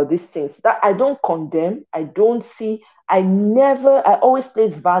talk about these things. That I don't condemn, I don't see, I always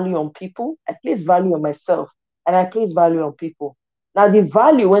place value on people. I place value on myself and I place value on people. Now the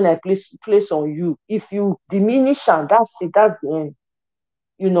value when I place on you, if you diminish and that's it, that's the end.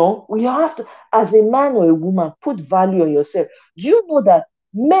 We have to, as a man or a woman, put value on yourself. Do you know that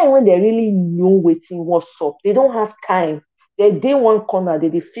men, when they really know what's up, they don't have time. They one corner,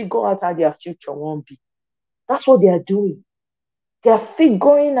 they figure out how their future won't be. That's what they are doing. They are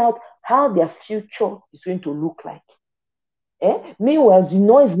figuring out how their future is going to look like. Meanwhile, the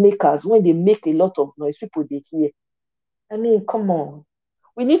noise makers, when they make a lot of noise, people they hear. I mean, come on.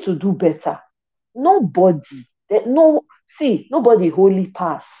 We need to do better. Nobody, nobody holy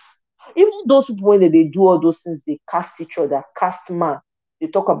pass. Even those people, when they do all those things, they cast each other, cast man. They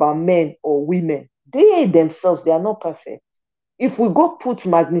talk about men or women. They themselves, they are not perfect. If we go put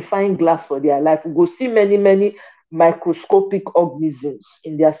magnifying glass for their life, we go see many, many microscopic organisms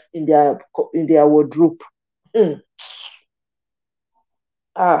in their wardrobe.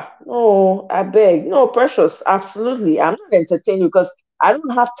 No, I beg. No, precious. Absolutely. I'm not entertaining because I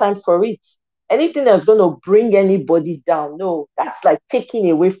don't have time for it. Anything that's going to bring anybody down, no, that's like taking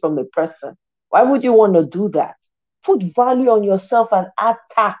away from the person. Why would you want to do that? Put value on yourself and add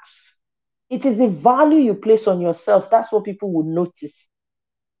tax. It is the value you place on yourself. That's what people would notice.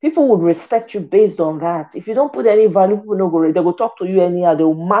 People would respect you based on that. If you don't put any value, people no go. They go talk to you anyhow. They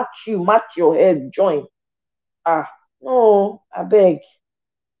will match your head, join. No, I beg.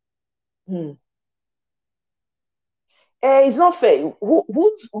 Hmm. It's not fair.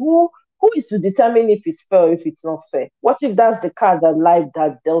 Who is to determine if it's fair or if it's not fair? What if that's the card that life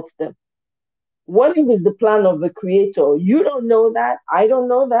has dealt them? What if it's the plan of the creator? You don't know that. I don't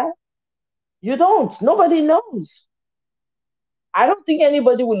know that. You don't. Nobody knows. I don't think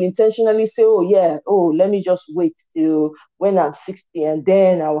anybody will intentionally say, oh, yeah, let me just wait till when I'm 60 and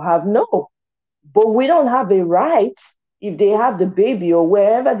then I'll have. No. But we don't have a right, if they have the baby or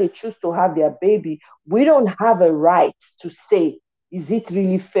wherever they choose to have their baby, we don't have a right to say, is it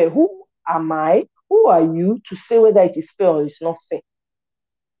really fair? Who am I? Who are you to say whether it is fair or it's not fair?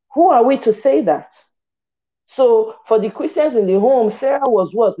 Who are we to say that? So for the Christians in the home, Sarah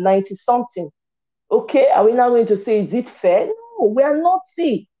was what, 90 something? Okay, are we now going to say, is it fair? No, we are not.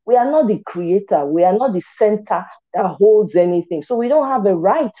 See, we are not the creator. We are not the center that holds anything. So we don't have a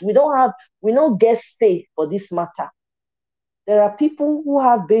right. We don't get stay for this matter. There are people who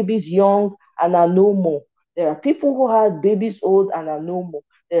have babies young and are no more. There are people who had babies old and are no more.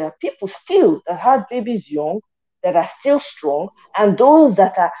 There are people still that had babies young that are still strong, and those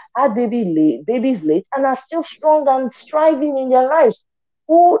that had babies late and are still strong and striving in their lives.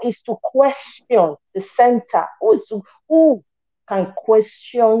 Who is to question the center? Who can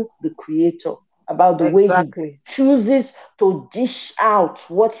question the creator about the way he chooses to dish out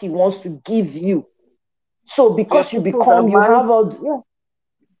what he wants to give you? So because you have all,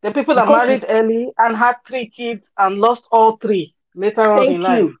 the people that married early and had 3 kids and lost all 3 later on in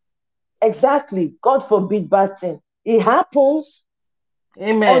life. Thank you. Exactly. God forbid bad thing. It happens.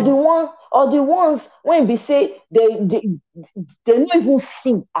 Amen. Or the ones when we say they don't even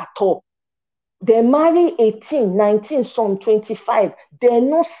see at all. They marry 18, 19, some 25. They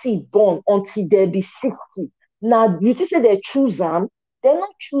no see born until they be 60. Now you say they choose them, they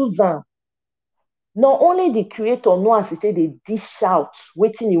not choose them. Not only the creator know as he say they dish out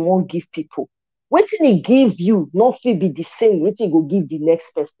wetin he won't give people. Wetin he give you not fit be the same wetin he go give the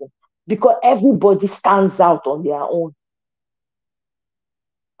next person, because everybody stands out on their own.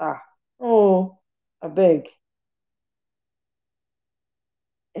 I beg.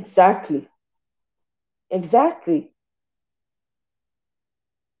 Exactly.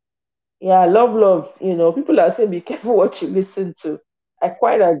 Yeah, love. People are saying be careful what you listen to. I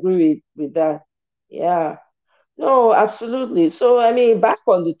quite agree with that. Yeah. No, absolutely. So, I mean, back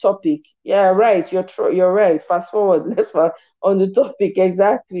on the topic. Yeah, right. You're right. Fast forward. Let's fast on the topic.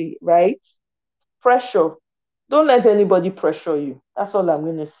 Exactly. Right. Pressure. Don't let anybody pressure you. That's all I'm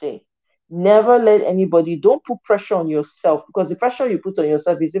going to say. Never let anybody, don't put pressure on yourself, because the pressure you put on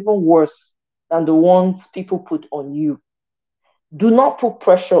yourself is even worse than the ones people put on you. Do not put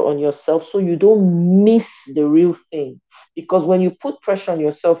pressure on yourself so you don't miss the real thing. Because when you put pressure on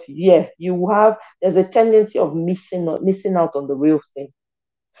yourself, there's a tendency of missing out on the real thing.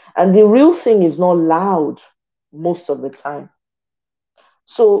 And the real thing is not loud most of the time.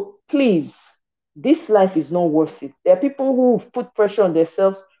 So please, this life is not worth it. There are people who've put pressure on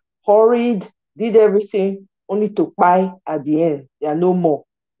themselves, hurried, did everything, only to buy at the end. They are no more.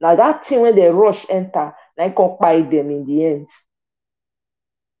 Now that thing when they rush enter, they can buy them in the end.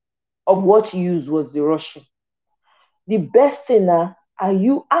 of what you used was the rushing. The best thing now, are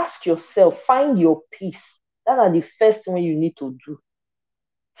you ask yourself, find your peace. That are the first thing you need to do.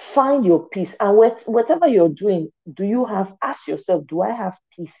 Find your peace. And whatever you're doing, ask yourself, do I have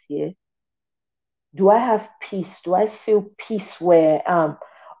peace here? Do I have peace? Do I feel peace where I am?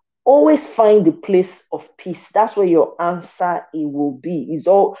 Always find the place of peace. That's where your answer it will be.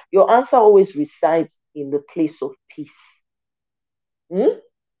 Your answer always resides in the place of peace.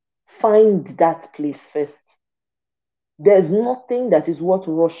 Find that place first. There's nothing that is worth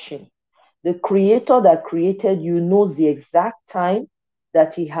rushing. The creator that created you knows the exact time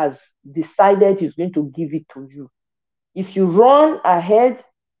that he has decided he's going to give it to you. If you run ahead,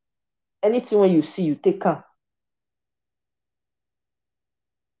 anything when you see, you take on.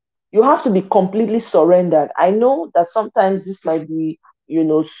 You have to be completely surrendered. I know that sometimes this might be,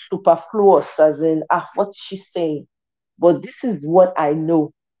 superfluous, as in, what's she saying? But this is what I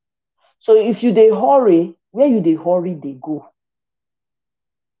know. So if you they hurry, where you they hurry, they go.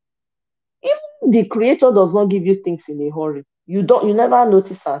 Even the creator does not give you things in a hurry. You never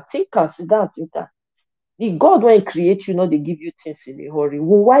notice and think and sit down, think and. The God when he create you, they give you things in a hurry.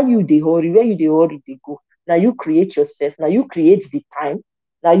 Well, why you they hurry? Where you they hurry, they go. Now you create yourself. Now you create the time.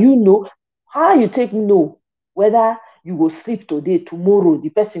 Now you know how you take know whether you go sleep today, tomorrow, the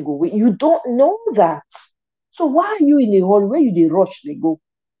person go wait. You don't know that. So why are you in a hurry? Where you they rush, they go.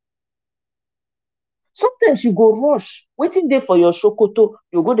 Sometimes you go rush, waiting there for your Sokoto,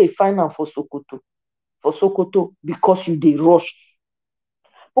 you go they find out for Sokoto because you they rush.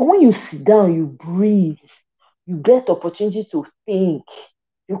 But when you sit down, you breathe, you get opportunity to think,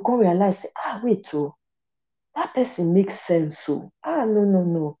 you can realize, wait, that person makes sense. So,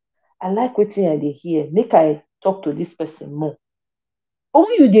 no. I like waiting I dey hear. Make I talk to this person more. But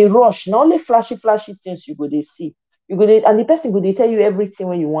when you dey rush, not only flashy things you go dey see. You go dey, and the person go dey tell you everything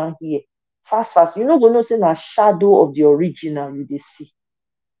when you want hear. Fast. You know go know say na shadow of the original you dey see.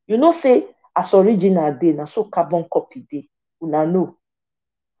 You know say as original dey, na so carbon copy dey. Una know.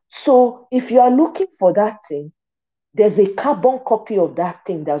 So if you are looking for that thing, there's a carbon copy of that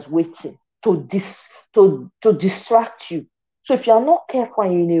thing that's waiting to distract you. So if you are not careful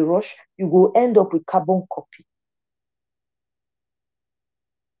and you're in a rush, you will end up with carbon copy.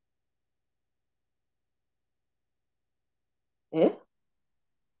 Eh?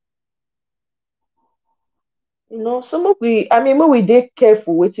 Some we dey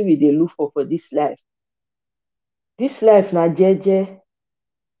careful wetin we dey look for this life. This life na jeje.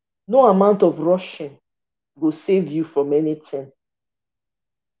 No amount of rushing will save you from anything.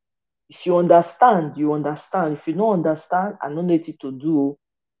 If you understand, you understand. If you don't understand, I don't know what to do.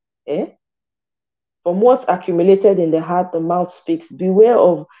 From what's accumulated in the heart, the mouth speaks. Beware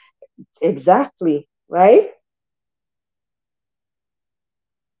of exactly, right?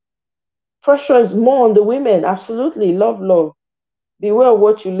 Pressure is more on the women. Absolutely. Love. Beware of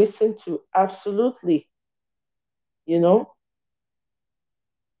what you listen to. Absolutely.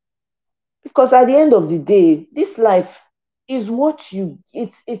 Because at the end of the day, this life is what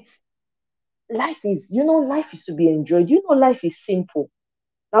life is to be enjoyed. Life is simple.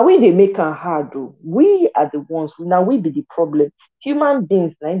 Now we they make it hard though. We are the ones. Now we be the problem. Human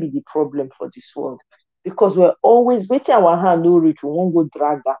beings now be the problem for this world. Because we're always waiting our hand no reach. We won't go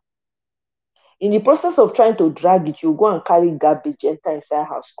drag her. In the process of trying to drag it, you go and carry garbage, enter inside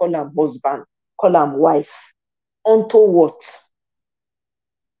house, call them husband, call them wife. Unto what?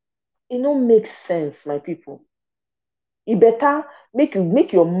 It don't make sense, my people. It better make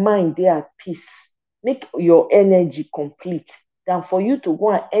your mind there at peace, make your energy complete, than for you to go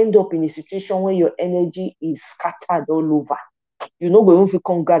and end up in a situation where your energy is scattered all over. You know, go if you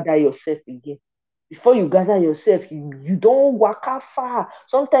can't gather yourself again. Before you gather yourself, you don't walk out far.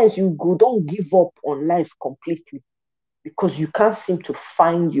 Sometimes you don't give up on life completely because you can't seem to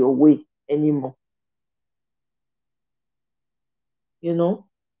find your way anymore.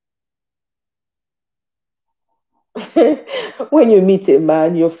 When you meet a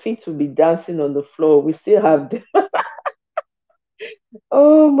man, your feet will be dancing on the floor. We still have them.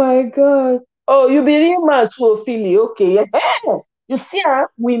 Oh my God. Oh, you be real man too, Philly. Okay. You see, there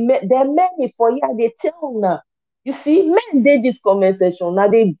are many for you. They tell now. You see, men did this comment section. Now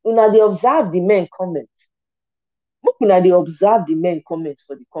they observe the men comments. Now they observe the men comments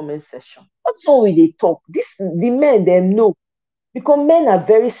for the comment section. What's wrong with they talk? The men them know. Because men are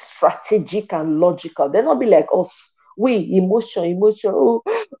very strategic and logical. They're not be like us. We emotion.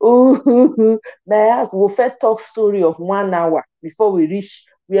 Oh, my heart will first talk story of 1 hour before we reach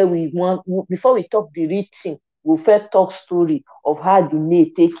where we want. Before we talk the real thing, we'll first talk story of how the nail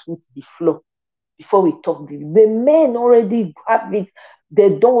take hit the floor. Before we talk the men already have it they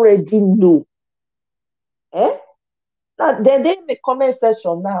don't already know. Eh? Now, then they make comment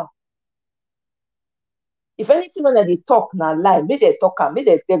section now. If anything when they talk now lie, maybe they talk and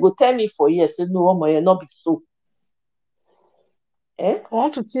maybe they go tell me for years, say no, not be so. Eh? I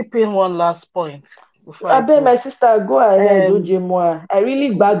want to chip in one last point before I I bet go. my sister, go ahead, Um, Ojemwa. I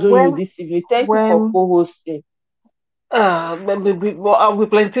really gbadun you when this evening. Thank you for when co-hosting. well, I'll be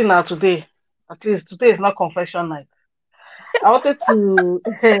plenty now today. At least today is not confession night. I wanted to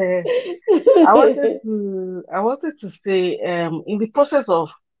I wanted to say in the process of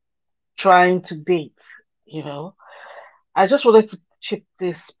trying to date, you know, I just wanted to chip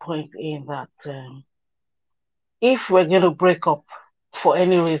this point in that if we're going to break up for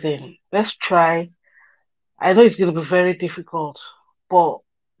any reason, let's try. I know it's going to be very difficult, but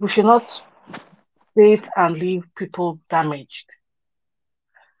we should not date and leave people damaged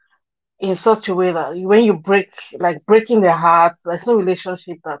in such a way that when you break, like breaking their hearts, there's no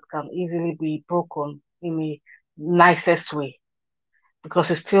relationship that can easily be broken in a nicest way because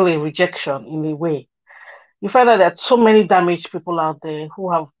it's still a rejection in a way. You find out that so many damaged people out there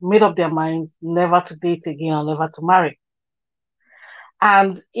who have made up their minds never to date again or never to marry.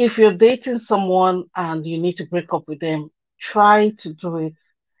 And if you're dating someone and you need to break up with them, try to do it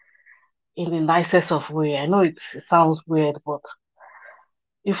in the nicest of way. I know it sounds weird, but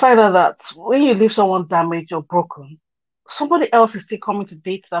you find out that when you leave someone damaged or broken, somebody else is still coming to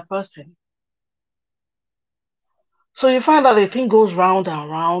date that person. So you find out the thing goes round and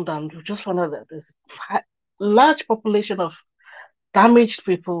round, and you just find out that there's a large population of damaged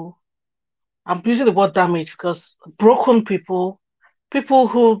people. I'm using the word damaged because broken people, people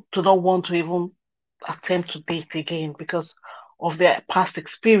who do not want to even attempt to date again because of their past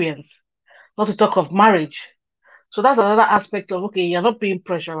experience, not to talk of marriage. So that's another aspect of okay, you're not being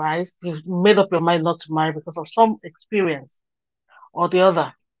pressurized. You've made up your mind not to marry because of some experience or the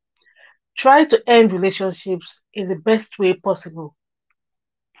other. Try to end relationships in the best way possible.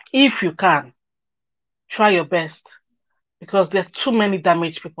 If you can, try your best because there are too many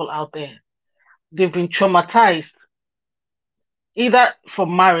damaged people out there. They've been traumatized either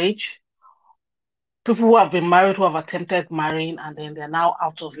from marriage, people who have been married who have attempted marrying and then they're now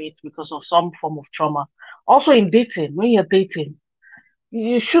out of it because of some form of trauma. Also in dating, when you're dating,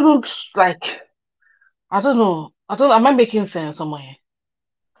 you shouldn't like I don't know. I don't. Am I making sense somewhere?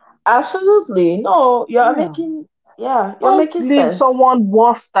 Absolutely. No, Yeah. you're Don't making leave sense. someone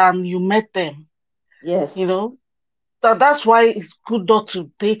worse than you met them. You Yes. know that's why it's good not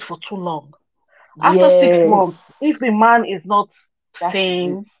to date for too long. After 6 months, Yes. if the man is not That is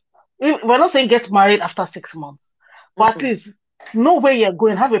it. saying, we're not saying get married after 6 months, but at Mm-mm. least know where you're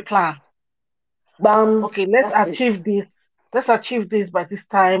going. Have a plan. Bam. Okay, let's That's it. achieve this. Let's achieve this by this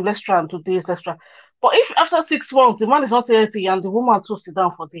time. Let's try and do this. Let's try. But if after 6 months the man is not saying anything and the woman too sit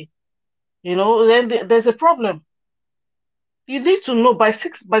down for this, then there's a problem. You need to know by the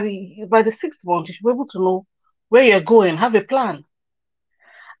 6 months, you should be able to know where you're going, have a plan.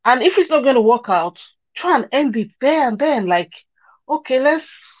 And if it's not going to work out, try and end it there and then. Like, okay, let's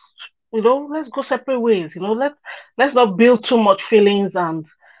go separate ways. Let's not build too much feelings and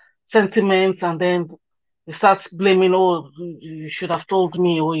sentiments, and then you start blaming, oh, you should have told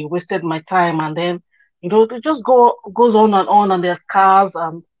me, or you wasted my time, and then it just goes on, and there's scars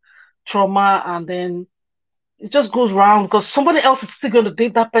and trauma, and then it just goes round because somebody else is still going to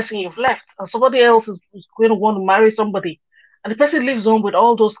date that person you've left, and somebody else is going to want to marry somebody, and the person lives on with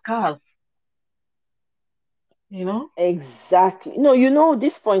all those scars, you know? Exactly. No,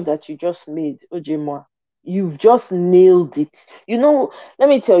 this point that you just made, Ojemwa, you've just nailed it. Let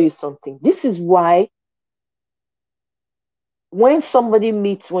me tell you something. This is why when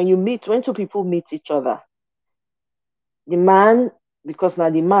when two people meet each other, the man, because now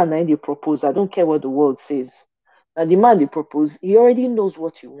the man now they propose, I don't care what the world says. Now the man they propose, he already knows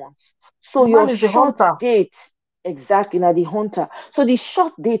what he wants. So The your man is the short hunter. date, exactly, now the hunter. So the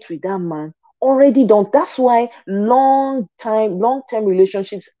short date with that man already done. That's why long-term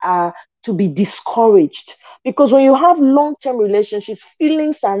relationships are to be discouraged. Because when you have long-term relationships,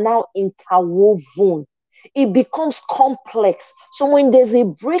 feelings are now interwoven. It becomes complex. So when there's a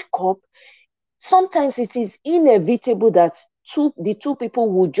breakup, sometimes it is inevitable that the two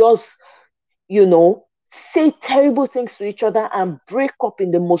people will just, say terrible things to each other and break up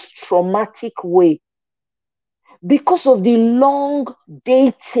in the most traumatic way because of the long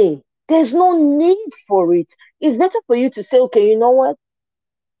dating. There's no need for it. It's better for you to say, okay, you know what?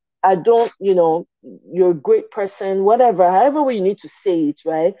 I don't, you're a great person, whatever, however way you need to say it,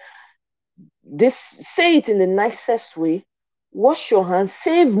 right? This Say it in the nicest way, wash your hands,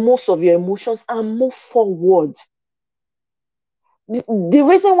 save most of your emotions, and move forward. The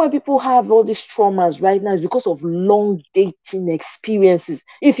reason why people have all these traumas right now is because of long dating experiences.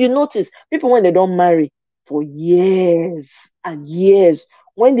 If you notice, people when they don't marry for years and years,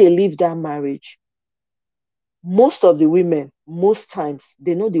 when they leave that marriage, most of the women, most times,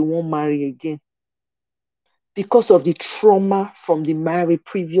 they know they won't marry again because of the trauma from the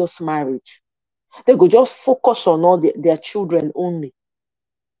previous marriage. They go just focus on all their children only.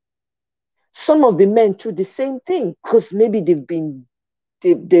 Some of the men too, the same thing, because maybe they've been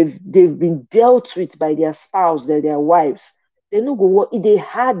dealt with by their spouse, their wives. They no go what they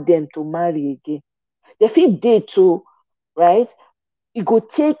had them to marry again. They feel they too, right? It go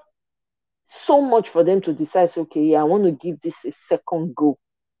take so much for them to decide, okay, yeah, I want to give this a second go.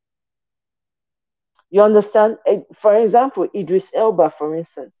 You understand? For example, Idris Elba, for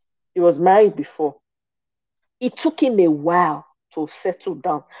instance, he was married before. It took him a while to settle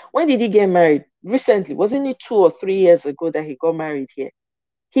down. When did he get married? Recently, wasn't it 2 or 3 years ago that he got married here?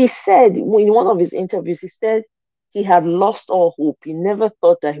 He said in one of his interviews, he said he had lost all hope. He never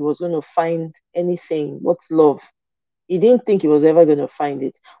thought that he was going to find anything. What's love? He didn't think he was ever going to find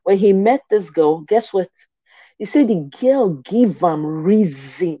it. When he met this girl, guess what? He said the girl gave him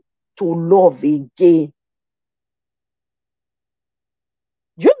reason to love again.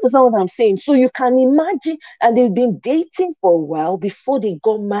 Do you understand what I'm saying? So you can imagine, and they've been dating for a while before they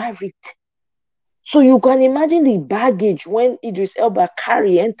got married. So you can imagine the baggage when Idris Elba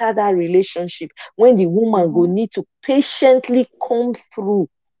carry enter that relationship, when the woman go need to patiently come through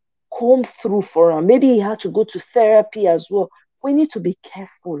for her. Maybe he had to go to therapy as well. We need to be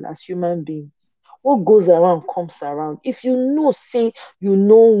careful as human beings. What goes around comes around. If you know, say you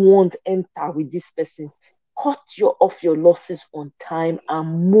no want enter with this person, cut off your losses on time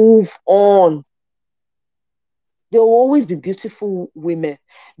and move on. There will always be beautiful women.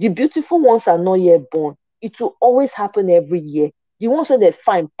 The beautiful ones are not yet born. It will always happen every year. The ones when they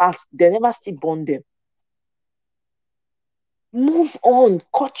find past, they never still born them. Move on,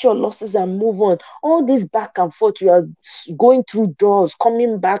 cut your losses and move on. All this back and forth, you are going through doors,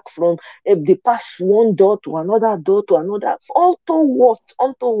 coming back from the past one door to another door to another. Onto what?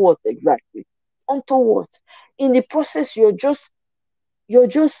 Onto what exactly? Onto what? In the process, you're just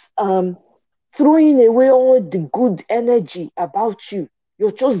throwing away all the good energy about you.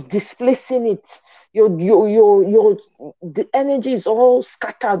 You're just displacing it. The energy is all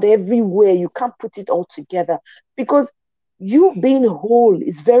scattered everywhere. You can't put it all together because you being whole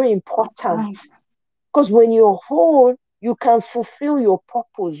is very important. Because when you're whole, you can fulfill your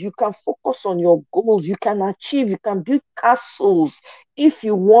purpose. You can focus on your goals. You can achieve. You can build castles if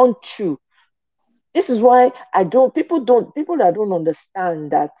you want to. This is why people that don't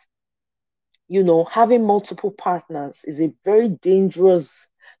understand that, having multiple partners is a very dangerous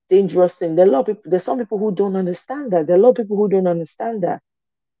thing. There's some people who don't understand that. There are a lot of people who don't understand that.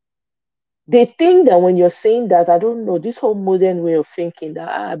 They think that when you're saying that, I don't know, this whole modern way of thinking that,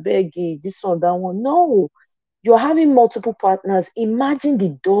 I beg you, this one, that one. No, you're having multiple partners. Imagine the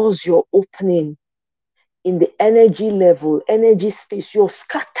doors you're opening in the energy level, energy space. You're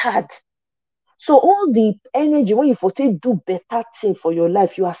scattered. So all the energy, when you do better thing for your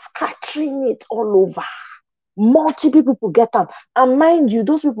life, you are scattering it all over. Multiple people get them. And mind you,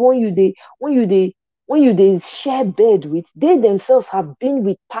 those people when you share bed with, they themselves have been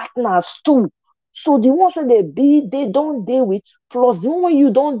with partners too. So the ones that they don't deal with, plus the one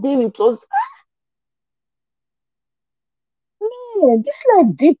you don't deal with, plus man, this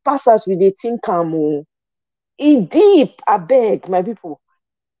life deep passes with a think camo. It deep, I beg my people.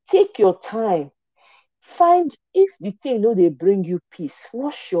 Take your time. Find if the thing they bring you peace,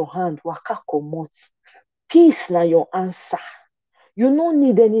 wash your hand, waka comot. Peace na your answer. You no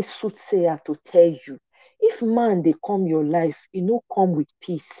need any soothsayer to tell you. If man they come your life, e no come with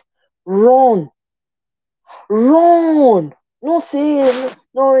peace. Run. No say,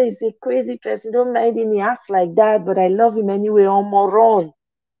 no, he's a crazy person. Don't mind him, he acts like that, but I love him anyway. Run.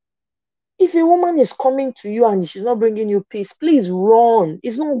 If a woman is coming to you and she's not bringing you peace, please run.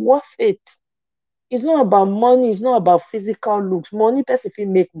 It's not worth it. It's not about money. It's not about physical looks. Money, person fit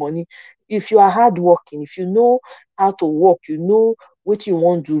make money. If you are hardworking, if you know how to work, you know what you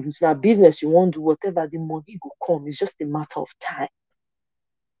want to do. If it's business you want to do, whatever, the money will come. It's just a matter of time.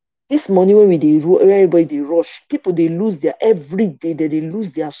 This money when everybody they rush, people they lose every day they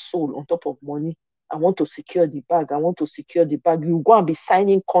lose their soul on top of money. I want to secure the bag. I want to secure the bag. You go and be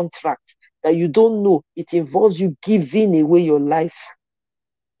signing contracts that you don't know. It involves you giving away your life.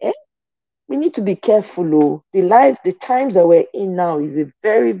 We need to be careful. Oh. The times that we're in now is a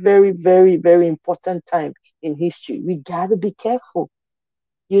very, very, very, very important time in history. We gotta be careful.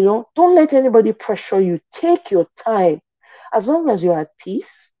 Don't let anybody pressure you. Take your time. As long as you're at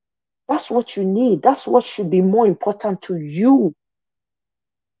peace, that's what you need. That's what should be more important to you.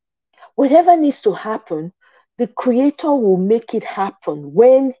 Whatever needs to happen, the Creator will make it happen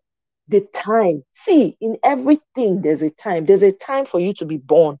when the time. See, in everything, there's a time. There's a time for you to be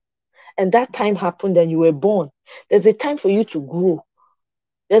born, and that time happened and you were born. There's a time for you to grow.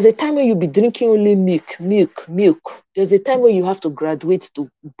 There's a time when you'll be drinking only milk, milk, milk. There's a time when you have to graduate to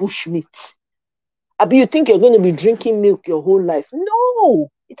bushmeat. Abi, you think you're going to be drinking milk your whole life? No,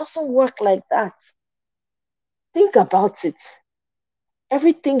 it doesn't work like that. Think about it.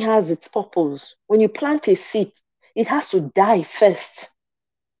 Everything has its purpose. When you plant a seed, it has to die first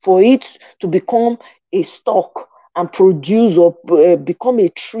for it to become a stalk and produce or become a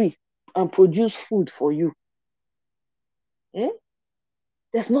tree and produce food for you. Eh?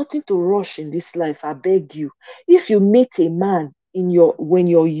 There's nothing to rush in this life, I beg you. If you meet a man when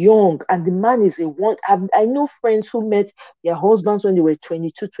you're young and the man is a one, I know friends who met their husbands when they were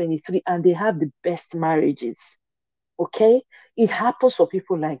 22, 23, and they have the best marriages. Okay? It happens for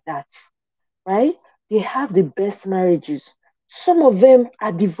people like that, right? They have the best marriages. Some of them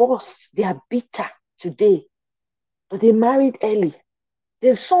are divorced, they are bitter today, but they married early.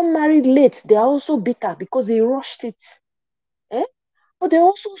 There's some married late, they are also bitter because they rushed it. Eh? But there are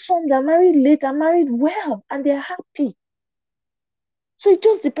also some that married late and married well and they're happy. So it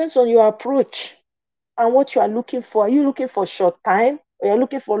just depends on your approach and what you are looking for. Are you looking for short time or you're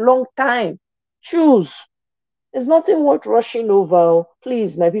looking for long time? Choose. There's nothing worth rushing over.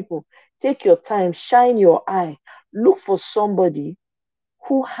 Please, my people, take your time, shine your eye. Look for somebody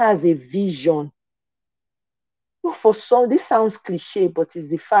who has a vision. Look for this sounds cliche, but it's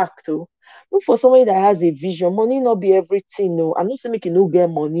the fact. Oh. Look for somebody that has a vision. Money not be everything. No, I'm not saying make you no get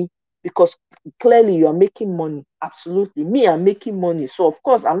money because clearly you are making money. Absolutely. Me, I'm making money. So of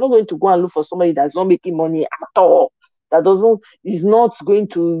course, I'm not going to go and look for somebody that's not making money at all. That is not going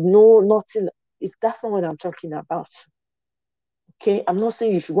to know nothing. That's not what I'm talking about. Okay, I'm not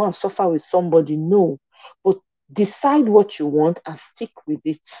saying you should go and suffer with somebody. No, but decide what you want and stick with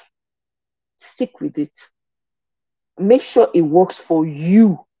it. Stick with it. Make sure it works for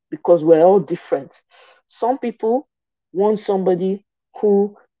you because we're all different. Some people want somebody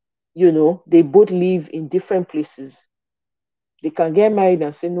who, they both live in different places. They can get married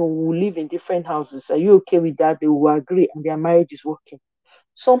and say, no, we'll live in different houses. Are you okay with that? They will agree and their marriage is working.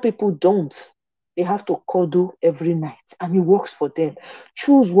 Some people don't. They have to cuddle every night and it works for them.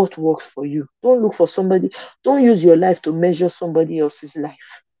 Choose what works for you. Don't look for somebody. Don't use your life to measure somebody else's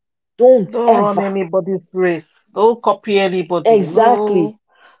life. Don't run ever. anybody's race. Don't copy anybody. Exactly.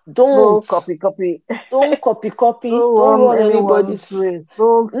 No Don't. copy. Don't copy. Don't Don't run run anyone's anybody's. race.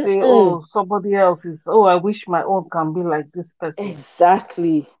 Don't say, Mm-mm. oh, somebody else is, oh, I wish my own can be like this person.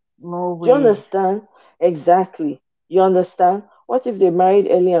 Exactly. No Do you way. understand? Exactly. You understand? What if they married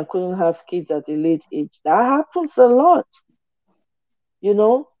early and couldn't have kids at a late age? That happens a lot. You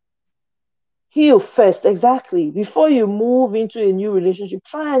know? Heal first. Exactly. Before you move into a new relationship,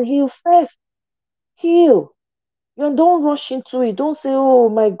 try and heal first. Heal. You don't rush into it. Don't say, oh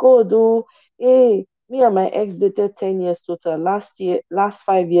my God, oh, hey, me and my ex dated 10 years total. Last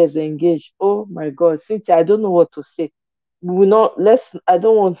 5 years engaged. Oh my God, Cynthia, I don't know what to say. We will not, I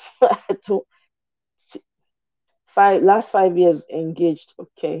don't want, I don't, last 5 years engaged.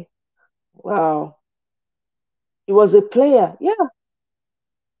 Okay. Wow. He was a player. Yeah.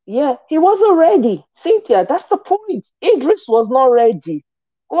 Yeah. He wasn't ready. Cynthia, that's the point. Idris was not ready.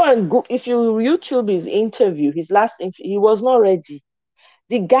 Go if you YouTube his interview, his last interview, he was not ready.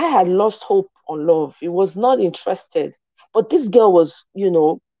 The guy had lost hope on love. He was not interested. But this girl was,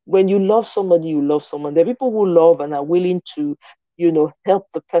 when you love somebody, you love someone. There are people who love and are willing to, help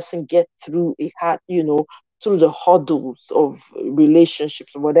the person get through a hard, through the hurdles of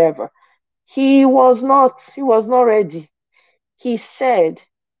relationships or whatever. He was not ready. He said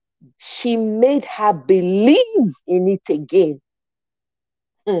she made her believe in it again.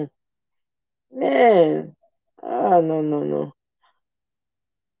 Hmm. Man. No, no,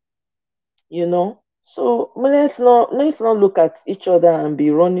 no. So let's not look at each other and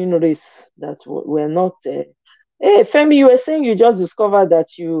be running race that we're not. Hey, Femi, you were saying you just discovered that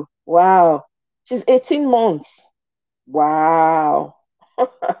wow, she's 18 months. Wow.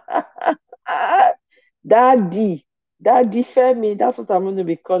 Daddy, Daddy Femi, that's what I'm going to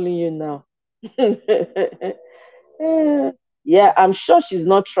be calling you now. Yeah, I'm sure she's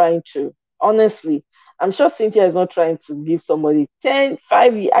not trying to. Honestly, I'm sure Cynthia is not trying to give somebody 10,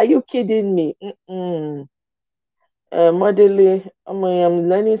 5 years. Are you kidding me? Mm-mm. Modely, I'm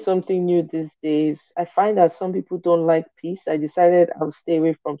learning something new these days. I find that some people don't like peace. I decided I'll stay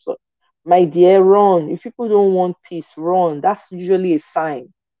away from My dear, run. If people don't want peace, run. That's usually a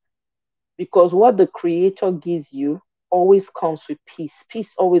sign. Because what the creator gives you always comes with peace.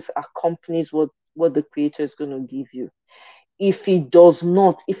 Peace always accompanies what the creator is going to give you. If it does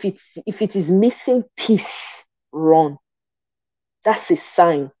not, if it is missing peace, run. That's a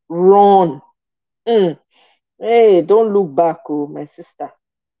sign. Run. Hey, don't look back, oh my sister.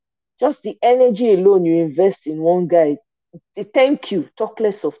 Just the energy alone you invest in one guy. Thank you. Talk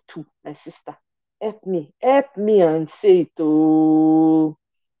less of two, my sister. Help me and say it. Oh,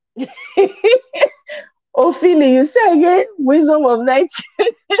 Ophelia, you say again, wisdom of 90.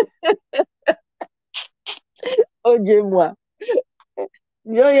 OJ moi.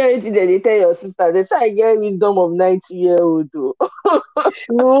 You don't hear anything that they tell your sister. They say I get wisdom of 90-year-old.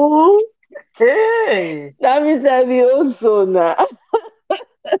 No. Hey. That means I be also now.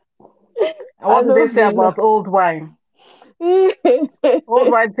 And what do they say about old wine?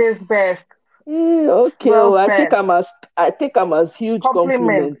 Old wine tastes best. Okay, Smells I best. take them as huge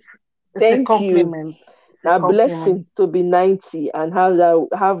compliments. It's a Thank you. compliment. Now blessing to be 90 and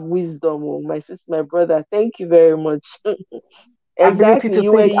have wisdom, oh, my sister, my brother. Thank you very much. Ability Exactly.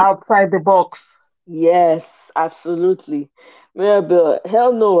 to think outside the box. Yes, absolutely. Mirabel,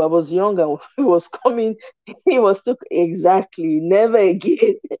 hell no, I was young and he was coming. He was still exactly never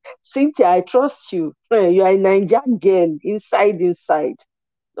again. Cynthia, I trust you. You are a Nigerian girl, inside.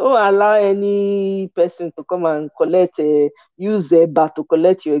 Don't allow any person to come and use a bat to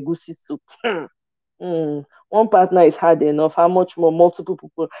collect your egusi soup. One partner is hard enough. How much more multiple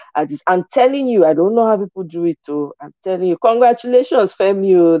people at this? I'm telling you, I don't know how people do it. Oh, I'm telling you, congratulations,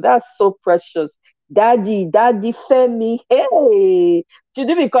 Femi. Oh, that's so precious. Daddy Femi. Hey, should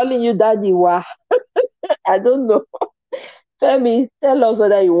they be calling you Daddy? Wah? I don't know. Femi, tell us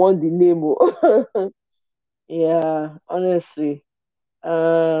whether you want the name. Oh. Yeah, honestly. She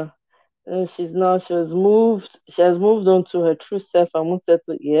has moved on to her true self and won't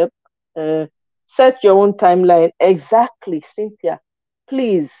settle. Yep. Uh, set your own timeline. Exactly, Cynthia.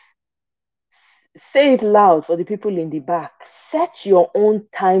 Please say it loud for the people in the back. Set your own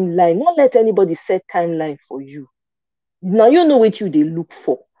timeline. Don't let anybody set timeline for you. Now you know what they look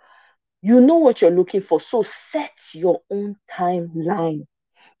for. You know what you're looking for. So set your own timeline.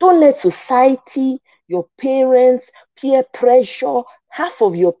 Don't let society, your parents, peer pressure. Half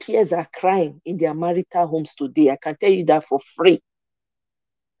of your peers are crying in their marital homes today. I can tell you that for free.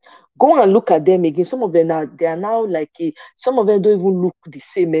 Go and look at them again. Some of them they are now some of them don't even look the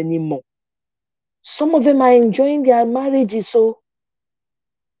same anymore. Some of them are enjoying their marriages, so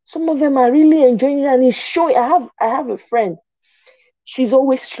some of them are really enjoying it, and it's showing. I have a friend. She's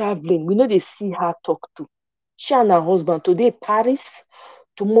always traveling. We know they see her talk to. She and her husband today Paris.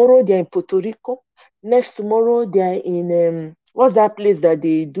 Tomorrow they're in Puerto Rico. Next tomorrow they're in what's that place that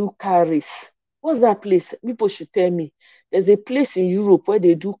they do car race? What's that place? People should tell me. There's a place in Europe where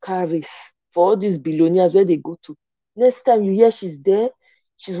they do car race for all these billionaires where they go to. Next time you hear she's there,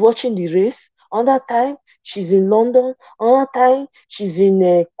 she's watching the race. Another time she's in London. Another time she's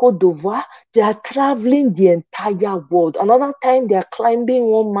in Cote d'Ivoire. They are traveling the entire world. Another time they are climbing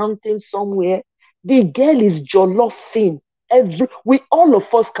one mountain somewhere. The girl is jollophing. All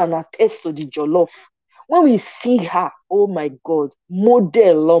of us can attest to the jollof. When we see her, oh my God,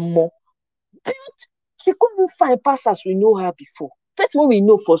 model Lomo. She couldn't find pass as we know her before. First, when we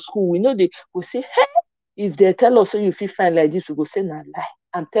know for school, we know they will say, hey, if they tell us so you feel fine like this, we go say na lie.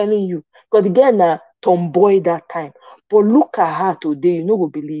 I'm telling you. Because again, na tomboy that time. But look at her today, you know go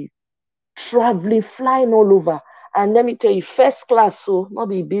believe. Traveling, flying all over. And let me tell you, first class, so not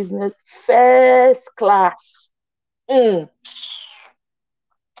be business, first class.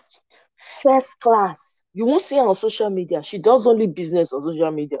 First class. You won't see her on social media. She does only business on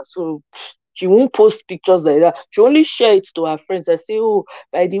social media. So she won't post pictures like that. She only share it to her friends. I say, oh,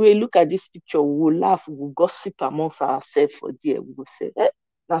 by the way, look at this picture. We'll laugh. We'll gossip amongst ourselves for there. We will say,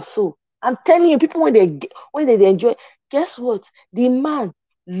 that's so. I'm telling you, people when they enjoy, guess what? The man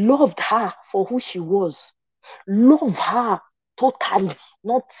loved her for who she was. Love her totally.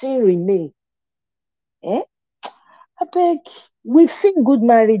 Nothing remained. I beg. We've seen good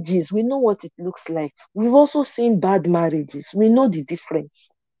marriages. We know what it looks like. We've also seen bad marriages. We know the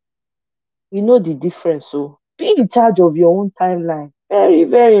difference. So be in charge of your own timeline. Very,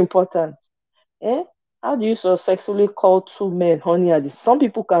 very important. How do you successfully call two men honey at this? Some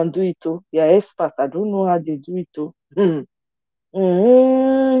people can do it too. They are experts. I don't know how they do it too. I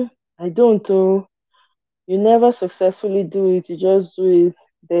don't know. You never successfully do it. You just do it.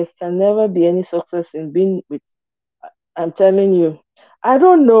 There can never be any success in being with. I'm telling you. I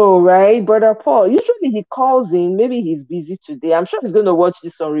don't know, right, Brother Paul? Usually he calls in. Maybe he's busy today. I'm sure he's going to watch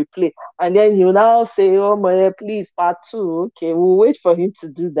this on replay. And then he'll now say, oh, my, please, part two. Okay, we'll wait for him to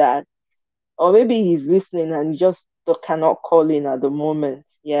do that. Or maybe he's listening and he just cannot call in at the moment.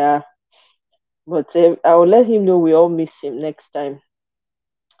 Yeah. But I will let him know we all miss him next time.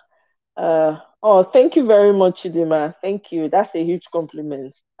 Oh, thank you very much, Chidima. Thank you. That's a huge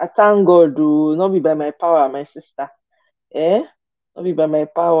compliment. I thank God, not be by my power, my sister. Eh? Not be by my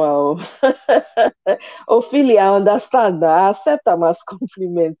power. Oh, Ophelia, I understand that. I accept them as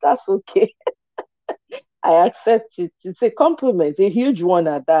compliment. That's okay. I accept it. It's a compliment, a huge one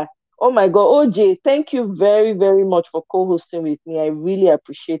at that. Oh my God, OJ, thank you very, very much for co-hosting with me. I really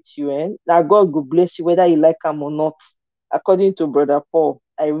appreciate you. Now God will bless you whether you like him or not. According to Brother Paul,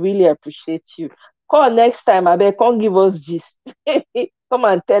 I really appreciate you. Call next time, I beg, come give us gist. Come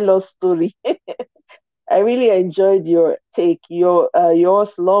and tell us story. I really enjoyed your take,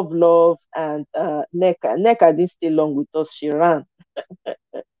 yours, love, and Neka. Neka didn't stay long with us; she ran.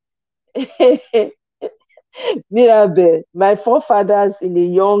 Mirabe, my forefathers in a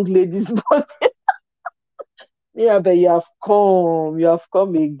young lady's body. Mirabe, you have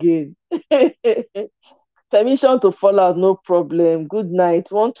come again. Permission to fall out, no problem. Good night.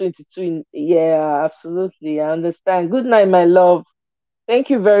 122. Yeah, absolutely. I understand. Good night, my love. Thank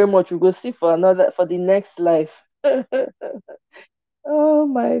you very much. We'll go see for the next life. Oh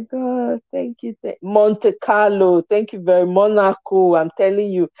my God. Thank you. Monte Carlo. Thank you very much. Monaco. I'm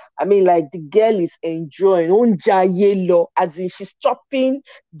telling you. I mean, like the girl is enjoying. Onja yellow. As in she's chopping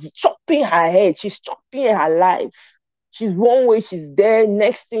her head. She's chopping her life. She's one way, she's there.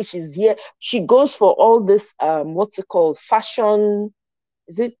 Next thing she's here. She goes for all this what's it called? Fashion,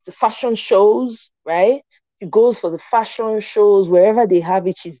 is it the fashion shows, right? She goes for the fashion shows, wherever they have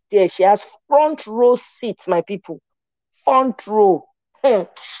it, she's there. She has front row seats, my people. Front row. I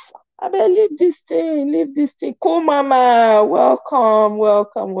better leave this thing. Cool, mama. Welcome.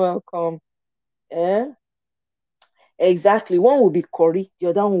 Yeah, exactly. One will be Cory, the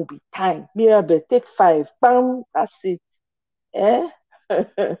other one will be time. Mirabel, take 5. Bam, that's it. Yeah.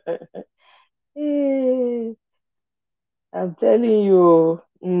 Eh, I'm telling you.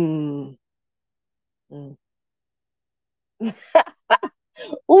 Mm.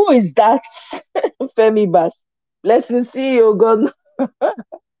 Who is that? Femi Bash. Blessing CEO God.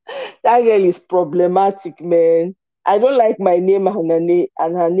 That girl is problematic, man. I don't like my name and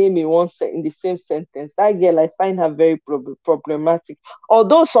her name in in the same sentence. That girl, I find her very problematic.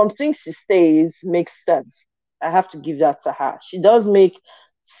 Although some things she says makes sense, I have to give that to her. She does make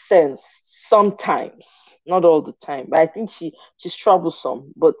sense sometimes, not all the time. But I think she's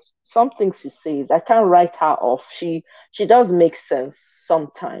troublesome. But some things she says, I can't write her off. She does make sense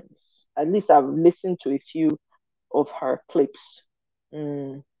sometimes. At least I've listened to a few of her clips.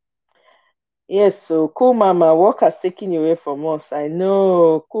 Mm. Yes, so cool mama, work has taken you away from us. I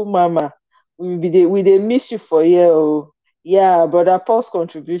know, cool mama. We they miss you for here. Oh. Yeah, brother Paul's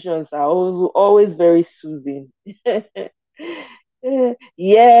contributions are always very soothing.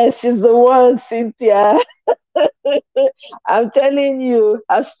 Yes, she's the one, Cynthia. I'm telling you,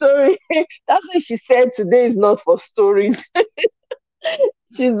 a story. That's what she said today is not for stories.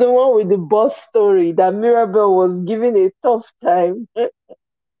 She's the one with the boss story that Mirabel was giving a tough time.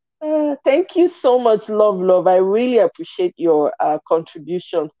 Thank you so much, love. I really appreciate your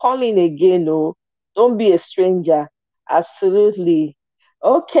contribution. Calling again, oh, don't be a stranger. Absolutely.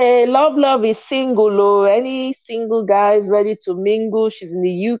 Okay, love is single, oh. Any single guys ready to mingle? She's in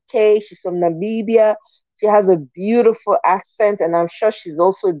the UK. She's from Namibia. She has a beautiful accent, and I'm sure she's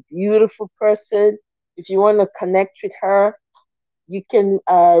also a beautiful person. If you want to connect with her, you can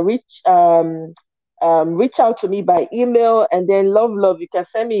reach out to me by email, and then love you can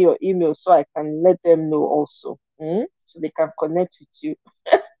send me your email so I can let them know also, so they can connect with you.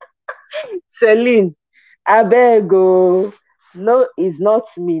 Celine, abeg, no, it's not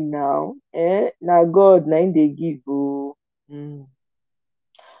me now. Now God, now they give.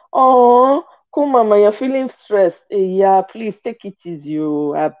 Oh, cool, mama, you're feeling stressed. Yeah, please take it easy.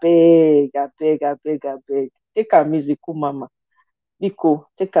 I beg. Take a music, cool, mama. Biko,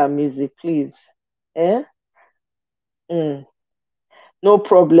 take our music, please. Eh? Mm. No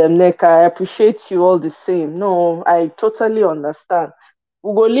problem, Neka. I appreciate you all the same. No, I totally understand.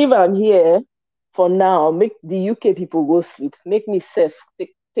 We go leave am here for now. Make the UK people go sleep. Make me safe.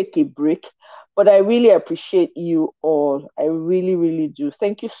 Take a break. But I really appreciate you all. I really, really do.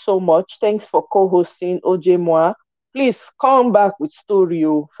 Thank you so much. Thanks for co-hosting OJ Moa. Please come back with story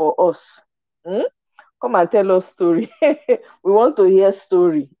for us. Hmm? Come and tell us story. We want to hear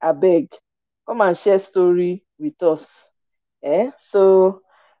story. I beg. Come and share story with us. So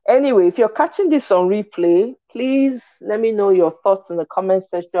anyway, if you're catching this on replay, please let me know your thoughts in the comment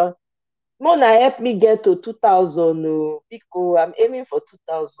section. Mona help me get to 2,000. Oh, Biko, I'm aiming for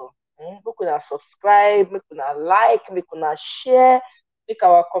 2,000. Make una subscribe, make una like, make una share, make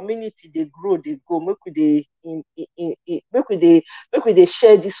our community they grow, they go. Make we dey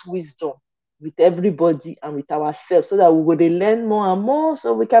share this wisdom with everybody and with ourselves, so that we will learn more and more,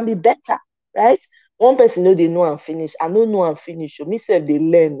 so we can be better, right? One person know they know and finish. I no know and finish. So me self they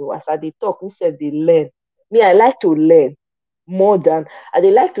learn. As I they talk, me self they learn. Me, I like to learn more than I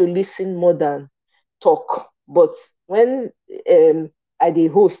dey like to listen more than talk. But when I dey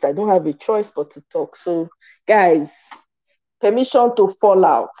host, I don't have a choice but to talk. So, guys, permission to fall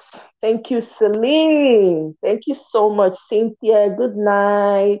out. Thank you, Celine. Thank you so much, Cynthia. Good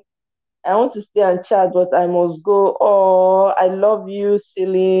night. I want to stay and chat, but I must go. Oh, I love you,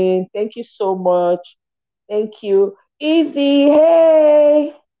 Celine. Thank you so much. Thank you. Easy.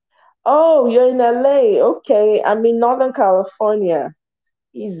 Hey. Oh, you're in LA. Okay. I'm in Northern California.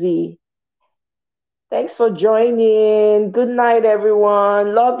 Easy. Thanks for joining. Good night,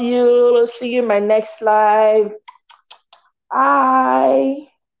 everyone. Love you. See you in my next live. Bye.